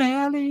 It's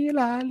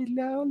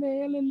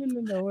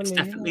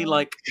definitely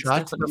like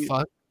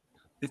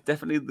it's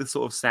definitely the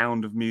sort of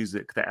sound of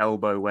music that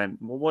Elbow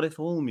went. Well, what if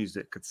all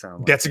music could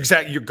sound like? That's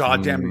exactly your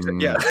goddamn.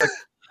 Yeah.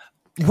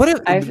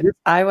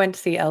 I went to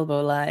see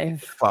Elbow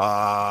live.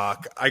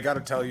 Fuck! I got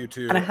to tell you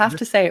too, and I have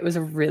to say it was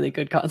a really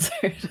good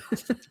concert.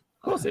 Of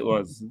course, it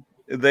was.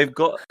 They've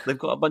got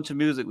a bunch of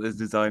music that's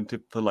designed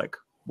for like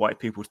white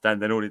people to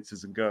stand in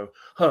audiences and go,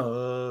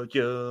 "Oh,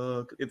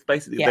 yeah." It's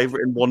basically they've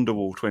written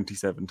Wonderwall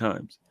 27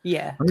 times.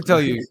 Yeah, let me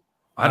tell you.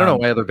 I don't know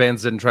why other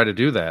bands didn't try to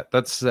do that.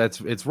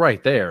 It's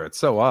right there. It's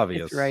so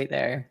obvious. It's right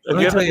there. Have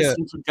you ever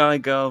listened to Guy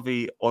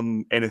Garvey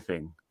on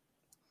anything?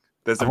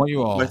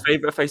 My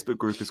favorite Facebook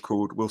group is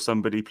called "Will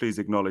Somebody Please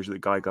Acknowledge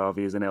That Guy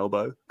Garvey is an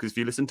Elbow?" Because if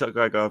you listen to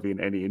Guy Garvey in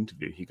any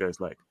interview, he goes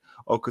like,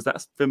 "Oh, because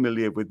that's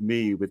familiar with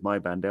me with my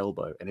band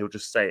Elbow," and he'll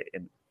just say it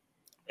in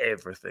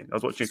everything. I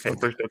was watching a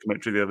Cambridge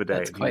documentary the other day.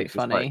 That's quite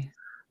funny.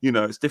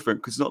 Like, it's different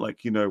because it's not like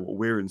what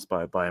we're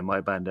inspired by in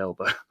my band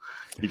Elbow.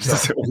 He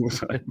just says it all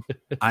the time.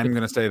 I'm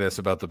going to say this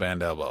about the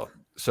band Elbow.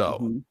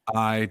 So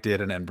I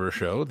did an Edinburgh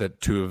show that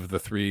two of the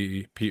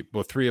three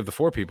of the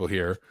four people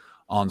here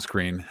on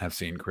screen have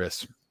seen.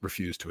 Chris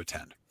refused to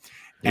attend.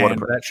 And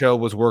that show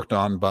was worked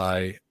on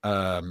by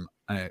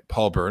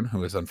Paul Byrne,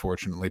 who has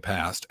unfortunately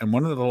passed. And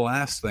one of the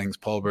last things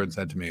Paul Byrne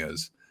said to me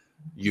is,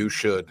 "You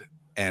should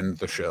end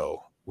the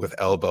show with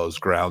elbows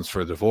grounds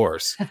for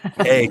divorce.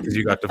 A, because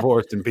you got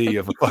divorced, and B, you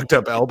have a fucked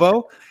up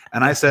elbow.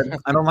 And I said,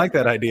 I don't like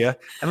that idea.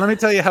 And let me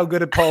tell you how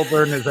good at Paul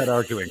Byrne is at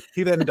arguing.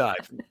 He then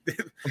died.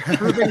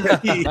 Proving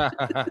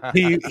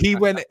that he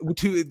went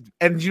to,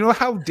 and you know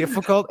how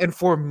difficult, and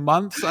for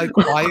months I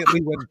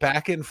quietly went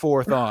back and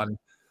forth on,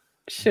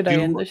 Should I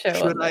end the show?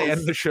 Should I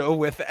end the show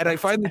with, and I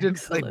finally did.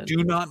 I Excellent.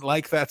 do not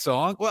like that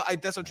song. Well,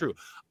 that's not true.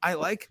 I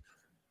like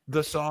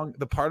the song,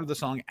 the part of the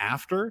song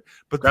after,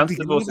 but the Grounds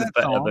beginning Divorce of is that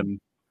better song, than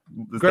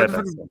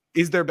Grounds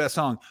is their best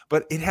song,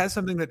 but it has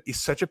something that is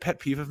such a pet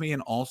peeve of me in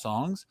all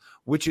songs,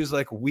 which is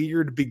like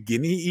weird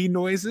beginny-y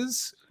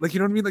noises. Like, you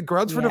know what I mean? Like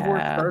Grounds for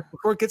Divorce starts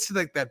before it gets to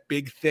like that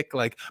big, thick,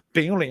 like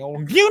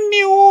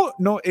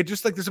no, it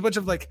just like there's a bunch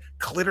of like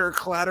clitter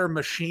clatter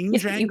machine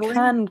Yes, jangling. you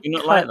can You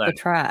not cut like the that?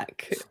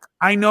 track.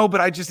 I know,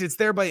 but it's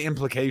there by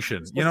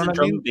implication. You know what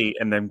I mean? Beat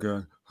and them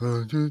going.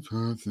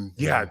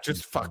 Yeah,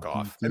 just fuck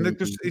off. And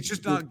it's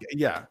just not.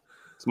 Yeah,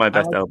 It's my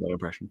best elbow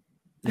impression.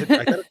 I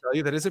gotta tell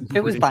you that is a.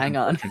 It was bang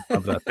on.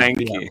 Of that.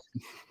 Thank Yeah. you.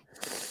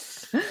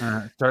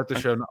 Start the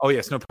show. Oh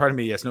yes, no, pardon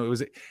me. Yes, no, it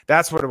was.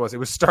 That's what it was. It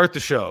was start the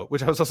show,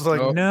 which I was also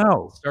like, Nope.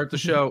 no. Start the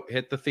show.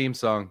 Hit the theme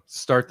song.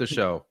 Start the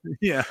show.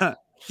 Yeah,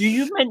 Do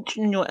you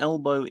mention your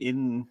elbow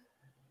in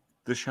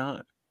the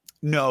show?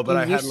 no, but You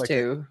I had used like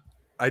to.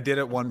 I did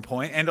at one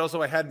point, and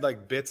also I had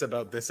like bits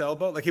about this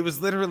elbow. Like it was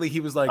literally, he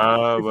was like,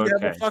 Oh, if you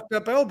have a okay. fucked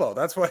up elbow.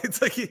 That's why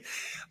it's like, it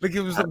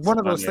was like That's one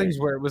of those funny. things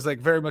where it was like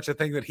very much a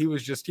thing that he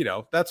was just,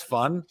 that's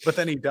fun. But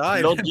then he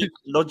died.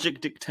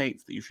 Logic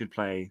dictates that you should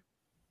play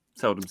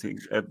seldom seen.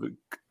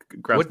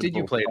 What did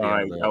you play at the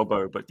end of the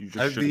elbow? But you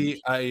just shouldn't.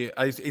 I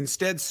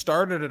instead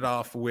started it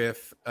off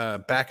with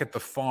Back at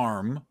the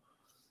Farm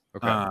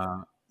Okay.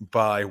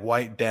 by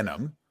White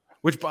Denim,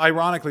 which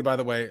ironically, by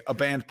the way, a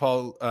band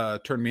Paul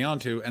turned me on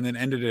to, and then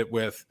ended it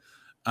with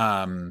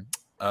Open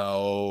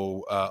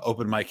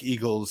Mike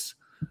Eagles,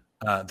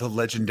 the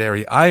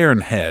legendary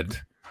Ironhead,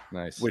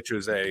 Nice. which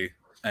was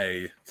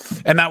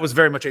and that was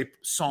very much a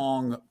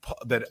song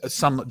that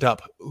summed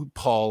up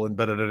Paul and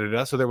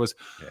da-da-da-da-da. So there was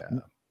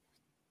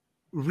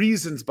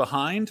reasons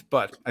behind,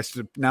 but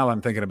now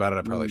I'm thinking about it,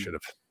 I probably should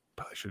have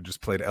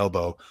just played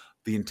Elbow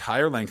the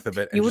entire length of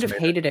it. You would have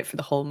hated it for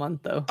the whole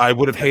month, though. I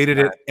would have hated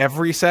it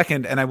every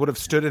second, and I would have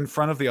stood in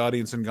front of the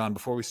audience and gone,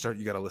 before we start,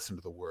 you got to listen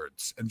to the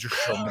words and just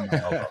show them my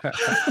elbow.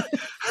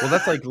 Well,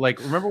 that's like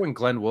remember when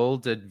Glenn Wool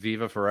did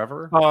Viva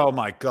Forever? Oh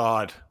my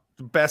god,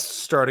 the best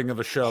starting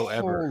of a show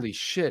ever. Holy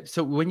shit!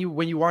 So when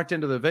you walked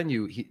into the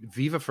venue,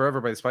 Viva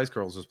Forever by the Spice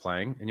Girls was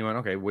playing, and you went,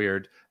 okay,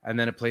 weird, and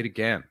then it played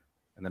again,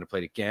 and then it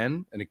played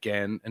again and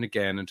again and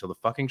again until the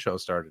fucking show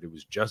started. It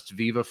was just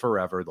Viva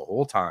Forever the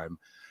whole time,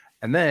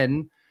 and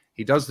then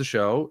he does the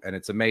show, and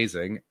it's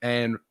amazing.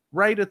 And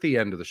right at the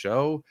end of the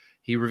show,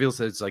 he reveals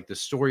that it's like the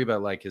story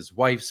about like his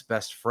wife's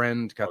best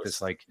friend got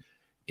this like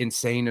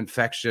insane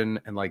infection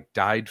and like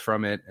died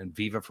from it. And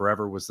Viva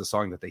Forever was the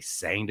song that they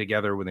sang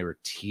together when they were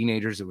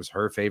teenagers. It was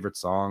her favorite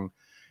song,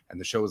 and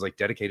the show was like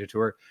dedicated to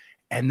her.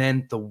 And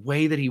then the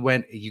way that he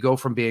went, you go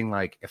from being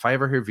like, if I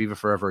ever hear Viva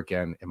Forever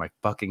again in my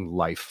fucking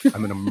life,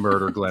 I'm gonna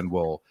murder Glenn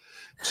Wool,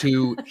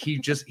 to he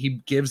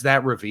gives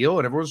that reveal,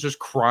 and everyone's just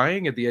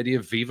crying at the idea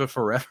of Viva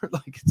Forever.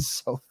 Like, it's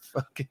so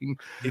fucking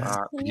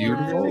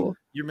beautiful.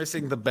 You're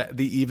missing the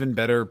even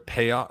better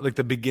payoff, like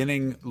the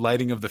beginning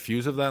lighting of the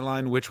fuse of that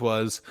line, which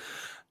was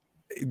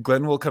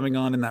Glenn Wool coming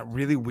on in that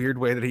really weird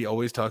way that he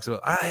always talks about.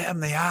 I am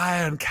the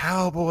Iron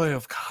Cowboy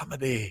of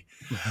comedy.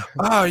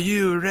 Are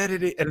you ready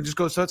to? And it just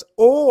goes nuts.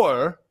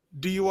 Or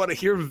do you want to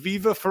hear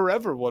Viva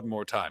Forever one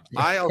more time?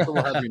 I also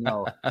will have you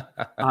know,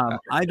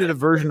 I did a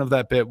version of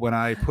that bit when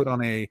I put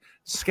on a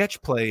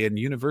sketch play in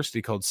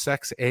university called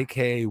Sex,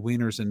 aka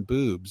Wieners and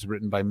Boobs,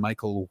 written by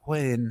Michael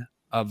Wynn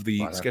of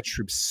the sketch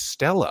troupe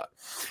Stella.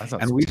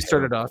 And we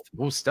started off.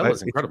 Oh,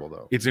 Stella's incredible,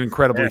 though. It's an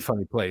incredibly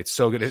funny play. It's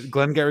so good.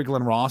 Glengarry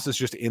Glen Ross is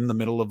just in the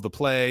middle of the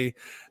play.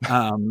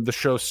 The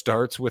show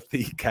starts with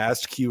the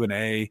cast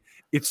Q&A.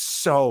 It's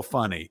so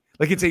funny.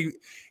 Like it's a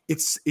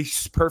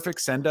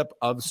perfect send up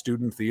of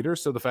student theater.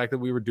 So the fact that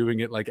we were doing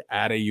it like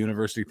at a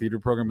university theater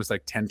program was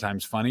like 10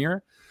 times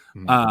funnier.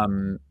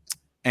 And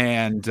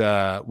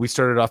we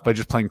started off by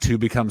just playing Two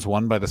Becomes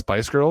One by the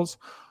Spice Girls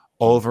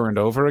over and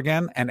over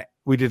again. And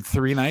we did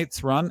 3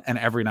 nights run, and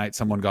every night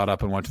someone got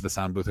up and went to the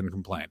sound booth and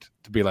complained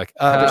to be like,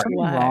 there's something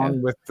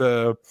wrong with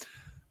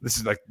this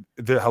is like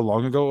how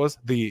long ago it was.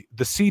 The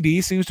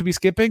CD seems to be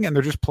skipping, and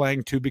they're just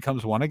playing Two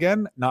Becomes One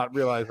again, not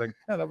realizing,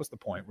 that was the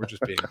point. We're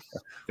just making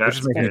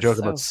a joke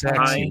about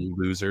sex, you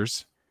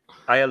losers.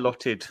 I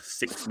allotted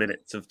 6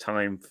 minutes of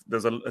time.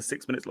 There's a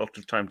 6 minutes lot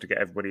of time to get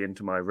everybody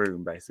into my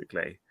room,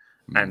 basically.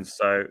 And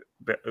so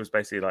it was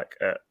basically like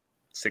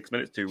 6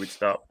 minutes to, we'd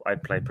start,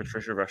 I'd play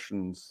Patricia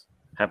Rushen's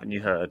Haven't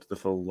You Heard, the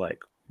full like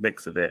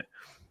mix of it.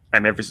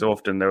 And every so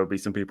often there would be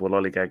some people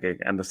lollygagging,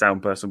 and the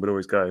sound person would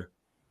always go,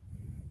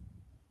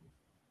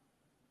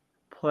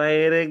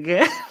 play it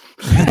again.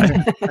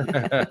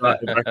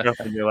 Back up,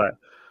 and you're like,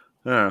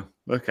 oh,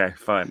 okay,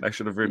 fine. I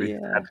should have really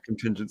had a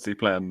contingency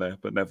plan there,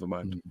 but never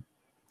mind.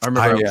 I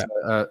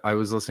remember I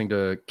was listening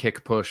to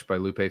Kick Push by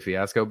Lupe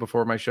Fiasco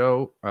before my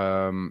show,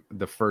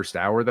 the first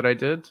hour that I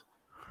did.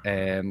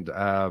 And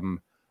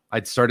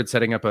I'd started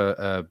setting up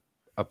a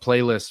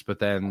playlist, but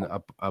then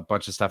a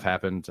bunch of stuff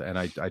happened and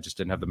I just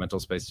didn't have the mental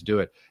space to do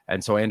it.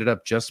 And so I ended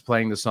up just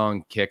playing the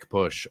song Kick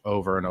Push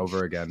over and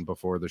over again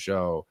before the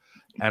show.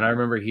 And I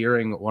remember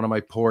hearing one of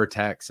my poor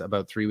techs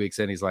about 3 weeks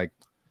in, he's like,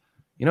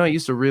 I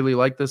used to really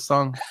like this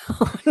song.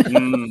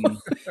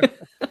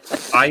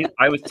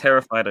 I was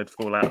terrified I'd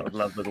fall out of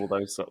love with all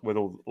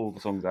the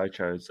songs I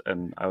chose,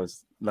 and I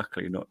was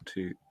luckily not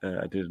too.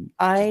 I didn't.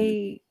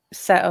 I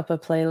set up a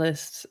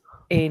playlist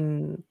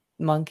in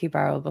Monkey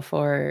Barrel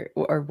before,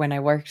 or when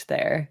I worked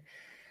there,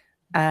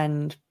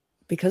 and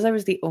because I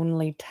was the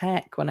only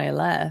tech when I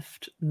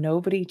left,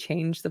 nobody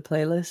changed the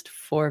playlist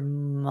for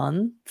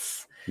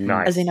months.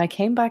 Nice. As in, I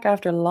came back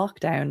after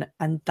lockdown,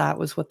 and that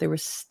was what they were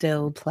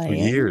still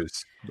playing. For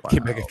years. Wow.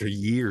 Came back after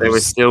years. They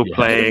were still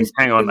playing.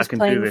 Hang on, I can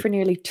playing do this for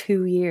nearly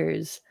 2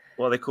 years.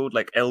 Well, they called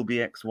like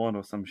LBX1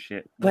 or some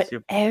shit. But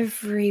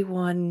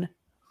everyone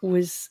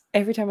was,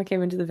 every time I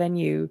came into the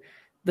venue,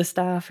 the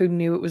staff who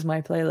knew it was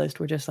my playlist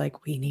were just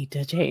like, we need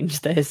to change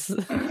this.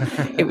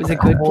 It was a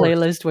good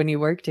playlist when you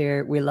worked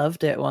here. We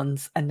loved it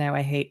once, and now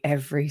I hate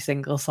every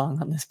single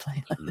song on this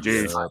playlist.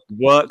 Dude,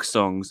 work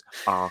songs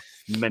are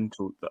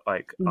mental.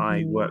 Like,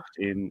 I worked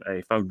in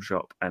a phone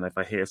shop, and if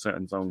I hear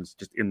certain songs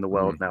just in the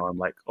world now, I'm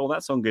like, oh,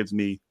 that song gives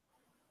me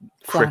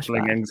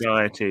crippling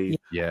anxiety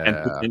and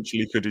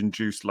potentially could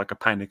induce like a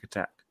panic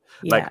attack.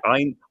 Like,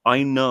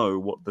 I know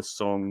what the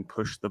song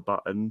Push the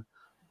Button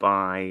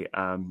by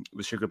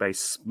the Sugar Bass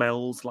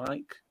smells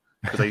like,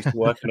 because I used to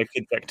work in a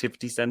kids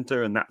activity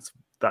center, and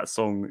that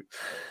song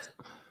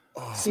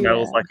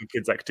smells like a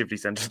kids activity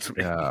center to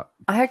me.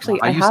 I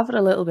have it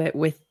a little bit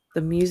with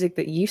the music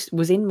that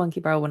was in Monkey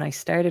Barrel when I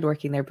started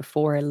working there,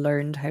 before I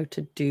learned how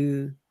to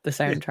do the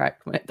soundtrack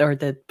or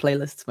the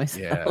playlists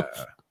myself.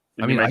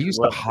 I mean, I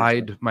used to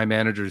hide my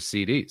manager's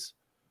CDs.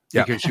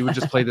 Because she would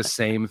just play the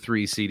same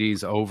 3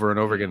 CDs over and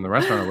over again in the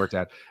restaurant I worked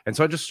at. And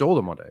so I just stole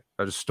them one day.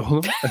 I just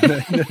stole them.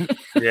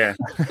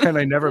 And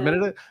I never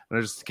admitted it. And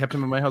I just kept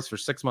them in my house for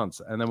 6 months.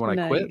 And then when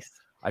I quit,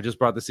 I just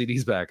brought the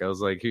CDs back. I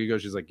was like, here you go.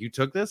 She's like, you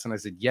took this? And I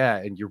said, yeah.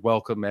 And you're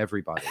welcome,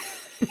 everybody.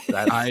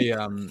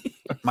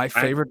 My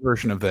favorite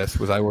version of this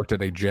was I worked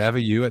at a Java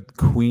U at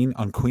Queen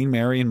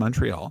Mary in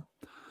Montreal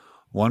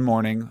one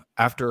morning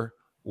after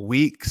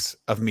weeks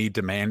of me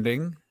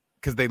demanding,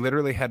 because they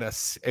literally had a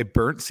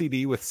burnt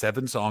CD with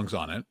 7 songs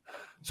on it.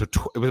 So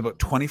it was about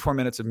 24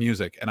 minutes of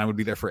music, and I would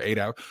be there for 8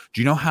 hours.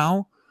 Do you know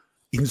how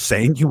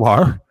insane you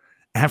are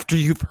after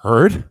you've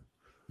heard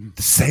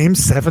the same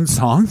 7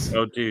 songs?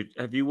 Oh, dude,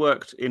 have you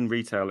worked in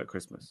retail at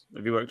Christmas?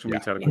 Have you worked in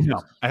retail at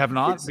Christmas? No, I have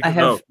not.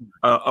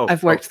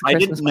 I've worked. I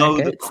didn't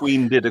know that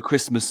Queen did a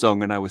Christmas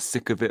song, and I was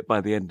sick of it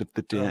by the end of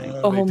the day.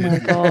 Oh my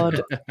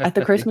god! At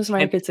the Christmas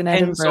markets in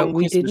Edinburgh,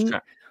 we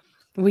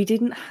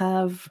didn't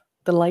have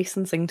the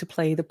licensing to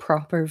play the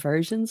proper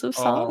versions of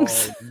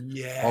songs. Oh,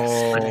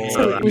 yes.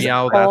 So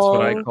that's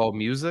what I call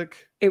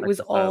music. It was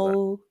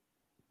all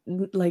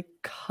like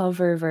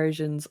cover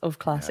versions of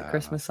classic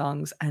Christmas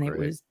songs, and it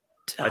was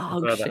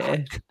dog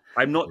shit.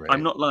 I'm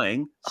not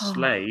lying.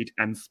 Slade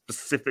and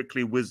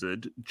specifically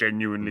Wizard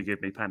genuinely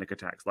give me panic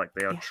attacks. Like,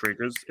 they are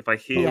triggers. If I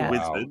hear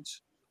Wizard,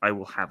 I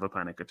will have a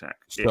panic attack.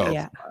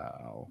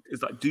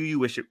 It's like, do you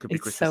wish it could be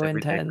Christmas so every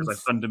day? intense.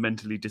 Because I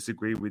fundamentally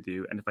disagree with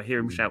you. And if I hear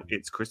him shout,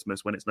 it's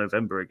Christmas when it's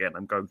November again,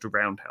 I'm going to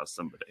roundhouse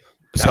somebody.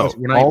 So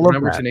when I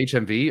worked in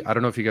HMV, I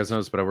don't know if you guys know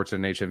this, but I worked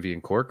in an HMV in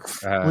Cork.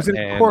 Was it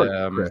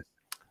Cork?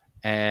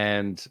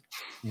 And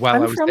while I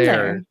was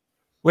there,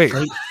 wait,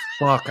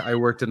 I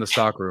worked in the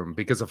stockroom,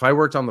 because if I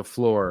worked on the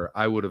floor,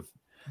 I would have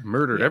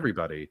murdered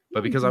everybody.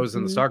 But because I was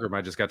in the stockroom,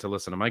 I just got to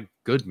listen to my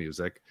good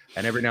music,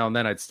 and every now and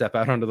then I'd step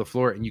out onto the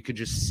floor, and you could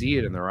just see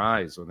it in their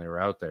eyes when they were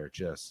out there.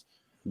 Just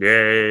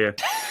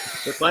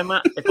If I'm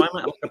at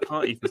like a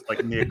party that's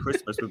like near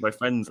Christmas with my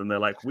friends, and they're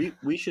like,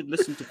 we should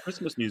listen to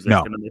Christmas music,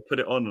 and then they put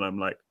it on, and I'm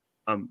like,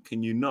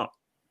 can you not?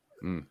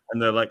 And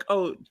they're like,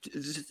 oh,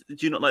 do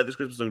you not like this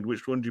Christmas song?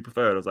 Which one do you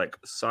prefer? And I was like,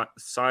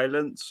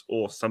 Silence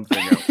or something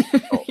else.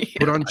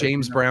 Put on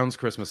James Brown's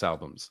Christmas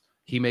albums.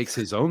 He makes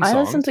his own songs. I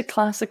listen to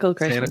classical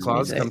Christmas Santa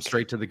Claus music. Comes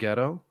Straight to the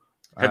Ghetto.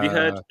 Have you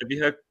heard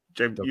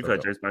James? You've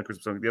heard James Brown's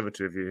Christmas song. The other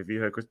two of you, have you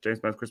heard James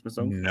Brown's Christmas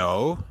song?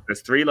 No.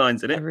 There's 3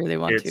 lines in it. I really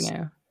want to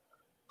now.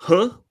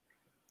 Huh?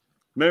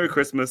 Merry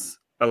Christmas.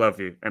 I love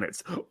you. And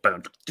it's I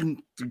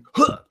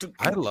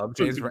love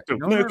James Brown.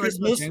 Merry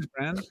Christmas. James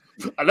Brown?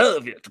 I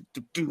love you.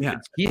 Yeah.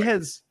 He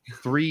has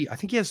 3, I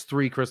think he has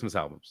 3 Christmas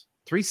albums.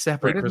 3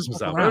 separate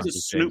Christmas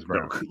albums. James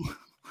Brown.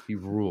 He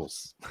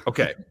rules.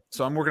 Okay,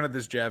 so I'm working at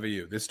this Java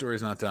U. This story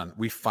is not done.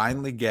 We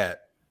finally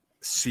get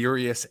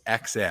Sirius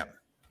XM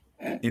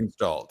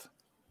installed,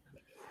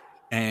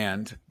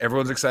 and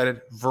everyone's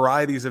excited.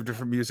 Varieties of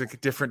different music,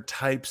 different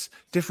types,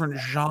 different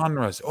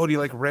genres. Oh, do you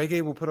like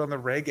reggae? We'll put on the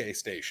reggae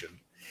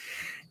station.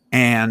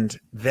 And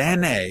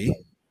then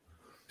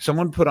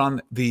someone put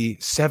on the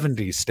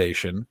 70s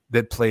station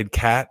that played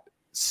Cat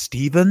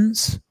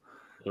Stevens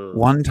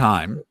one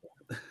time.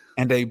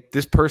 and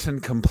this person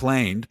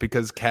complained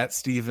because Cat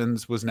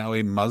Stevens was now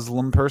a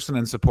Muslim person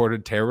and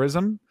supported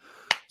terrorism,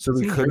 so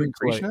we couldn't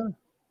play.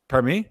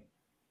 Pardon me?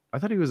 I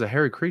thought he was a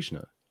Hare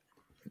Krishna.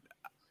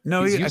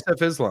 No, he's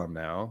Yusuf Islam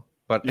now,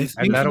 but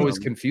that always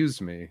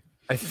confused me.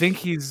 I think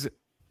he's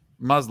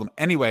Muslim.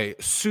 Anyway,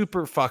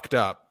 super fucked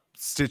up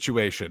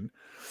situation.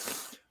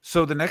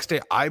 So the next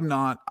day, I'm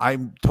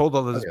told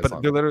all this,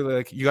 but they're literally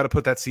like, you got to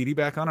put that CD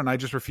back on. And I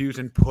just refused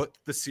and put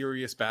the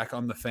Sirius back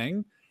on the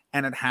thing.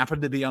 And it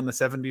happened to be on the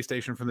 70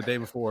 station from the day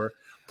before,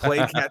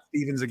 played Cat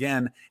Stevens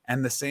again.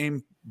 And the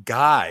same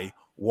guy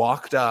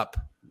walked up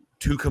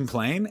to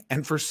complain.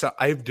 And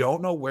I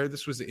don't know where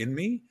this was in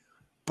me,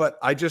 but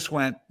I just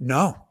went,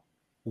 no,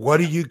 what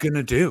are you going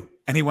to do?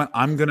 And he went,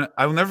 I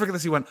will never forget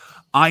this. He went,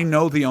 I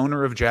know the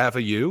owner of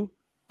Java U.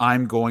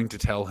 I'm going to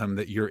tell him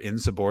that you're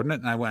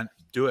insubordinate. And I went,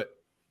 do it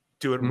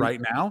right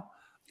now.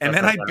 And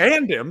then I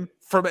banned him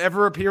from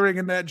ever appearing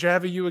in that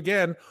Java U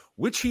again,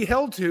 which he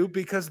held to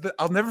because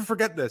I'll never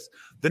forget this.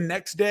 The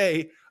next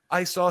day,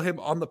 I saw him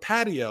on the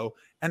patio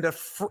and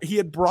he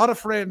had brought a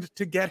friend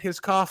to get his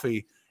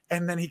coffee.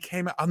 And then he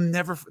came out.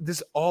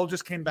 This all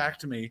just came back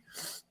to me.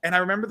 And I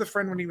remember the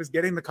friend when he was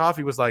getting the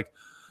coffee was like,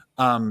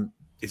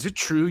 is it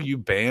true you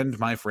banned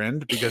my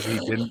friend because he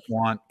didn't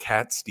want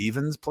Cat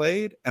Stevens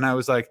played? And I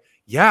was like,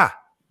 yeah,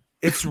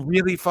 it's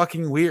really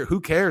fucking weird. Who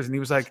cares? And he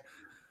was like,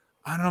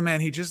 I don't know, man.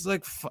 He just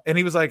like, and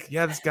he was like,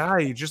 yeah, this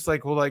guy, he just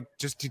like,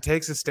 he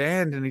takes a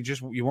stand and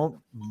you won't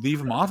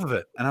leave him off of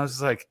it. And I was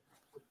just like,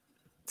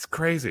 it's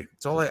crazy.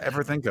 It's all I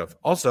ever think of.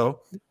 Also,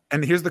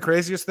 and here's the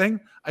craziest thing.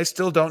 I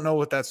still don't know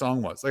what that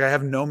song was. Like, I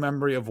have no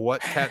memory of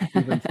what Cat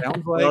Stevens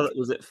sounds like. Well,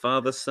 was it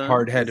Father Son?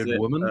 Hard-headed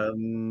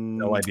woman?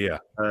 No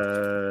idea.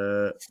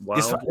 Father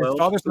Son.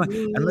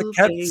 And the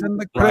cats and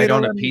the Ride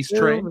on a Peace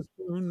Train.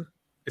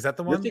 Is that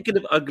the one? You're thinking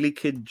of Ugly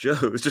Kid Joe.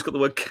 It's just got the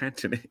word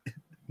cat in it.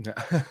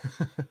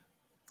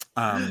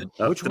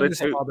 Which one is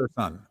Father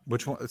Son?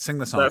 Which one? Sing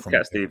the song. That's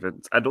Cat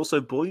Stevens, and also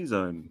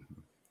Boyzone.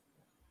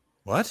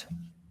 What?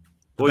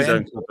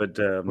 Boyzone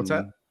covered. What's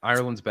that?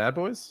 Ireland's Bad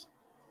Boys,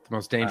 the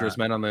most dangerous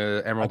men on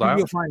the Emerald Isle.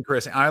 You'll find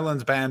Chris.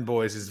 Ireland's Bad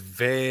Boys is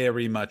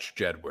very much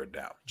Jedward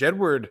now.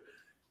 Jedward.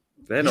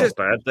 They're not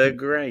bad. They're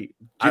great.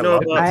 Do you know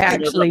about, I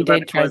actually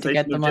did try to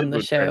get them on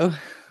the show.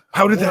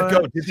 How did that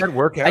go? Did that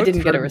work out? I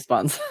didn't get a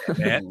response.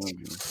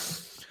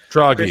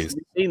 Troggies,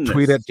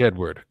 tweet at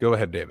Jedward. Go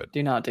ahead, David.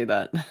 Do not do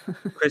that.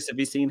 Chris, have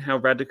you seen how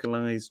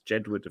radicalized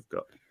Jedward have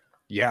got?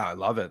 Yeah, I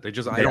love it. I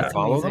don't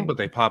follow them, but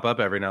they pop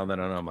up every now and then,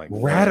 and I'm like,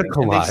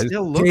 radicalized.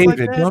 David,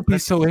 like don't be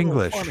so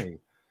English.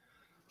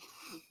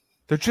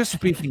 They're just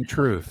speaking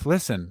truth.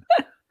 Listen,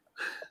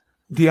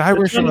 the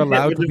Irish are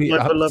allowed to be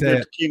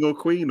upset. King or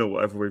queen or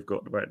whatever we've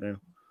got right now.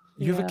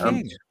 You have a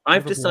king.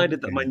 I've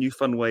decided that my new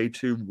fun way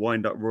to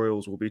wind up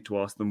royals will be to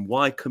ask them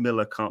why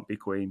Camilla can't be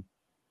queen.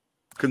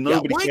 Because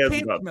nobody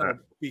cares about that.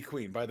 Be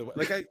queen, by the way.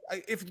 Like,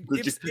 if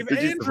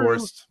Andrew,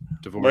 divorced.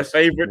 My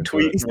favorite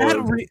tweet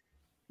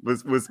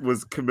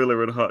was Camilla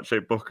in a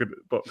heart-shaped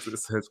box that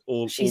says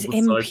all. She's all the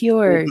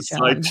impure.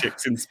 Side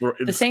chicks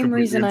the same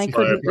reason I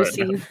couldn't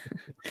receive.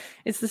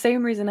 It's the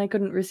same reason I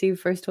couldn't receive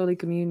First Holy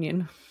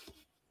Communion.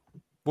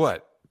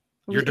 What?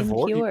 You're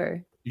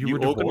divorced. You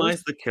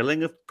organized the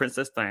killing of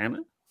Princess Diana?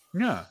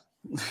 Yeah.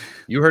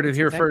 You heard it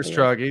here first,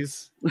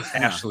 Troggies.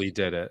 Ashley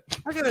did it.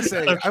 I gotta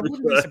say, I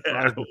wouldn't be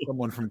surprised if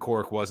someone from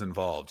Cork was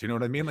involved. You know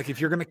what I mean? Like,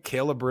 if you're gonna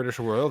kill a British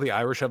royal, the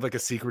Irish have like a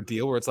secret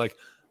deal where it's like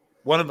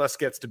one of us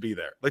gets to be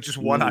there. Like, just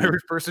one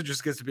Irish person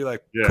just gets to be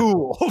like,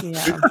 cool.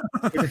 Yeah.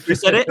 We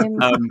said it.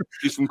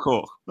 She's from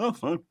Cork. Oh,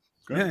 fine.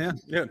 Yeah.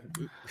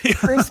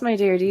 Chris, my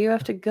dear, do you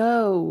have to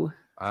go?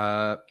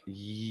 Yeah,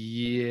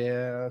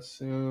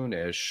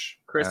 soonish.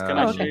 Chris, can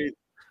I shoot?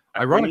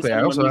 Ironically,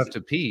 I also have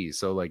to pee,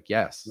 so like,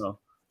 yes. No.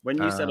 When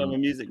you said I'm a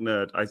music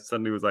nerd, I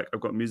suddenly was like,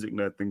 I've got music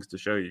nerd things to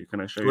show you. Can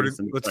I show you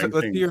some let's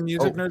do your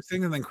music nerd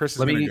thing, and then Chris is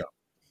going to go.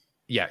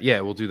 Yeah,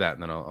 we'll do that,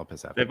 and then I'll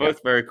piss out. They're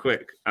both very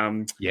quick.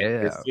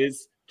 This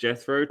is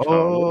Jethro Tull.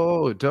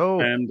 Oh,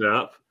 dope. Stand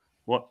Up.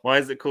 Why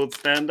is it called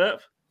Stand Up?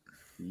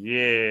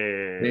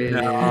 Yeah.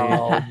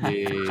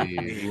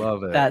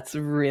 Love it. That's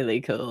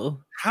really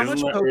cool. How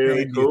much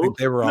cocaine do you think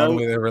they were on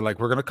where they were like,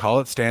 we're going to call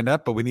it Stand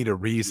Up, but we need a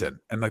reason?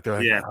 And like, they're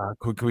like,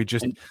 can we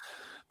just...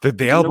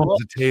 The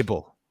album's a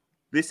table.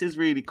 This is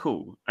really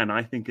cool, and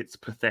I think it's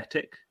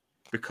pathetic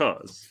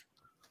because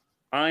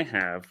I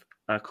have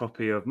a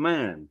copy of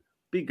Man,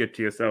 Be Good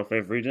to Yourself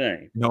Every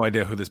Day. No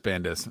idea who this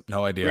band is.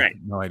 No idea. Right.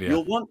 No idea.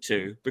 You'll want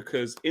to,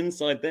 because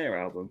inside their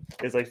album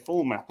is a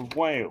full map of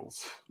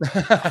Wales.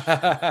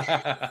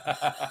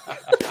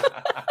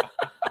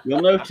 You'll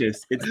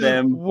notice it's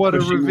them. What a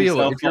reveal.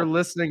 If you're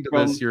listening to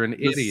this, you're an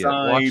idiot.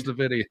 Watch the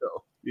video.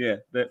 Yeah,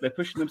 they're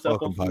pushing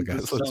themselves off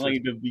the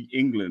side of the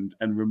England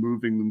and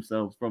removing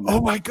themselves from it. Oh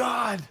my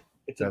God.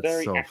 It's a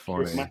very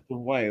accurate map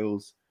of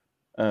Wales.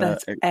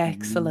 That's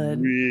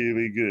excellent.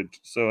 Really good.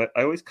 So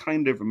I always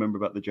kind of remember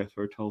about the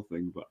Jethro Tull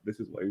thing, but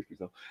this is what I usually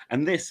tell.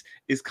 And this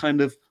is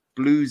kind of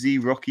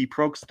bluesy, rocky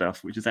prog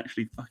stuff, which is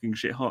actually fucking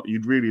shit hot.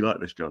 You'd really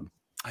like this, John.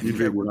 I think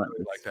I would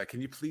really like that.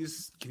 Can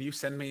you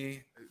send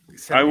me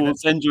I will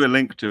send you a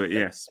link to it,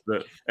 yes.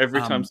 But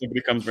every time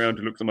somebody comes around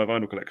who looks at my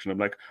vinyl collection, I'm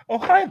like, oh,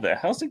 hi there.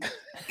 How's it going?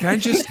 Can I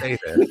just say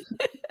this?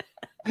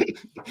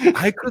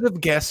 I could have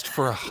guessed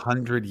for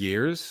 100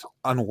 years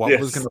on what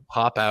was going to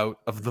pop out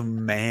of the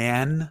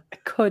Man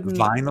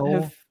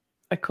vinyl.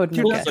 I couldn't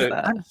have guessed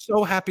that. I'm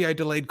so happy I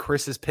delayed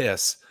Chris's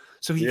piss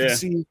so he could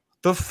see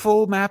the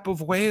full map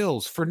of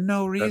Wales for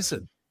no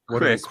reason.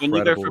 Chris, when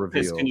you go for a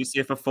piss, can you see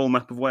if a full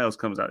map of Wales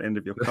comes out at the end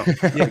of your cup?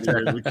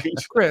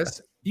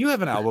 Chris, you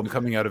have an album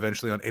coming out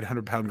eventually on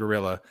 800 Pound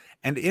Gorilla,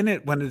 and in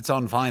it, when it's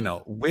on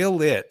vinyl,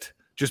 will it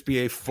just be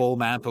a full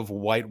map of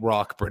White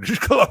Rock, British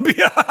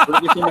Columbia?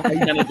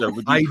 Canada,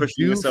 would you push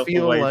yourself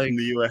away from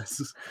the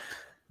US?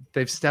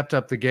 They've stepped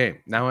up the game.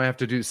 Now I have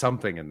to do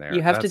something in there.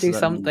 You have to do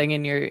something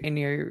in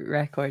your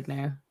record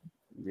now.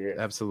 Yeah,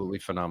 absolutely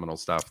phenomenal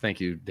stuff. Thank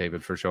you,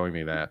 David, for showing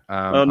me that.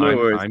 No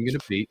worries. I'm going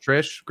to beat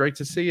Trish. Great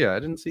to see you. I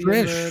didn't see you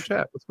in the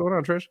chat. What's going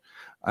on, Trish?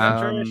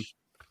 Trish.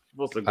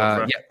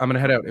 I'm going to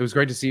head out. It was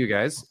great to see you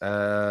guys.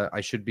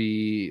 I should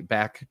be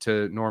back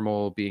to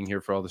normal being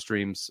here for all the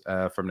streams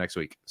from next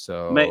week.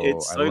 So, mate,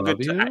 it's so good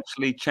to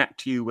actually chat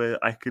to you where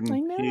I can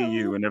hear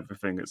you and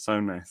everything. It's so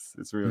nice.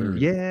 It's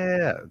really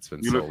it's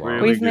been so long.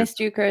 Really We've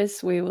missed you,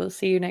 Chris. We will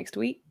see you next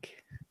week.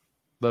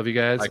 Love you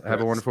guys.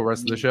 Have a wonderful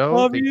rest of the show.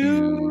 Love Thank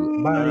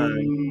you.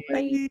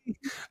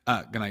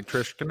 Bye. Good night,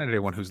 Trish. Good night,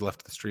 everyone who's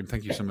left the stream.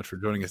 Thank you so much for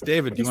joining us.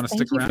 David, do you want to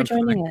stick around for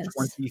the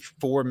next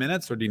 24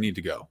 minutes or do you need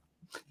to go?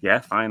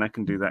 Yeah, fine. I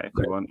can do that if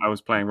you want. I was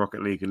playing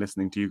Rocket League and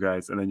listening to you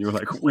guys, and then you were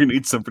like, we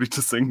need somebody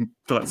to sing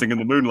Dancing in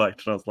the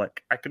Moonlight. And I was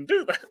like, I can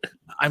do that.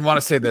 I want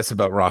to say this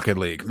about Rocket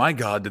League. My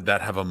God, did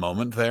that have a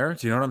moment there?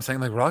 Do you know what I'm saying?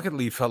 Like, Rocket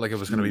League felt like it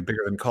was going to be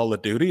bigger than Call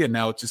of Duty, and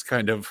now it's just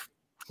kind of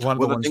one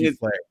of the ones you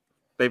play.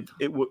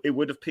 It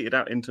would have petered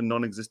out into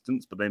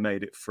non-existence, but they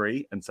made it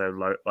free. And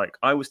so, like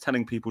I was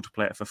telling people to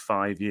play it for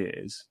 5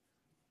 years,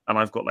 and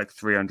I've got like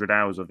 300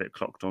 hours of it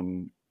clocked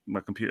on my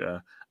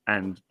computer.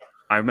 And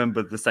I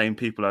remember the same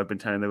people I've been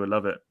telling they would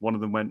love it. One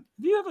of them went,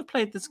 have you ever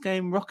played this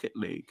game Rocket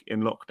League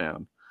in lockdown?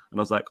 And I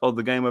was like, oh,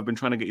 the game I've been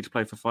trying to get you to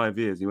play for 5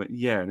 years. And he went,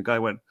 yeah. And the guy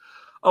went,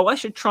 oh, I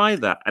should try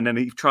that. And then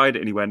he tried it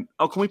and he went,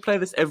 oh, can we play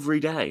this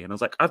every day? And I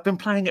was like, I've been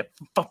playing it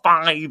for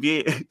 5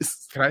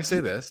 years. Can I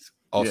say this?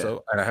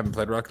 Also, and I haven't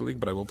played Rocket League,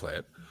 but I will play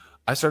it.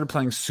 I started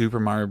playing Super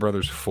Mario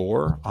Brothers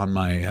 4 on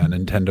my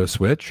Nintendo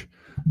Switch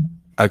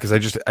because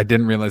I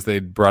didn't realize they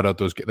brought out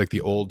those like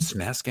the old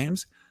SNES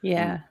games.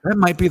 Yeah, that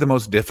might be the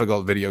most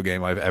difficult video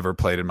game I've ever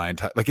played in my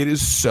entire. Like it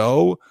is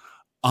so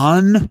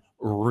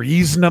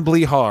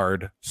unreasonably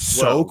hard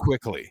so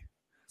quickly.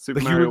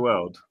 Super Mario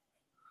World.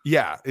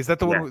 Yeah, is that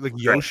the one with like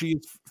Yoshi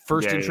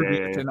first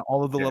introduced and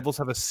all of the levels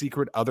have a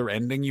secret other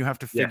ending you have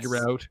to figure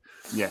out?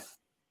 Yeah.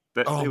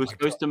 But it was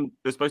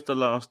supposed to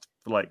last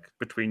for like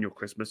between your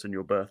Christmas and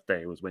your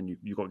birthday was when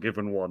you got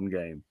given one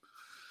game.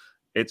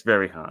 It's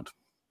very hard.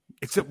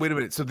 Wait a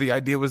minute. So the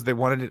idea was they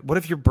wanted it. What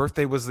if your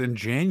birthday was in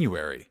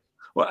January?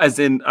 Well, as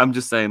in, I'm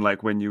just saying,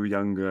 like when you were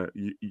younger,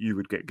 you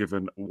would get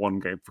given one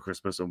game for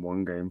Christmas and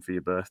one game for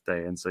your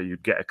birthday, and so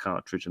you'd get a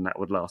cartridge, and that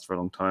would last for a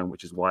long time.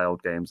 Which is why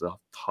old games are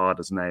hard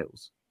as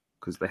nails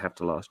because they have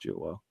to last you a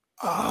while.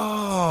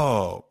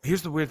 Oh,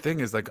 here's the weird thing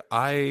is like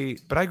I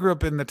grew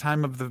up in the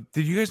time of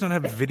did you guys not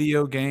have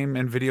video game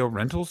and video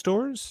rental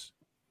stores?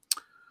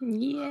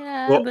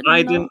 Yeah, well, but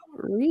I not didn't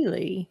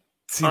really.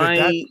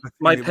 See,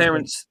 my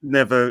parents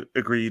never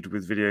agreed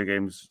with video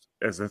games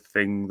as a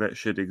thing that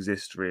should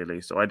exist,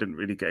 really. So I didn't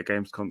really get a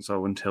games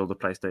console until the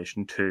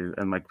PlayStation 2,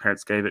 and my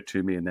parents gave it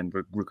to me and then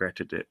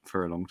regretted it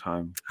for a long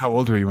time. How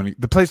old were you when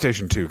the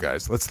PlayStation 2,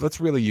 guys?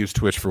 Let's really use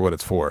Twitch for what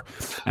it's for.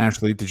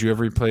 Ashley, did you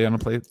ever play on a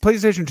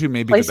PlayStation 2?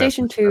 Maybe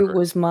PlayStation 2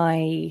 was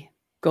my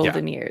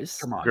golden years.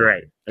 Come on,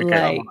 great.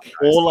 Okay.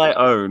 All I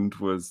owned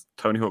was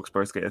Tony Hawk's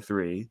Pro Skater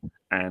 3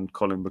 and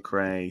Colin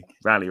McRae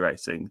Rally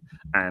Racing,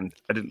 and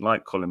I didn't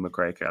like Colin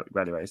McRae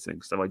Rally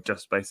Racing, so I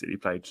just basically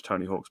played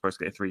Tony Hawk's Pro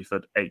Skater 3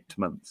 for 8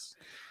 months.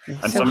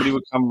 And somebody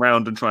would come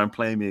round and try and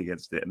play me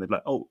against it, and they'd be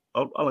like, "Oh,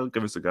 I'll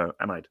give us a go,"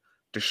 and I'd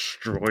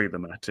destroy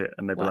them at it,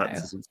 and they'd be like,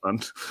 "This is fun."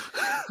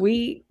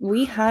 We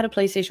had a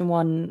PlayStation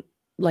 1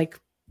 like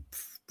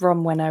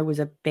from when I was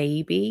a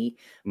baby.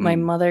 My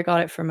mother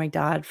got it for my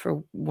dad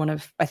for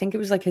I think it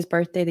was like his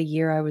birthday the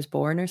year I was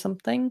born or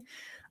something.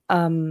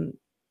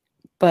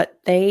 But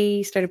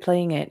they started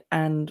playing it,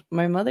 and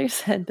my mother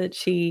said that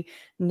she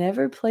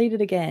never played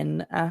it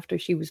again after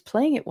she was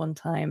playing it one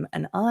time.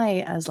 And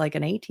I, as like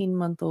an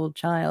 18-month-old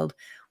child,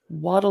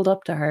 waddled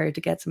up to her to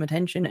get some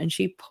attention, and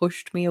she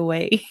pushed me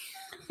away.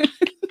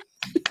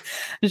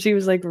 And she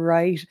was like,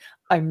 right,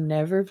 I'm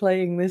never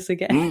playing this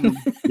again.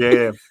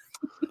 Yeah.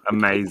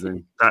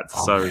 Amazing.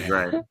 That's so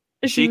great.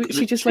 She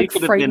just like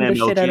frightened the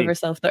shit out of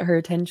herself that her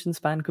attention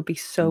span could be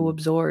so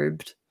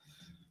absorbed.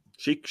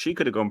 She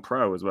could have gone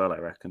pro as well, I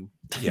reckon.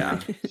 Yeah,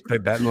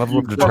 that level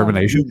of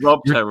determination. You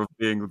robbed her of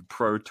being a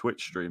pro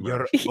Twitch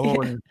streamer.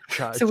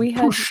 So we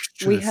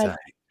had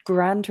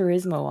Gran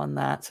Turismo on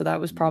that, so that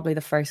was probably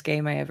the first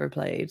game I ever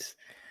played.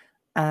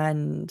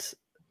 And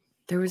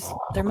there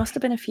must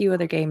have been a few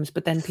other games,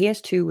 but then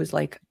PS2 was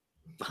like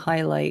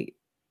highlight.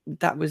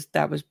 That was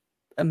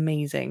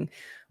amazing.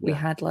 We Yeah.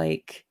 had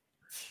like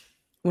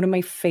one of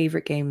my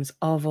favorite games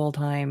of all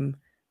time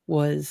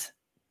was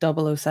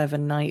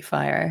 007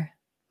 Nightfire.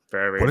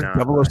 Very What is nice.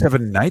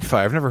 007 Nightfire?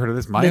 I've never heard of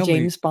this. The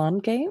James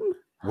Bond game?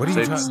 What are So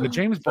you it's- talking? The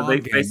James so Bond they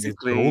game is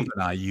basically-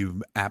 GoldenEye.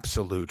 You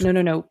absolute. No, On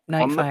the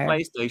Nightfire.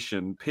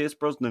 PlayStation, Pierce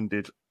Brosnan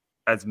did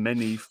as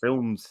many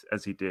films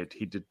as he did.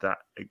 He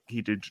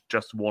did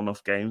just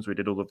one-off games where he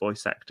did all the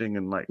voice acting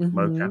and like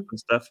mocap and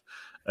stuff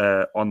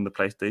on the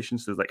PlayStation.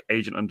 So there's like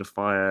Agent Under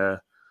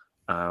Fire,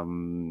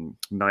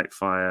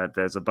 Nightfire.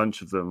 There's a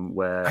bunch of them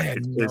where I had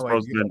it's no Pierce idea.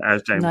 Brosnan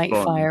as James Bond.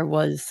 Nightfire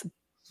was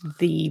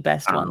the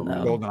best one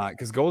though. GoldenEye,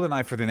 because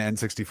GoldenEye for the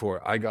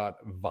N64, I got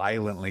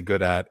violently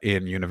good at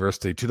in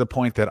university to the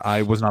point that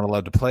I was not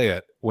allowed to play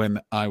it when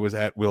I was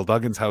at Will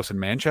Duggan's house in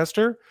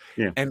Manchester.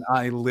 Yeah. And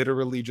I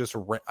literally just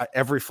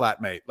every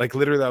flatmate, like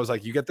literally, I was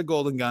like, "You get the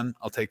golden gun,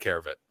 I'll take care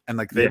of it." And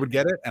like they would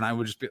get it, and I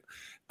would just be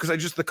because I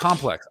just the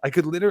complex. I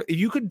could literally, if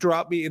you could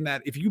drop me in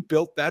that, if you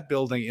built that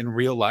building in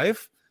real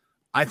life,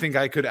 I think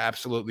I could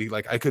absolutely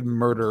I could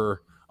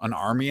murder an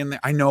army in there.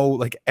 I know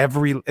like if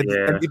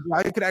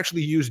I could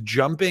actually use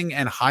jumping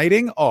and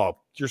hiding, oh,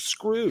 you're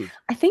screwed.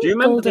 I think Do you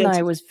remember the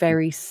GoldenEye was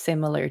very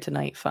similar to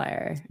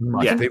Nightfire.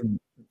 Yeah.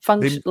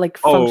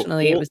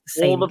 Functionally, it was the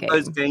same all of game.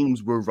 those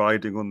games were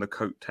riding on the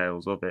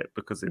coattails of it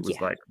because it was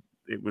Yeah.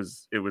 it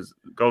was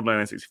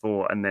GoldenEye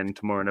N64 and then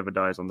Tomorrow Never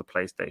Dies on the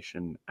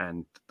PlayStation,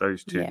 and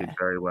those two did Yeah.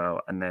 very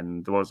well. And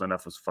then There Was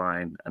Enough was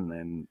fine, and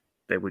then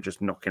they were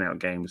just knocking out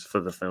games for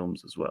the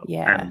films as well,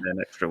 Yeah. and then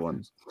extra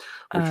ones,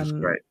 which was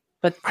great.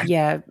 But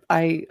yeah,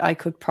 I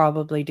could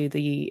probably do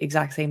the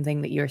exact same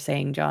thing that you're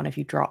saying, John, if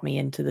you drop me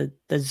into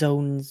the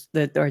zones,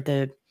 the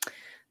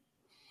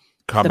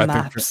Combat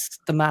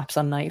maps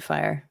on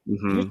Nightfire.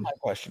 Here's Mhm. my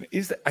question: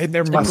 Is that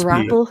there The must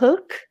grapple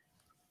hook?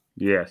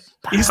 Yes.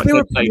 Is I there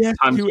a did say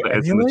Time PS2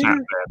 Splitters in the chat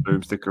emulator? there,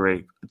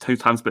 Boomstickery.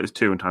 Time Splitters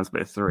 2 and Time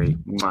Splitters 3.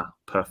 Mwah,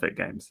 perfect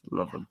games.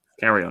 Love them.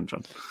 Carry on,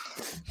 John.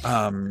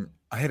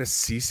 I had a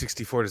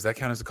C64. Does that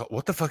count as a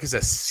what the fuck is a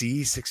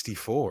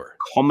C64?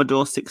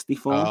 Commodore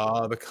 64.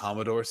 Oh, the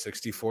Commodore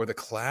 64, the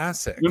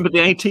classic. Remember the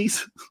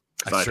 80s?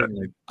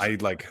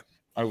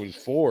 I was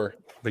 4,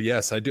 but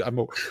yes, I do. I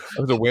was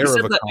aware You of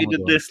said a that you did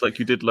Commodore. this like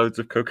you did loads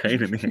of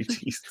cocaine in the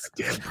 80s.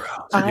 Yeah, bro.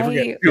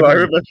 I- Do I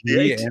remember the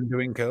me 80s? and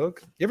doing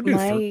coke? You ever do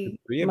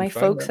three and my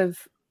five, folks bro?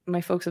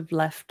 have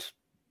left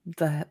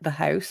the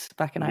house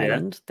back in Yeah.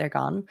 Ireland. They're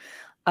gone.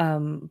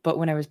 But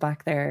when I was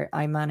back there,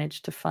 I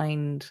managed to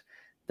find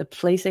the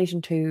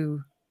PlayStation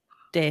 2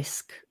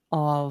 disc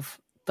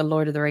of the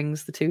Lord of the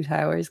Rings, the Two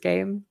Towers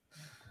game.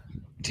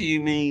 Do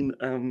you mean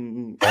Oh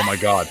my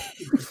god!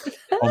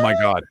 Oh my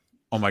god!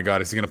 Oh my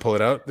god! Is he gonna pull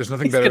it out? There's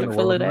nothing He's better gonna than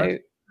pull it than that. out.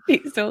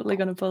 He's totally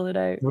gonna pull it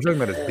out. We're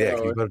talking about his dick.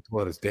 He's about to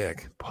pull out his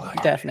dick. Pull out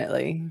your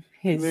Definitely.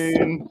 do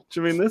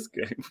you mean this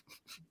game?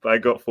 That I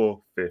got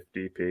for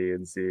 50p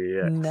and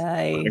CEX. And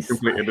Nice.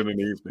 completed in an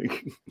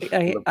evening.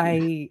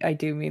 I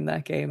do mean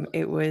that game.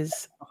 It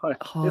was Hi,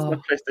 here's my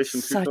PlayStation 2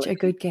 such a collection.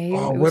 good game.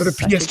 Oh, It what are the was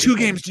such a good PS2 game.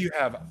 games do you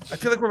have? I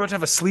feel like we're about to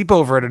have a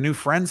sleepover at a new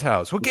friend's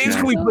house. What games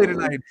can we play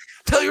tonight?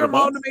 Tell your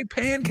mom to make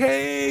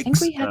pancakes. I think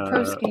we had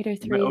Pro Skater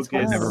 3 Metal as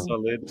Gear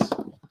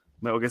well.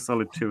 Metal Gear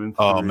Solid 2 and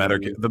 3. Oh,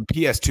 the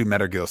PS2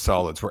 Metal Gear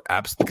Solids were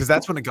absolutely because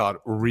that's when it got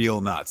real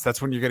nuts.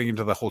 That's when you're getting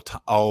into the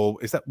whole.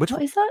 Is that which?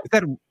 What is that? Is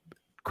that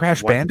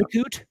Crash Wipeout.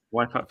 Bandicoot?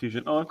 Wipeout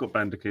Fusion. Oh, I've got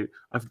Bandicoot.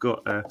 I've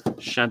got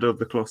Shadow of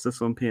the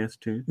Colossus on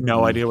PS2.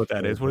 No idea what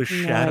that is. What is No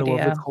Shadow of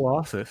idea. the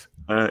Colossus?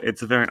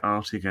 It's a very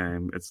arty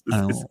game.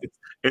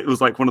 It was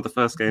like one of the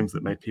first games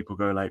that made people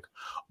go like,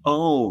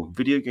 "Oh,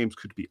 video games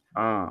could be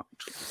art."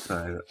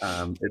 So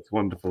it's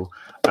wonderful.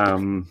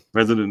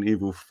 Resident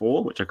Evil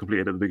 4, which I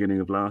completed at the beginning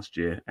of last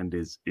year, and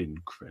is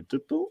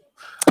incredible.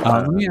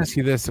 Let me ask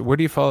you this: where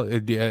do you follow?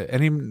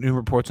 Any new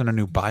reports on a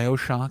new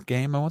BioShock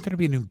game? I want there to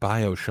be a new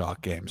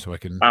BioShock game so I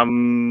can.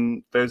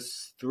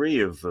 There's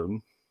 3 of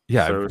them.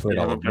 Yeah, so I've if played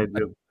you all haven't of them.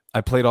 played the- I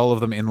played all of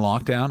them in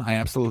lockdown. I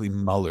absolutely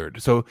mullered.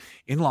 So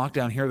in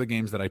lockdown, here are the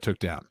games that I took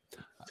down.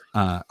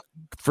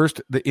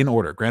 First, in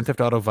order: Grand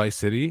Theft Auto Vice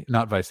City,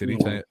 not Vice City.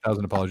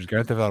 1,000 apologies.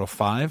 Grand Theft Auto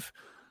 5.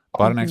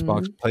 Bought an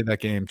Xbox, played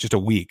that game just a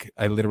week.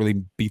 I literally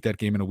beat that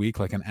game in a week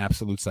like an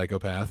absolute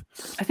psychopath.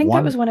 I think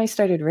that was when I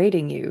started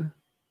rating you.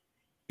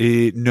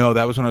 No,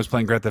 that was when I was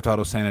playing Grand Theft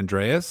Auto San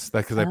Andreas.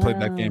 Because I played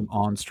that game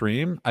on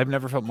stream. I've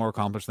never felt more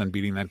accomplished than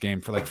beating that game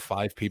for like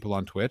 5 people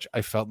on Twitch.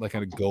 I felt like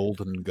a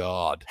golden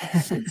god.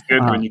 It's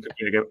good when you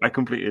complete a game. I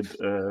completed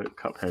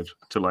Cuphead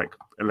to like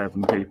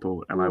 11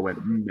 people, and I went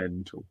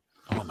mental.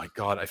 Oh my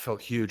god, I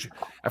felt huge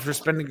after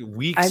spending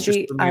weeks. I just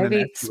beat swimming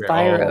in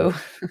Spyro.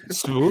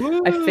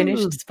 Oh. I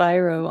finished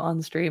Spyro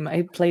on stream.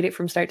 I played it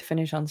from start to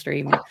finish on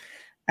stream,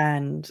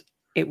 and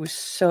it was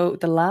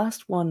the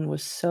last one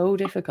was so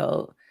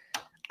difficult.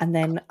 And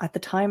then at the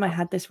time, I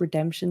had this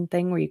redemption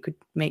thing where you could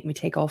make me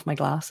take off my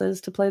glasses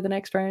to play the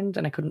next round,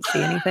 and I couldn't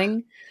see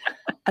anything.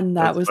 And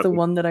that That's was the funny.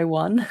 one that I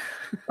won.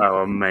 Oh,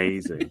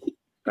 amazing!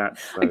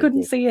 That's so I couldn't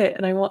good. see it,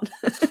 and I won.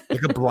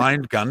 Like a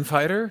blind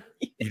gunfighter.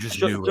 You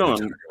just knew. where the John,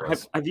 target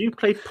was. have you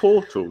played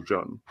Portal,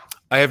 John?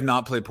 I have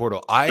not played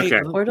Portal.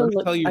 Okay. Portal, let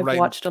me tell you I've right,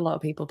 watched a lot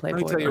of people play let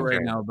me Portal. tell you right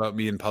Okay. now about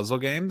me in puzzle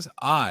games.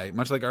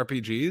 Much like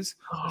RPGs,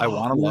 I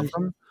want to love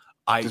them.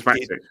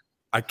 Dyspraxic.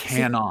 I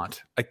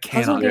cannot. I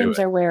Puzzle cannot do games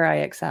it. are where I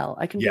excel.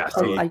 I can do. Yeah,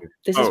 see.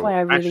 This is why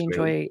I really actually,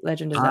 enjoy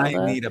Legend of I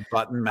Zelda. need a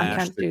button mash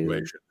can't do-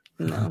 situation.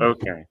 No.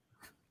 Okay.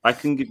 I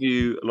can give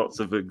you lots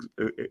of,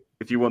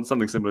 if you want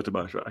something similar to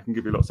Basha, I can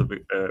give you lots of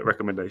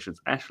recommendations.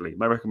 Ashley,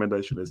 my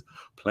recommendation is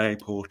play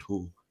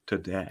Portal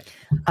today.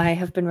 I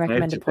have been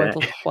recommended today.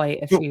 Portal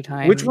quite a few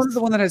times. Which one's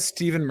the one that has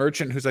Stephen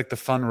Merchant, who's like the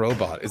fun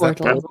robot? Is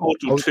Portal. that That's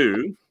Portal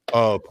 2.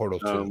 Oh, Portal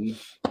 2.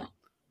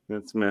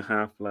 That's my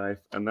Half-Life,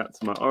 and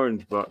that's my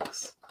orange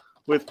box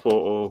with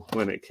Portal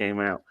when it came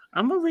out.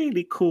 I'm a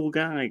really cool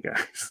guy,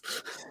 guys.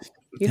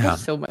 You Yeah. have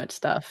so much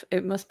stuff.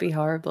 It must be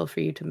horrible for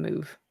you to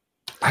move.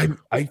 I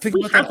think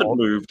We about that haven't all-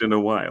 moved in a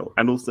while,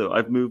 and also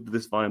I've moved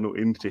this vinyl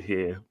into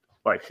here.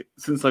 Like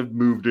since I've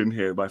moved in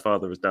here, my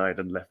father has died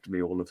and left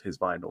me all of his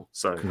vinyl.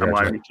 So and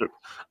I only took,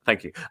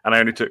 thank you, and I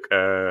only took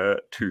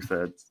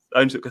 2/3. I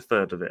only took a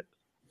third of it.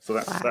 So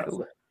that's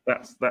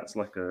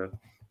like a,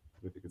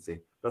 if you can see,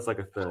 that's like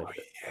a third. Of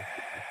it.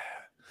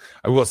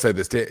 I will say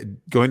this: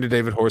 going to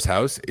David Hoare's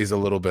house is a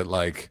little bit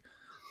like,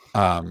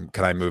 can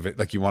I move it?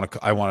 Like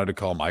I wanted to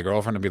call my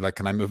girlfriend and be like,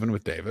 "Can I move in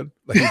with David?"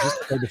 Like he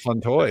just played the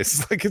fun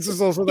toys. Like it's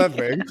just also that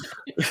big.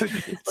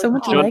 So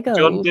much Lego.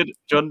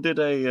 John did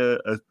a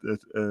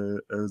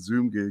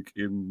Zoom gig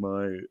in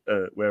my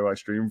where I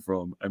stream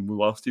from, and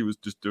whilst he was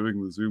just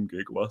doing the Zoom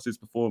gig, whilst he's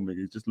performing,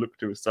 he just looked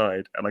to his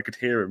side, and I could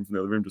hear him from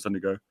the other room just suddenly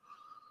go,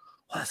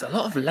 "Well, there's a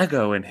lot of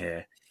Lego in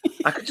here.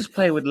 I could just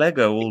play with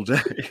Lego all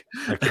day."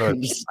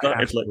 And just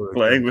started like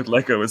playing with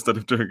Lego instead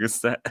of doing a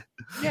set.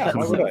 Yeah,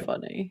 That's so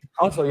funny.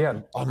 Also, yeah.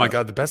 Oh my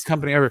god, the best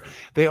company ever.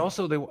 They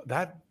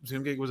that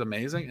Zoom gig was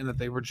amazing, in that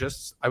they were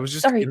just. I was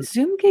just Sorry,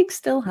 Zoom gigs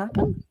still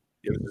happen?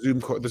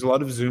 There's a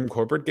lot of Zoom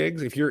corporate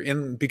gigs. If you're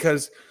in,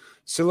 because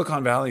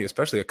Silicon Valley,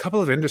 especially, a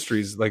couple of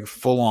industries like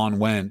full on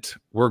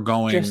we're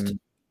going Just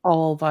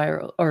all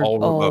viral or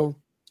all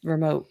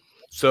remote.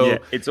 So yeah,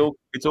 it's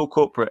all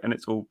corporate, and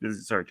it's all.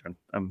 Sorry,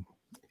 John.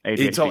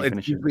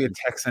 It's usually a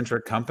tech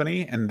centric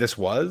company, and this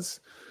was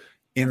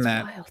in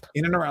Wild.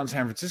 in and around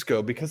San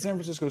Francisco, because San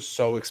Francisco is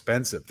so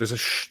expensive. There's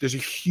a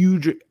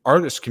huge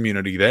artist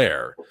community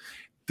there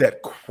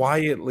that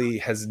quietly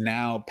has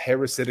now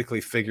parasitically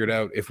figured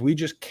out, if we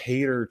just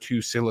cater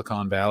to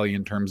Silicon Valley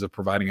in terms of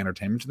providing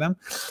entertainment to them,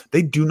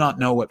 they do not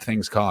know what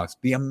things cost.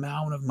 The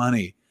amount of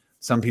money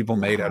some people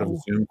made out of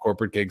Zoom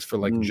corporate gigs for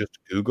like just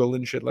Google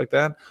and shit like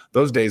that.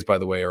 Those days, by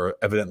the way, are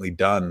evidently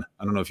done.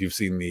 I don't know if you've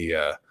seen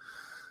the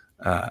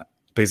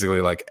basically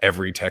like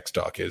every tech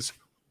stock is.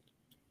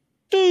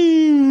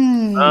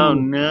 Oh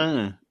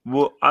no!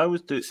 Well,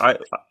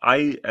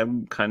 I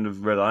am kind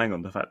of relying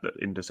on the fact that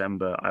in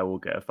December I will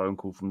get a phone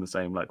call from the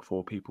same like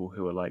 4 people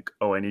who are like,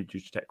 "Oh, I need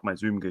you to check my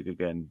Zoom gig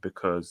again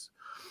because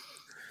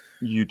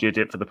you did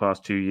it for the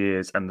past 2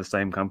 years and the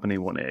same company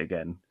want it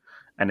again."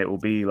 And it will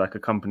be like a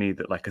company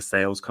that, like a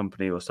sales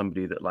company or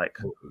somebody that like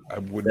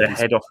their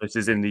head office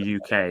is in the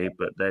UK,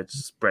 but they're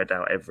spread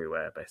out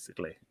everywhere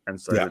basically.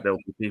 And so there'll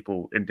be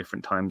people in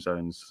different time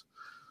zones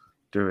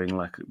doing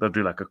they'll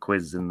do like a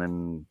quiz and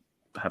then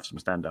have some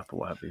stand up or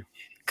what have you.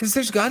 Because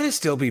there's got to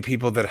still be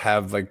people that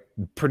have like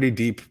pretty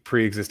deep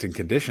pre-existing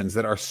conditions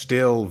that are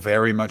still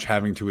very much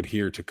having to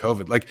adhere to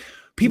COVID. Like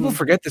people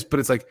forget this, but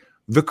it's like,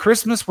 the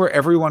Christmas where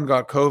everyone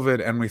got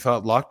COVID and we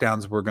thought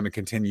lockdowns were going to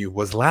continue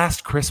was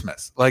last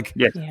Christmas. Like,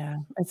 yeah,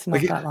 it's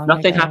not that long.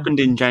 Nothing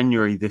happened in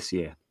January this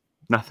year.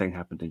 Nothing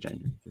happened in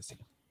January this year.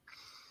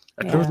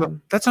 Yeah.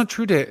 That's not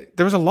true. There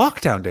was a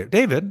lockdown,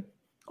 David.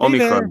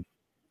 Omicron.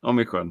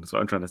 That's what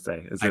I'm trying to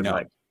say. I know.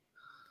 Like,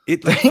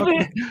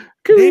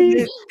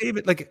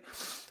 David, like,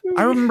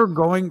 I remember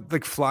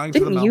flying.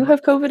 Didn't you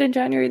have COVID in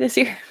January this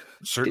year?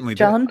 Certainly,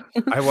 John.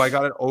 I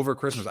got it over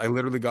Christmas. I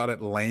literally got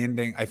it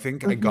landing. I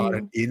think I got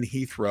it in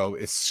Heathrow,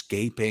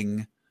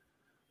 escaping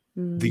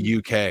the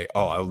UK.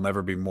 Oh, I'll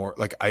never be more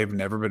like I have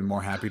never been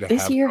more happy to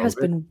this have. This year COVID. has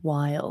been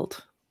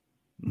wild.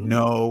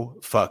 No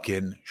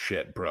fucking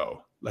shit,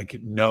 bro. Like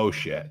no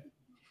shit.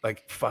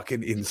 Like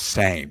fucking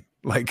insane.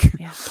 Like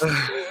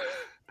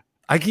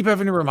I keep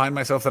having to remind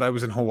myself that I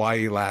was in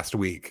Hawaii last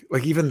week.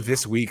 Like even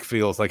this week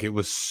feels like it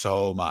was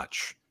so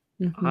much.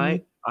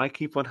 Mm-hmm. I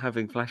keep on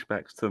having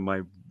flashbacks to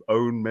my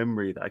own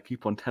memory that I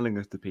keep on telling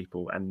us to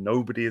people, and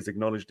nobody has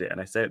acknowledged it. And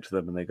I say it to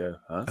them, and they go,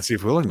 "Huh?" Let's see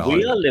if we'll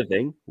acknowledge it.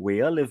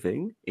 We are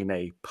living in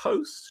a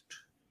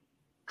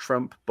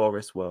post-Trump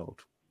Boris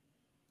world.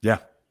 Yeah.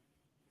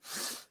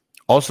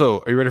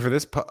 Also, are you ready for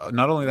this?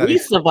 Not only that, we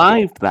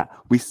survived that.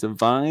 We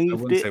survived. I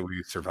wouldn't say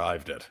we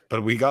survived it,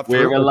 but we got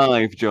through. We're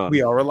alive, John.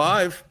 We are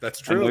alive. That's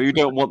true. I know you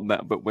don't want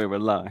that, but we're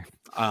alive.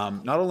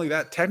 Not only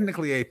that,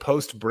 technically a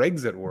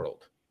post-Brexit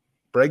world.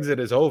 Brexit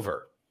is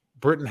over.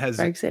 Britain has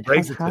Brexit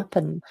has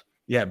happened.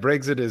 Yeah,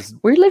 Brexit is.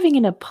 We're living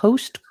in a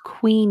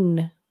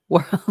post-Queen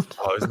world.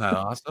 Oh, isn't that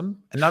awesome?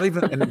 And not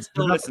even. And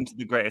still listen to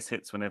the greatest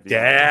hits whenever.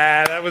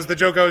 Yeah, that was the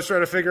joke I was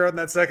trying to figure out in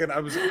that second. I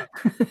was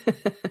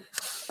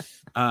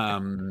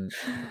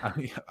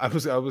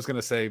going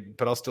to say,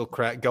 but I'll still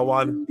crack. Go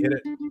on, hit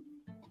it.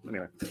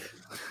 Anyway.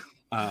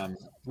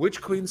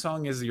 Which Queen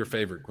song is your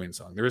favorite Queen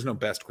song? There is no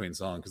best Queen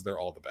song because they're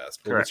all the best.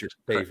 But what's your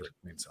favorite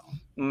Queen song?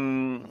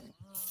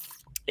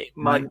 It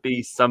might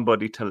be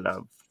Somebody to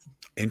Love.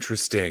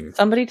 Interesting.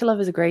 Somebody to Love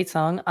is a great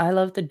song. I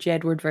love the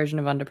Jedward version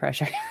of Under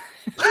Pressure.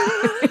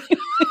 I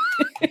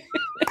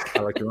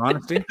like your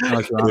honesty. I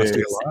like your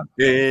honesty a lot.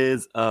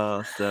 Is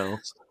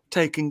ourselves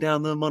taking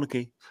down the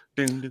monarchy.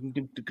 Ding, ding,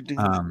 ding, ding, ding.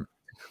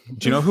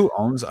 Do you know who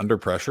owns Under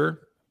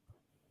Pressure?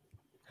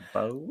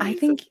 I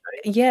think,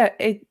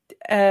 is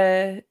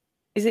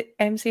it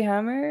MC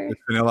Hammer? It's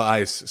Vanilla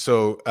Ice.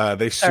 So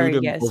they sued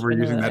him over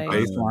Vanilla using that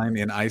Ice. bass line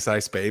in Ice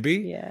Ice Baby.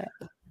 Yeah.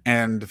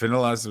 And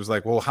Vanilla Ice was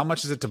like, well, how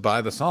much is it to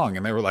buy the song?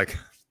 And they were like,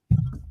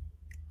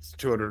 it's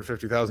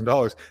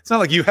 $250,000. It's not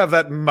like you have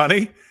that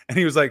money. And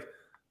he was like,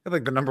 I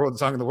like the number one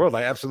song in the world.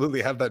 I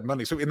absolutely have that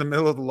money. So in the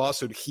middle of the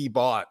lawsuit, he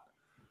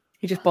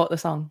just bought the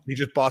song. He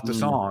just bought the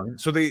song.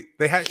 So he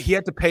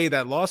had to pay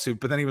that lawsuit,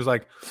 but then he was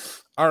like,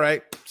 all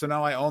right, so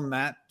now I own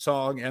that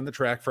song and the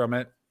track from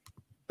it.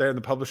 There,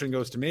 the publishing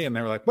goes to me, and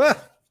they were like,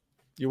 well,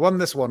 you won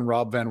this one,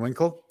 Rob Van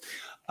Winkle.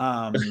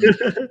 For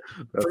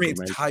me,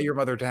 it's Tie Your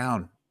Mother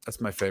Down. That's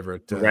my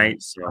favorite.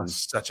 Right song.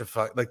 Such a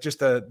like just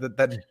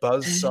that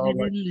buzz song.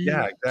 Like,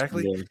 yeah,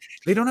 exactly. Yeah.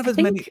 They don't have as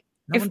many.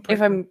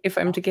 If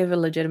I'm to give a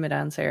legitimate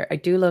answer, I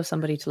do love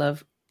Somebody to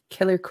Love.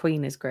 Killer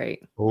Queen is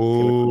great.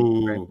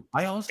 Oh,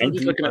 I also I'm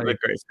just looking at the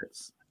greatest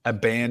hits. A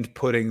band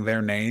putting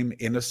their name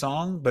in a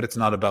song, but it's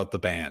not about the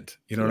band.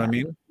 You know what I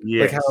mean?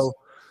 Yes. Like how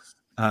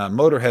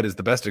Motorhead is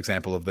the best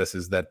example of this.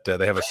 Is that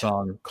they have a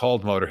song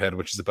called Motorhead,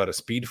 which is about a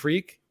speed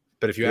freak.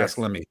 But if you ask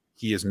Lemmy,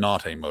 he is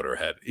not a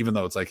Motorhead, even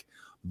though it's like,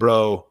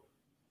 bro,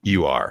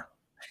 you are.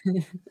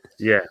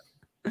 Yeah.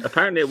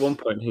 Apparently, at one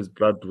point, his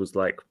blood was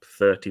like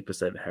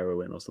 30%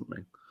 heroin or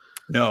something.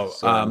 No,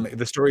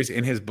 the stories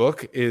in his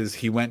book is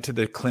he went to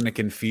the clinic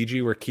in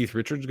Fiji where Keith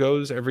Richards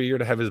goes every year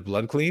to have his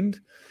blood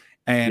cleaned.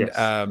 And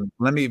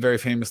Lemmy very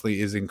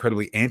famously is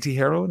incredibly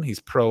anti-heroin.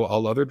 He's pro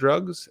all other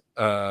drugs.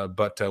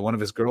 But one of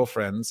his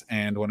girlfriends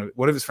and one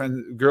of his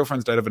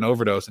girlfriends died of an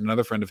overdose. And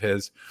another friend of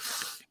his,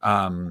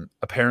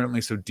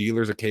 apparently, so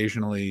dealers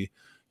occasionally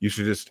used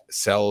to just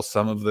sell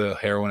some of the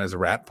heroin as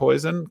rat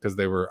poison because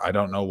they were, I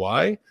don't know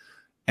why.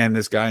 And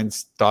this guy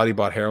thought he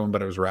bought heroin,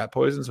 but it was rat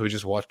poison. So he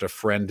just watched a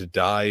friend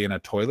die in a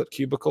toilet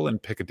cubicle in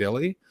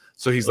Piccadilly.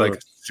 So he's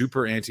like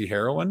super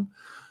anti-heroin.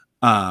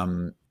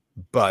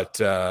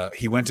 But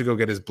he went to go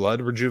get his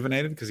blood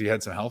rejuvenated because he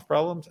had some health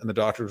problems. And the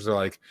doctors are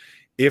like,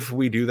 if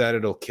we do that,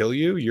 it'll kill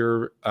you.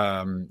 Your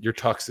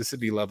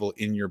toxicity level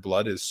in your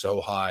blood is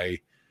so high.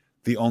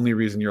 The only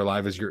reason you're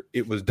alive is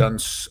it was done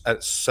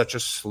at such a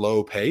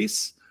slow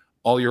pace.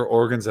 All your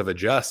organs have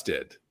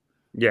adjusted.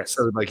 Yes.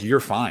 So like, you're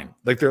fine.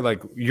 Like they're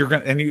like, you're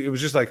going to, and it was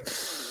just like,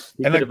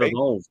 and like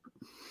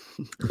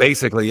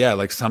basically, yeah,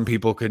 like some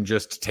people can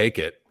just take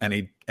it.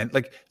 And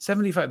like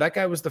 75, that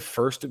guy was the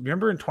first.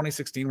 Remember in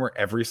 2016 where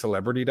every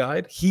celebrity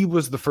died? He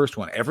was the first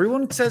one.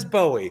 Everyone says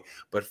Bowie,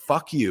 but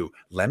fuck you.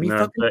 Lemmy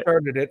fucking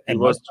started it. And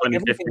it was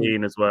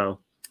 2015 as well.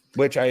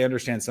 Which I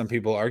understand some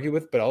people argue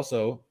with, but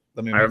also,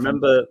 I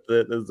remember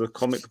there's a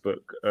comic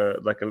book,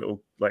 like a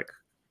little like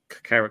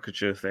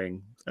caricature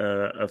thing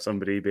of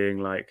somebody being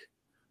like,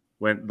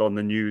 went on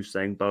the news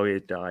saying Bowie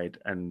had died,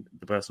 and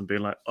the person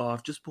being like, "Oh,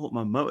 I've just bought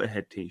my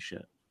Motorhead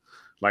T-shirt,"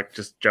 like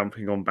just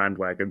jumping on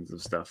bandwagons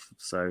of stuff.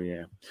 So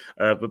yeah,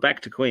 but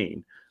back to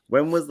Queen.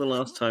 When was the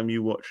last time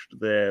you watched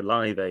their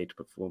Live Aid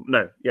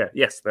performance?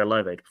 Their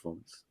Live Aid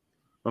performance.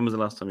 When was the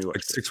last time you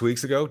watched it? 6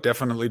 weeks ago.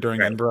 Definitely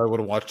during Edinburgh. I would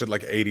have watched it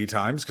like 80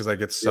 times because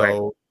like it's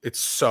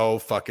so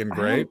fucking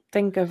great. I don't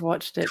think I've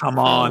watched it for a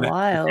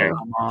while. Okay.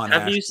 Come on,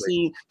 have you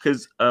seen?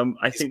 Because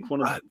I think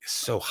one of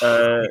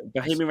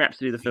Bohemian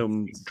Rhapsody, the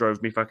film,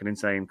 drove me fucking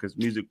insane because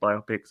music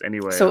biopics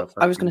anyway. So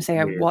I was going to say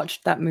I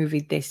watched that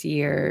movie this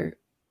year,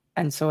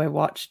 and so I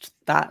watched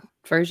that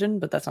version,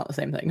 but that's not the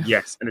same thing.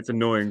 Yes, and it's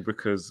annoying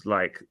because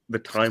like the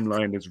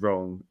timeline is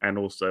wrong, and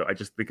also I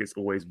just think it's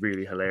always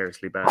really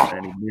hilariously bad in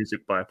any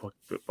music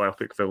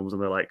biopic films,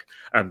 and they're like,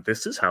 and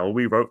this is how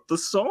we wrote the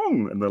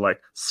song, and they're like,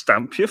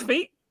 stamp your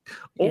feet.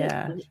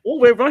 Or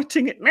we're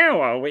writing it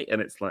now, are we?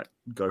 And it's like,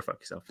 go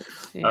fuck yourself.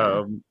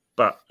 Yeah.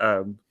 But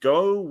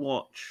go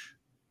watch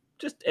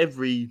just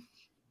every,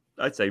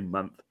 I'd say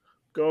month,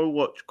 go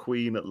watch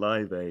Queen at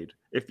Live Aid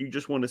if you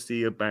just want to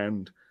see a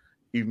band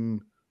in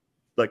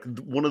like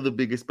one of the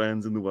biggest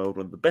bands in the world,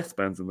 one of the best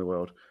bands in the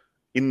world,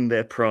 in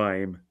their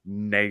prime,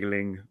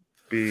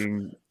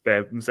 being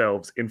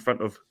themselves in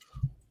front of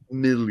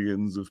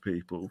millions of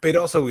people. But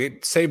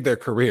it saved their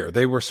career.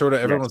 They were sort of,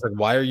 everyone was like,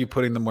 why are you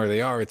putting them where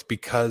they are? It's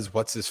because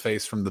what's his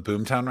face from the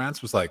Boomtown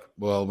Rats was like,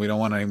 well, we don't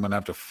want anyone to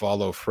have to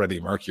follow Freddie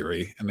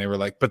Mercury. And they were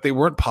like, but they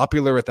weren't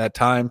popular at that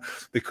time.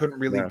 They couldn't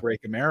really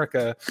break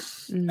America.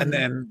 Mm-hmm. And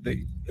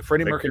then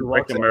Freddie Mercury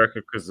break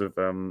America because of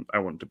I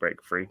Want to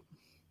Break Free.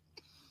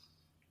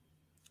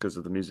 Because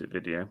of the music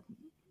video.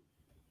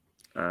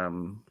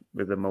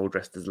 With them all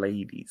dressed as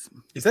ladies.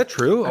 Is that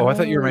true? Oh, I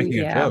thought you were making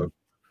a joke.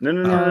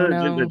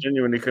 No. They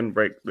genuinely couldn't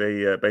break.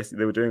 They basically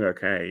they were doing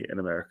okay in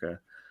America,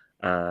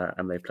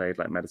 and they played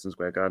like Madison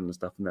Square Garden and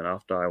stuff. And then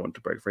after I Want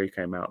to Break Free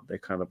came out, they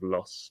kind of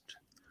lost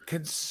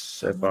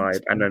their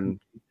vibe.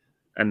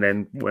 And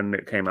then when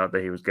it came out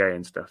that he was gay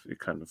and stuff, it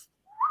kind of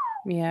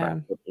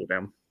put it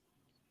down.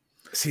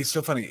 See, it's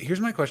so funny. Here's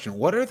my question.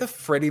 What are the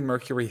Freddie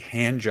Mercury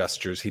hand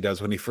gestures he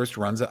does when he first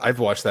runs it? I've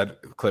watched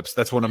that clips.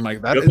 That's one of my...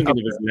 That is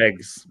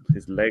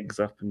his legs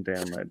up and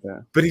down like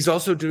that. But he's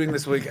also doing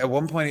this, like, at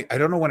one point, I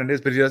don't know what it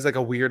is, but he does like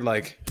a weird,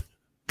 like,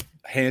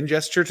 hand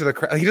gesture to the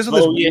crowd. He does all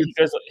this weird...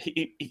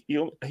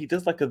 he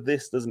does like a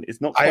this, doesn't it? It's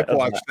not quite... I've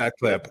watched that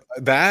clip.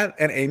 That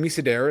and Amy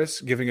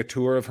Sedaris giving a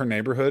tour of her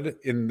neighborhood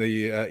in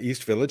the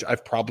East Village,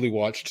 I've probably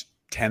watched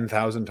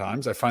 10,000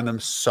 times. I find them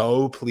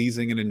so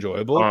pleasing and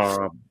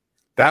enjoyable.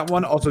 That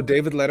one, also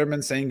David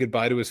Letterman saying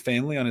goodbye to his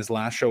family on his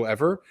last show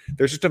ever.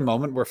 There's just a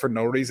moment where for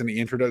no reason he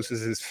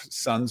introduces his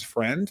son's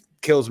friend.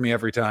 Kills me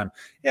every time.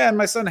 Yeah, and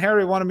my son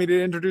Harry wanted me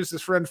to introduce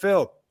his friend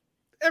Phil.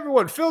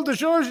 Everyone, Phil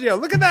DeGiorgio,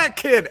 look at that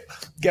kid.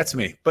 Gets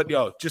me. But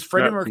yo, just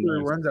Freddie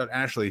Mercury runs out.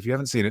 Ashley, if you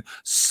haven't seen it,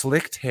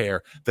 slicked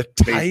hair, the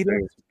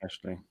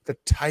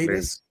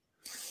tightest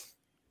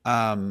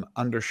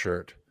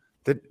undershirt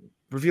that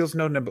reveals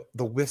no nibble,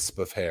 the wisp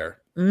of hair.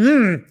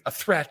 A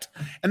threat.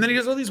 And then he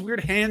does all these weird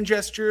hand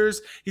gestures.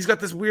 He's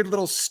got this weird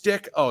little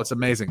stick. Oh, it's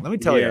amazing. Let me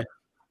tell you,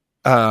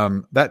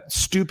 that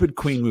stupid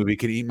Queen movie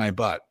could eat my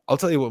butt. I'll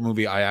tell you what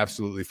movie I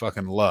absolutely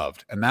fucking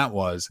loved, and that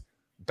was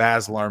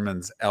Baz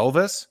Luhrmann's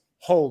Elvis.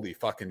 Holy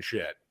fucking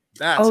shit.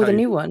 That's the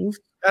new one.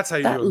 That's how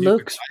you that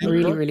looks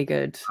really, really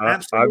good.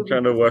 I'm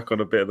trying to work on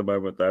a bit at the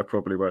moment that I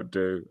probably won't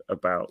do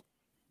about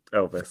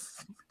Elvis.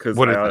 Because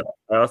I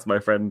asked my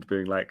friend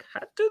being like,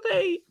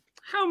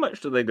 how much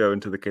do they go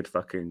into the kid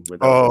fucking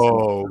with?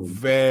 Oh,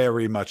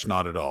 very much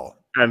not at all.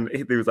 And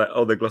he was like,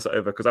 they gloss it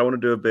over because I want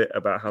to do a bit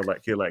about how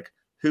like you're like,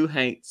 who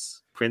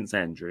hates Prince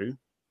Andrew?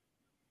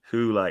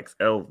 Who likes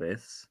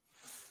Elvis?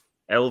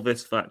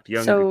 Elvis fucked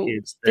younger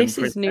kids. This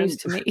is news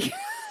to me.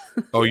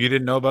 Oh, you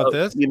didn't know about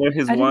this? You know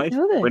his wife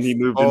when he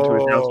moved into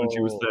his house when she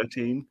was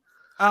 13?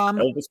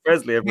 Elvis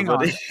Presley,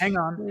 everybody. Hang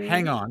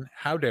on.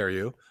 How dare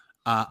you?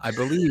 I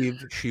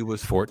believe she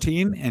was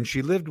 14 and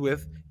she lived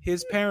with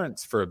his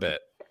parents for a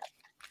bit.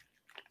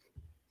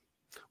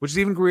 Which is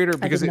even greater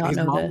because his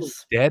mom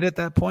was dead at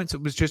that point. So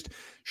it was just,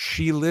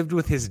 she lived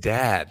with his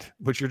dad,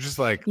 which you're just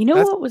like... You know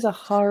what was a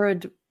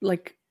horrid,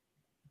 like...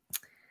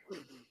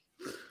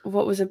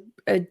 What was a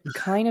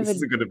kind of this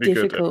is going to be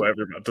difficult... Good,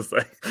 I'm about to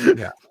say.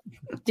 Yeah.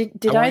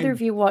 Did either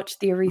of you watch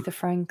the Aretha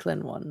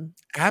Franklin one?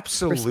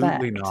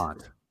 Absolutely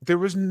not. There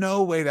was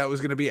no way that was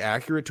going to be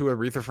accurate to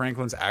Aretha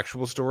Franklin's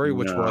actual story,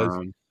 which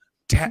was...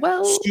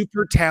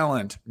 super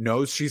talent,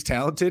 knows she's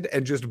talented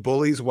and just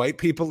bullies white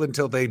people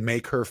until they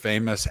make her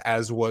famous,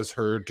 as was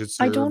her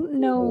deserved. I don't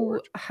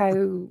know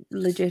how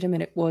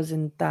legitimate it was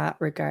in that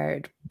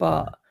regard,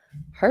 but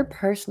her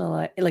personal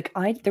life,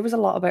 there was a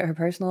lot about her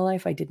personal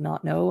life I did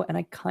not know, and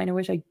I kind of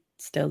wish I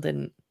still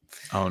didn't.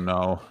 Oh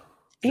no.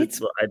 I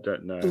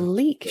don't know.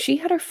 Bleak. She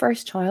had her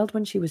first child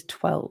when she was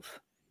 12.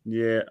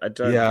 Yeah, I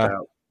don't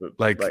doubt that,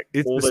 like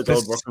all those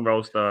old rock and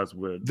roll stars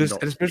would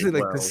especially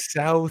like the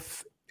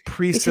South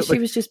because she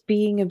was just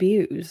being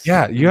abused.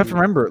 Yeah, you have to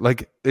remember,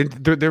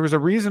 there was a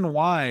reason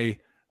why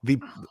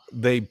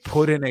they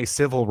put in a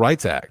Civil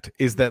Rights Act.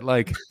 Is that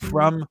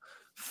from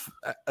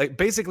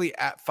basically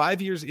at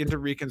 5 years into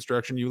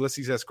Reconstruction,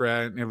 Ulysses S.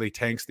 Grant nearly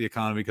tanks the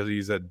economy because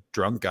he's a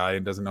drunk guy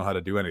and doesn't know how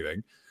to do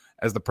anything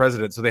as the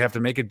president. So they have to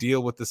make a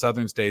deal with the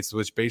southern states,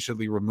 which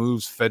basically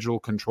removes federal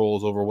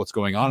controls over what's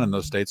going on in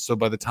those states. So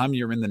by the time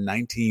you're in the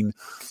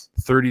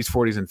 1930s,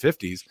 40s, and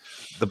 50s,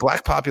 the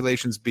black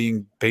population's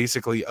being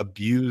basically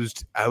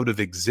abused out of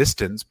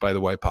existence by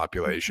the white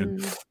population.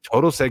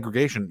 Total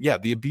segregation. Yeah,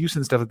 the abuse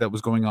and stuff like that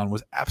was going on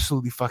was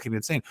absolutely fucking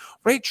insane.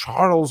 Ray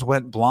Charles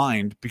went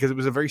blind because it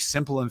was a very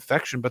simple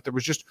infection, but there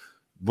was just...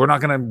 We're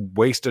not going to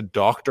waste a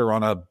doctor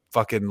on a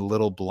fucking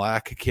little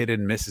black kid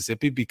in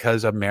Mississippi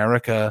because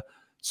America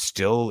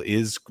still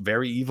is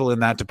very evil in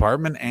that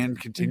department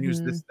and continues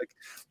this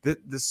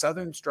the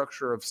southern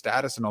structure of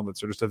status and all that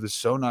sort of stuff is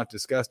so not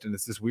discussed. And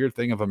it's this weird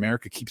thing of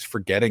America keeps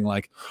forgetting,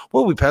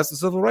 we passed the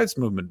Civil Rights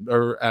Movement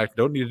or Act,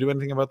 don't need to do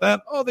anything about that.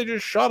 Oh, they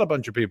just shot a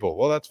bunch of people.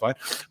 Well, that's fine.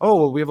 Oh,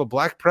 well, we have a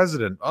black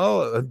president.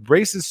 Oh,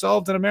 race is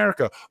solved in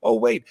America. Oh,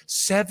 wait,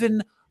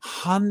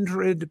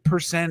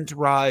 700%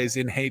 rise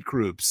in hate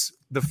groups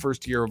the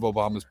first year of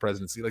Obama's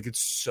presidency. It's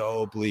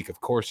so bleak.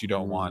 Of course you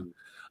don't want...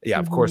 Yeah,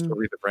 of course,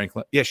 Aretha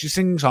Franklin. Yeah, she's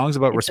singing songs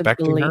about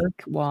respecting her.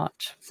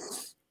 Watch.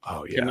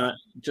 Oh, yeah.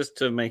 Just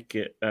to make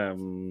it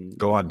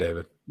go on,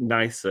 David.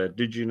 Nicer,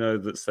 did you know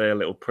that Say a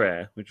Little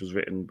Prayer, which was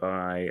written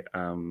by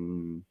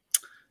what's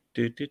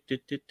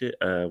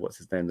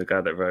his name? The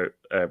guy that wrote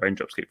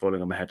Raindrops Keep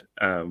Falling on My Head.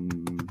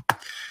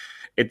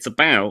 It's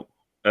about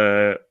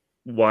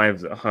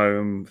wives at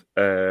home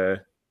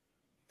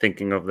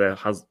thinking of their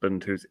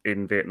husband who's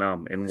in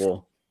Vietnam in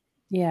war.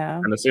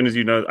 Yeah. And as soon as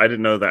you know, I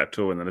didn't know that at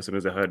all. And then as soon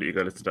as I heard it, you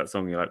go listen to that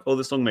song, you're like, oh,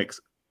 this song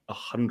makes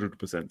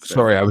 100% sense.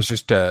 Sorry, I was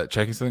just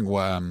checking something.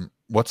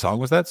 What song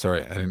was that?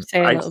 Sorry, I didn't.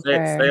 Say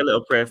a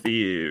Little Prayer for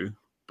You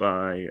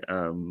by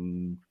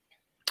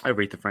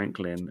Aretha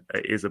Franklin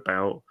is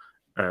about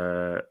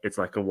it's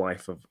like a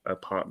wife of a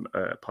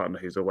partner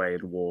who's away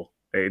in war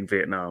in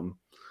Vietnam,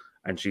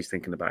 and she's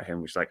thinking about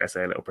him, which like I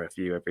say a little prayer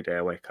for you every day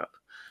I wake up.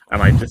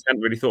 And I just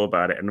hadn't really thought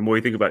about it. And the more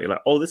you think about it, you're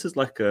like, oh, this is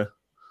like a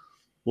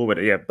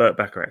Burt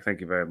Bacharach.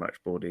 Thank you very much,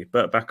 Baldy.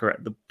 Burt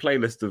Bacharach, the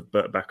playlist of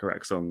Burt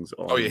Bacharach songs.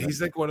 Oh yeah,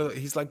 he's like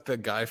he's like the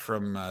guy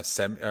from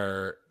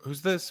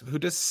who's this? Who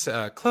does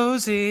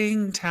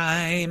Closing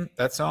Time?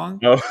 That song?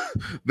 Oh,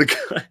 the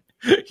guy.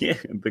 Yeah,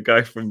 the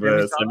guy from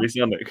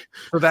Semisonic.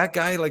 So that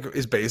guy like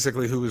is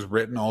basically who has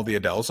written all the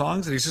Adele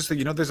songs, and he's just like,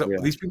 there's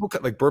these people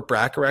like Burt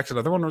Bacharach's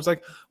another one. Was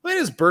like, why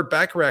does Burt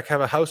Bacharach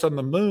have a house on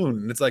the moon?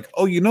 And it's like,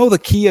 oh, the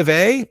key of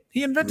A?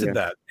 He invented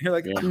that. And you're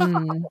like,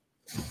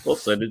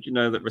 Also, did you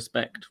know that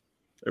Respect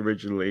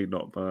originally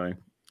not by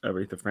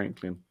Aretha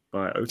Franklin,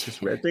 by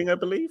Otis Redding, I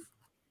believe?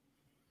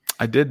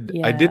 I did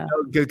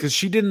know because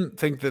she didn't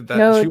think that.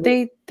 No,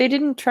 they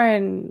didn't try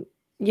and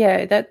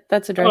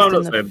that's addressed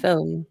in the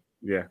film.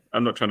 Yeah,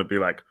 I'm not trying to be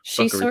like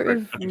she sort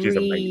of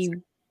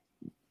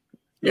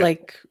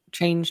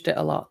changed it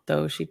a lot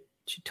though. She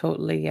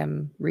totally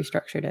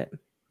restructured it.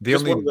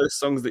 One of those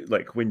songs that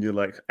like when you're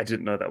like, I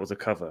didn't know that was a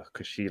cover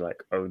because she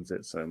like owns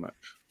it so much.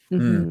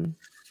 Mm-hmm.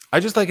 I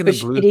just like in the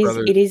Blues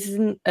Brothers. It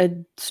isn't a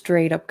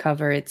straight up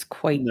cover. It's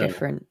quite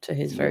different to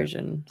his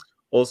version.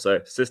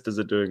 Also, sisters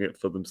are doing it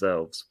for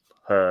themselves.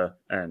 Her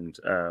and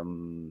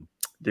the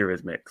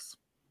Eurythmics.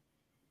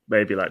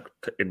 Maybe like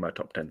in my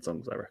top 10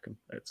 songs, I reckon.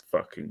 It's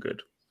fucking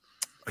good.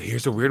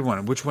 Here's a weird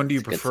one. Which one do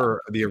you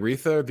prefer, the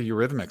Aretha or the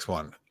Eurythmics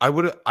one? I'm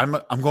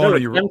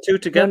going to them two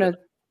together. No,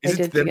 is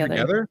it them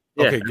together?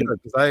 Yeah. Okay, good.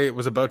 Because I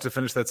was about to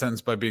finish that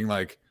sentence by being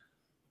like,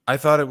 I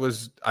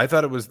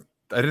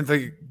didn't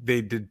think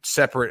they did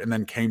separate and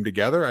then came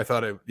together. I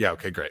thought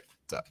okay, great.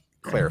 So,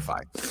 clarify.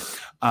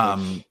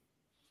 The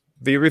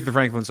Aretha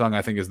Franklin song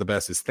I think is the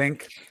best is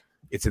Think.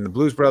 It's in the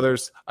Blues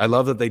Brothers. I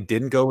love that they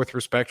didn't go with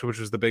Respect, which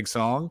was the big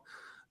song.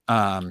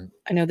 I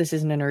know this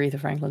isn't an Aretha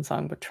Franklin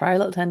song, but Try a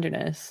Little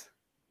Tenderness.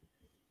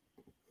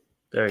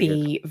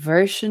 The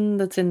version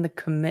that's in the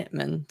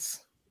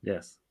Commitments.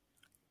 Yes.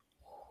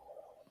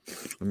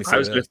 Let me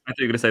I thought you were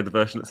going to say the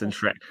version that's in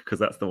Shrek because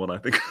that's the one I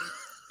think.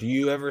 Do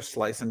you ever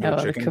slice into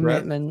a chicken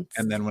breast and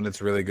and then when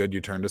it's really good,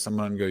 you turn to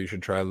someone and go, "You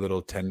should try a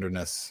little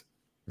tenderness"?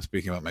 I'm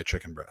speaking about my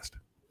chicken breast.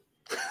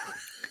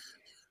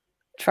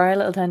 Try a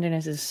Little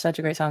Tenderness is such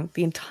a great song.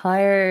 The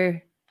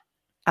entire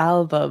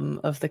album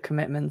of the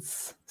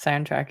Commitments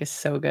soundtrack is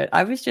so good.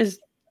 I was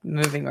just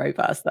moving right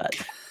past that.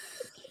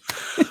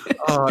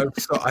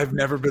 I've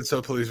never been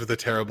so pleased with a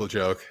terrible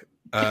joke.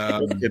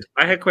 I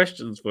had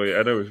questions for you.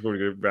 I know we're probably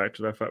going to back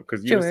to that up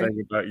because you were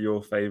saying about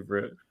your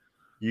favorite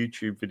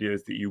YouTube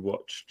videos that you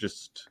watch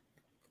just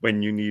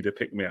when you need a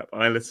pick-me-up.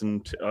 I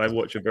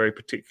watch a very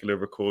particular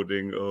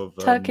recording of...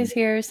 Tuck is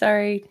here,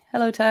 sorry.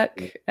 Hello, Tuck.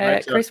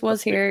 Chris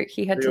was here.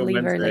 He had to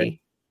leave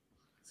early.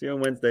 See you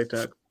on Wednesday,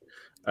 Tuck.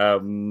 I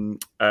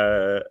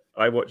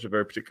watch a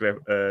very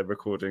particular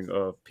recording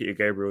of Peter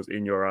Gabriel's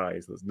In Your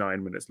Eyes that's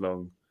 9 minutes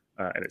long,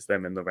 and it's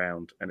them in the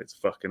round, and it's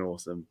fucking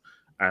awesome.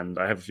 And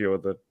I have a few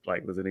other,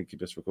 like, there's an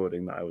Incubus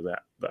recording that I was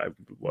at that I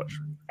would watch.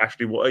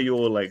 Ashley, what are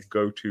your like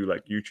go-to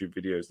like YouTube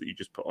videos that you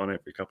just put on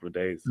every couple of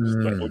days?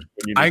 Can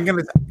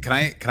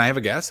I have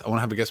a guess? I want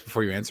to have a guess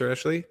before you answer,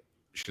 Ashley.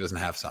 She doesn't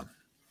have some.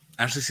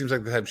 Ashley seems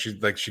like the type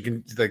she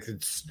can like.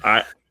 It's...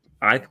 I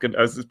could.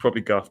 It's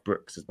probably Garth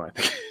Brooks is my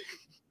thing.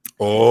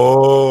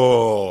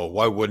 Oh,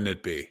 why wouldn't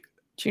it be?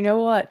 Do you know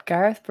what?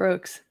 Garth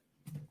Brooks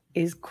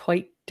is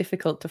quite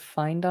difficult to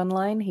find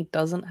online. He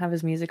doesn't have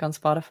his music on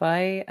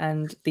Spotify,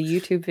 and the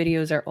YouTube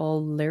videos are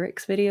all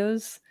lyrics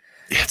videos.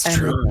 Yeah, it's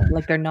true.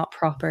 Like they're not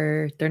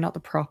proper. They're not the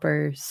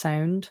proper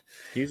sound.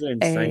 He's an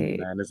insane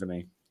man, isn't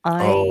he?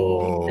 I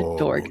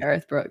adore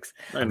Garth Brooks.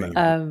 I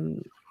know.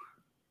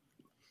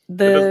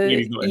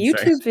 The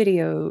YouTube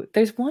video.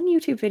 There's one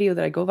YouTube video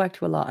that I go back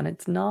to a lot, and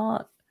it's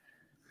not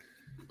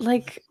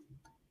like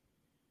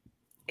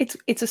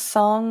it's a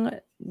song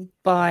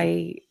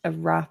by a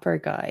rapper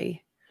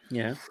guy.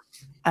 Yeah.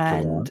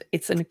 And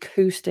it's an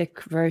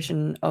acoustic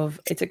version of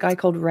it's a guy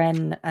called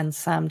Ren and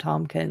Sam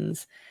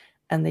Tompkins,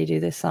 and they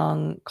do this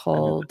song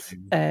called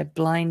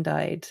Blind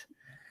Eyed,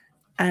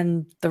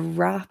 and the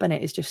rap in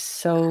it is just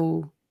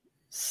so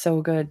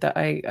good that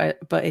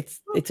but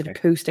it's an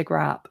acoustic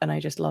rap and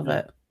I just love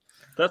it.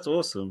 That's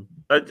awesome.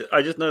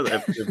 I just know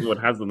that everyone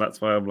has them.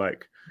 That's why I'm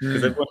like,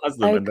 because everyone has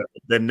them and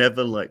they're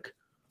never like,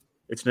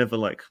 it's never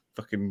like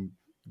fucking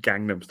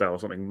Gangnam Style or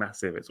something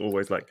massive. It's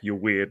always like you're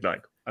weird.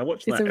 Like I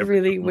watch that. It's a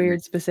really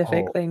weird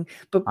specific thing,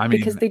 but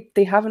because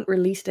they haven't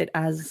released it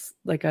as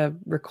like a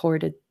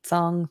recorded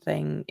song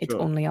thing, it's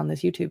only on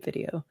this YouTube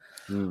video.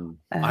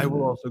 I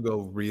will also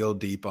go real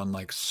deep on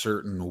like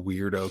certain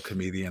weirdo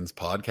comedians'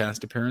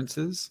 podcast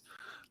appearances.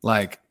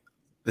 Like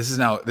this was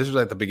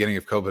at the beginning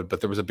of COVID, but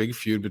there was a big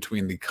feud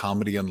between the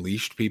Comedy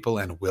Unleashed people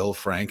and Will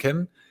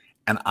Franken,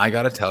 and I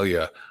got to tell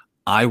you,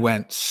 I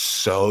went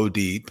so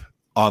deep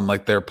on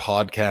like their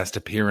podcast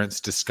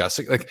appearance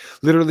discussing like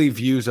literally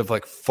views of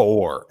like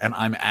 4, and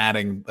I'm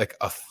adding like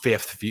a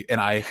 5th view,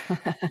 and I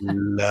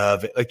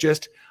love it. Like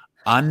just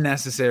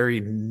unnecessary,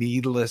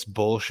 needless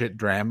bullshit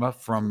drama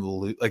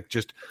from like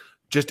just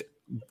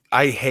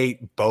I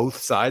hate both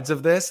sides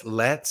of this.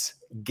 Let's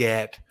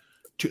get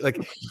to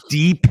like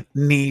deep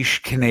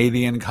niche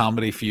Canadian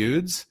comedy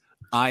feuds.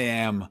 I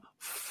am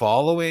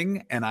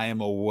following and I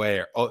am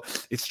aware. Oh,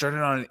 it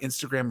started on an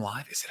Instagram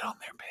Live. Is it on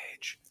their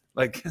page?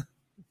 Like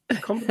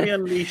Comedy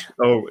Unleashed.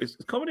 Oh, is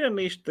Comedy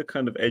Unleashed the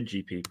kind of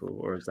edgy people,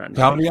 or is that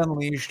Comedy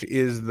Unleashed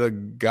is the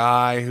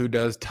guy who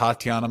does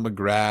Tatiana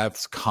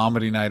McGrath's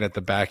comedy night at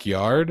the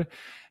backyard.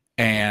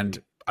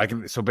 And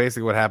so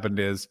basically what happened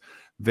is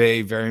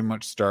they very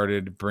much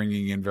started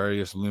bringing in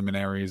various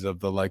luminaries of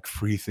the like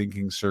free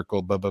thinking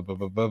circle.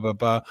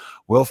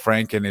 Will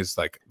Franken is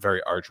like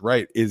very arch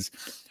right.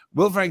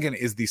 Will Franken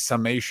is the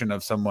summation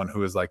of someone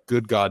who is like,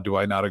 good God, do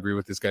I not agree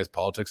with this guy's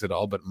politics at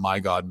all? But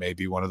my God,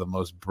 maybe one of the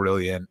most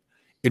brilliant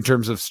in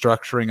terms of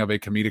structuring of a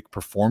comedic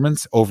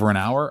performance over an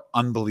hour.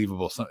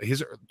 Unbelievable. So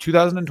his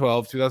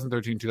 2012,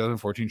 2013,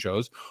 2014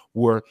 shows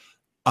were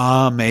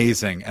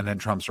amazing. And then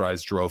Trump's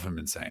rise drove him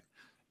insane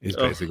is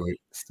basically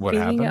what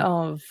happened. Speaking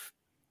of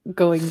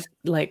going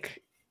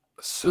like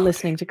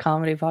listening to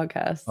comedy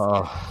podcasts.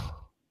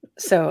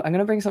 So I'm going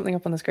to bring something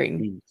up on the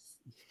screen.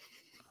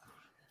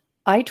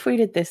 I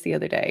tweeted this the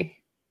other day.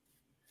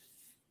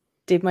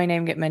 Did my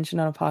name get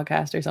mentioned on a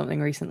podcast or something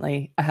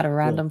recently? I had a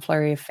random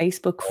flurry of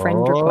Facebook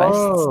friend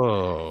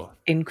requests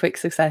in quick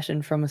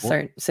succession from a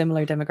certain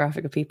similar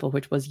demographic of people,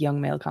 which was young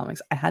male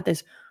comics. I had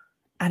this,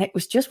 and it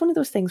was just one of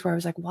those things where I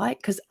was like, why?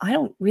 Because I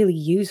don't really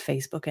use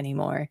Facebook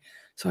anymore.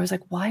 So I was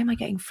like, why am I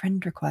getting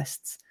friend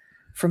requests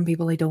from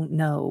people I don't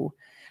know?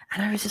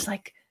 And I was just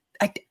like,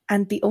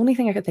 and the only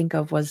thing I could think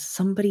of was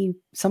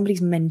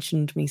somebody's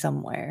mentioned me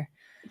somewhere.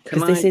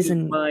 Because this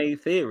isn't my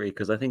theory,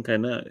 because I think I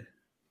know.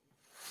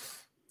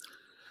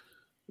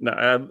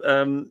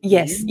 No,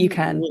 yes, you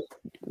can.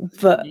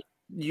 But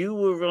you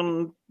were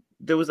on.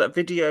 There was that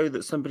video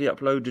that somebody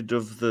uploaded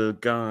of the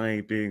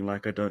guy being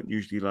like, "I don't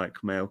usually like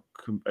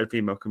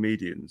female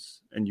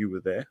comedians," and you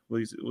were there.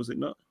 Was it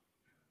not?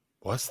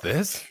 What's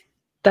this?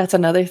 That's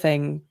another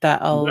thing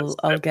that I'll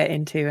get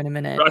into in a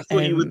minute. But I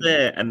thought you were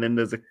there, and then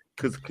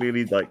because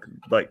clearly like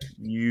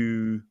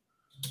you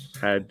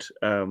had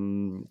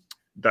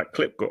that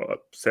clip got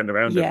sent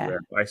around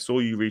everywhere. I saw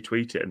you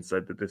retweet it and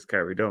said that this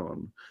carried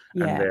on,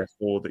 and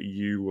therefore that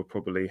you were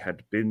probably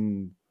had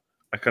been.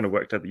 I kind of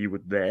worked out that you were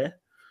there,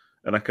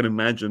 and I can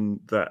imagine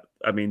that.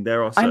 I mean,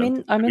 there are. I'm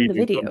in the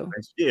video.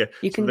 Yeah,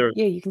 you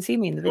can see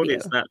me in the video.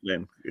 It's that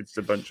then. It's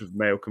a bunch of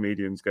male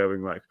comedians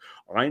going like,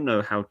 I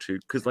know how to,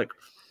 because like.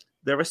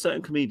 There are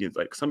certain comedians,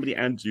 like somebody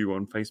adds you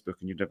on Facebook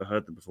and you've never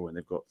heard them before, and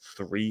they've got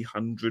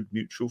 300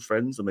 mutual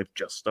friends, and they've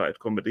just started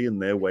comedy, and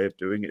their way of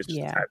doing it is just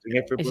adding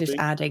everybody. It's just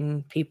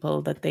adding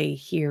people that they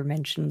hear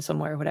mentioned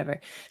somewhere or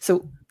whatever.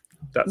 So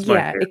that's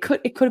it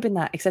could have been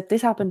that, except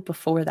this happened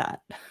before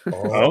that.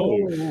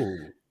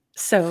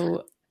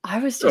 So I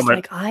was just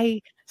like,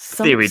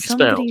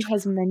 somebody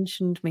has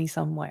mentioned me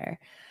somewhere,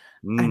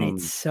 and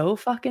it's so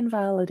fucking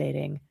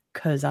validating.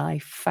 Because I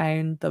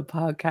found the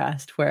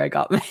podcast where I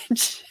got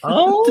mentioned.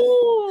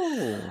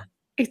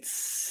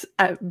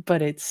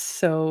 But it's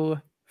so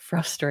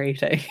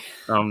frustrating.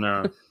 Oh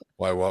no!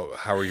 Why?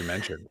 How were you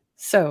mentioned?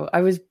 So I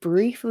was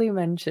briefly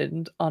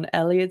mentioned on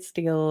Elliot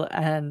Steele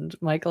and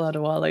Michael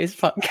Adewale's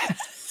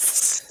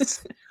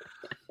podcast.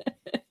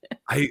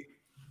 And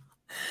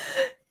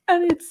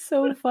it's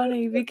so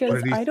funny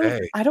because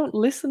I don't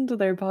listen to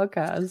their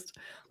podcast.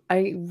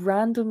 I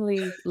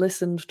randomly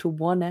listened to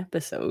one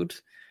episode.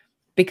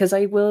 Because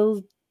I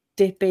will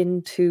dip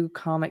into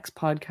comics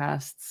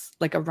podcasts,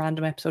 like a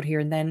random episode here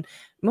and then,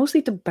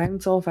 mostly to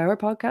bounce off our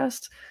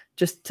podcast,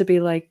 just to be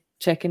like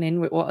checking in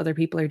with what other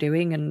people are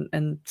doing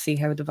and see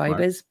how the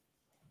vibe is.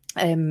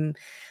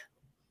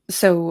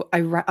 So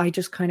I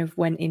just kind of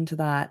went into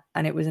that,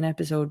 and it was an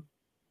episode.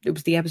 It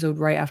was the episode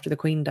right after the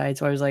Queen died,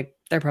 so I was like,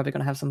 they're probably going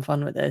to have some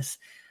fun with this,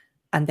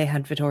 and they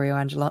had Vittorio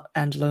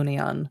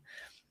Angeloni on,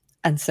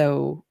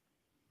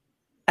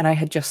 and I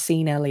had just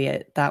seen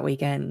Elliot that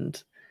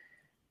weekend.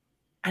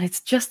 And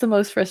it's just the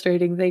most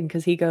frustrating thing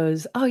because he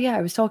goes, oh yeah,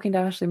 I was talking to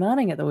Ashley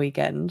Manning at the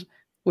weekend,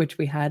 which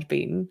we had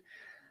been.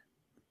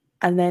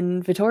 And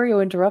then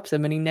Vittorio interrupts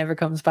him and he never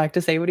comes back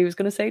to say what he was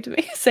going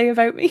to say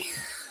about me.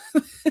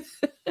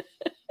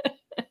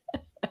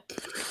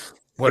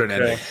 What an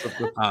ending.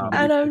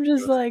 And I'm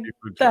just like,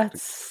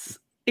 that's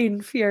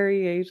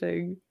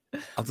infuriating.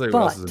 I'll tell you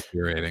what else is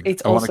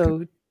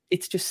infuriating.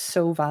 It's just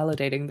so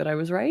validating that I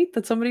was right,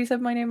 that somebody said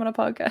my name on a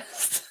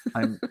podcast.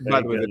 By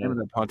the way, the name of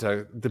the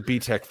podcast, the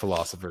BTech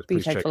Philosophers.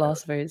 BTech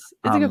Philosophers.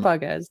 It's a good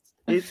podcast.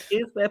 Is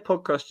their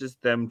podcast just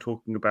them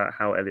talking about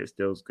how Elliot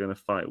Steele's going to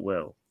fight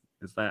Will?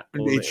 Is that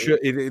all it should?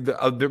 There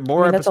are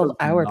more episodes. That's all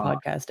our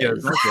podcast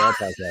is. Yeah, our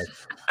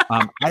podcast.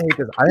 I hate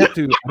this. I have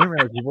to. I didn't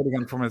realize you've already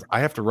gone 4 minutes.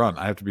 I have to run.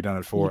 I have to be done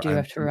at 4. You do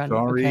have to run.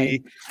 Sorry.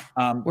 Okay.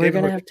 We're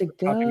going to have to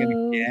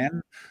go.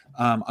 Again.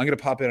 I'm going to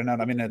pop in and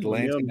out. I'm in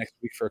Atlanta next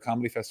week for a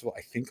comedy festival.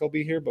 I think I'll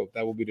be here, but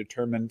that will be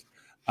determined.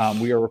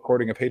 We are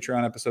recording a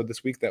Patreon episode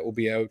this week that will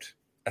be out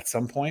at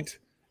some point.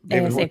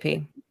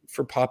 ASAP.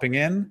 For popping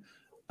in.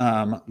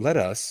 Let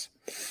us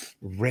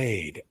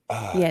Raid.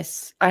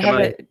 Yes, I have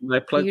it. Can I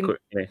plug you-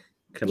 quickly?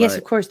 Yes,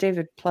 of course,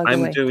 David. Plug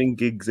I'm away. doing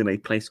gigs in a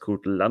place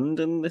called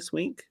London this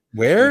week.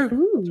 Where?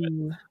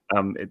 Ooh.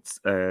 It's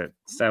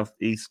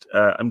southeast.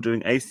 I'm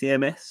doing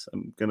ACMS.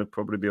 I'm gonna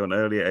probably be on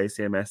earlier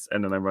ACMS,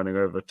 and then I'm running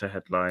over to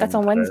headline. That's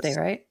on Wednesday,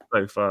 right?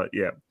 Sofa,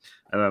 yeah,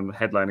 and I'm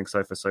headlining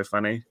Sofa So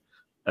Funny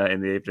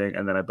in the evening,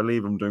 and then I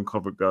believe I'm doing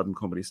Covent Garden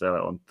Comedy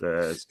Cellar on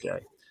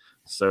Thursday.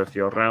 So if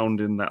you're around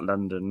in that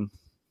London,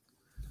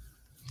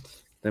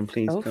 then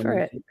please Go come for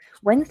and it.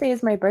 Wednesday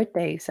is my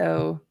birthday,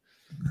 so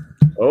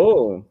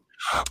Oh,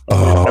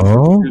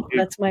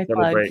 that's my plug.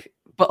 Celebrate.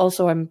 But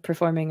also, I'm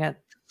performing at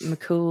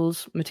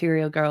McCool's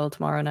Material Girl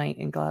tomorrow night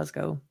in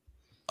Glasgow.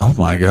 Oh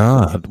my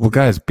God. Well,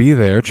 guys, be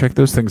there. Check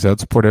those things out.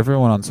 Support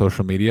everyone on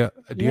social media.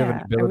 Do you have an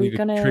Yeah, are ability we to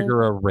gonna-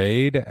 trigger a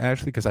raid,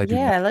 Ashley? Because I do.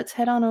 Yeah, let's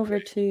head on over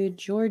to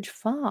George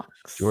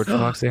Fox. George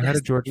Fox. Say hi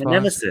to George My Fox.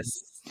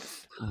 nemesis.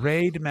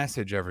 Raid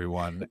message,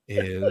 everyone,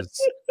 is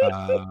Is that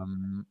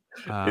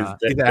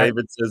either at-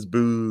 David says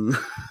boo.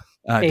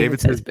 David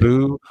says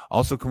boo.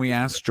 Also, can we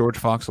ask George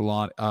Fox a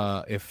lot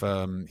if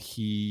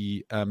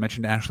he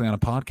mentioned Ashley on a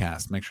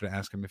podcast? Make sure to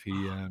ask him if he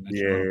mentioned her on a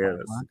Yeah, podcast.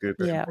 that's a good.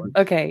 Yeah. point.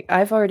 Okay,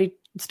 I've already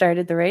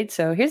started the raid,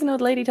 so here's an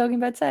old lady talking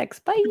about sex.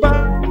 Bye.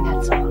 And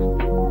that's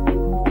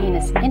all.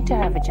 Penis into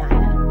her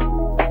vagina.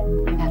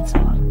 And that's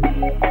all.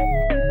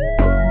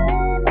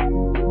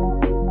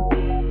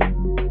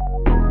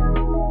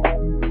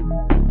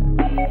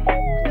 And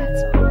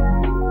that's all.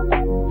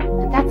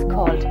 And that's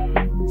called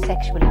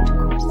sexual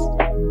intercourse.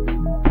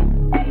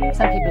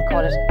 Some people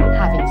call it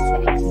having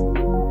sex.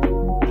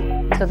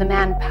 So the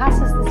man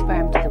passes the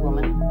sperm to the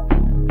woman,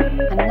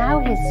 and now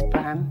his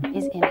sperm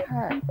is in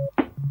her.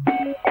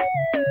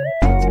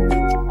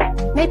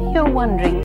 Maybe you're wondering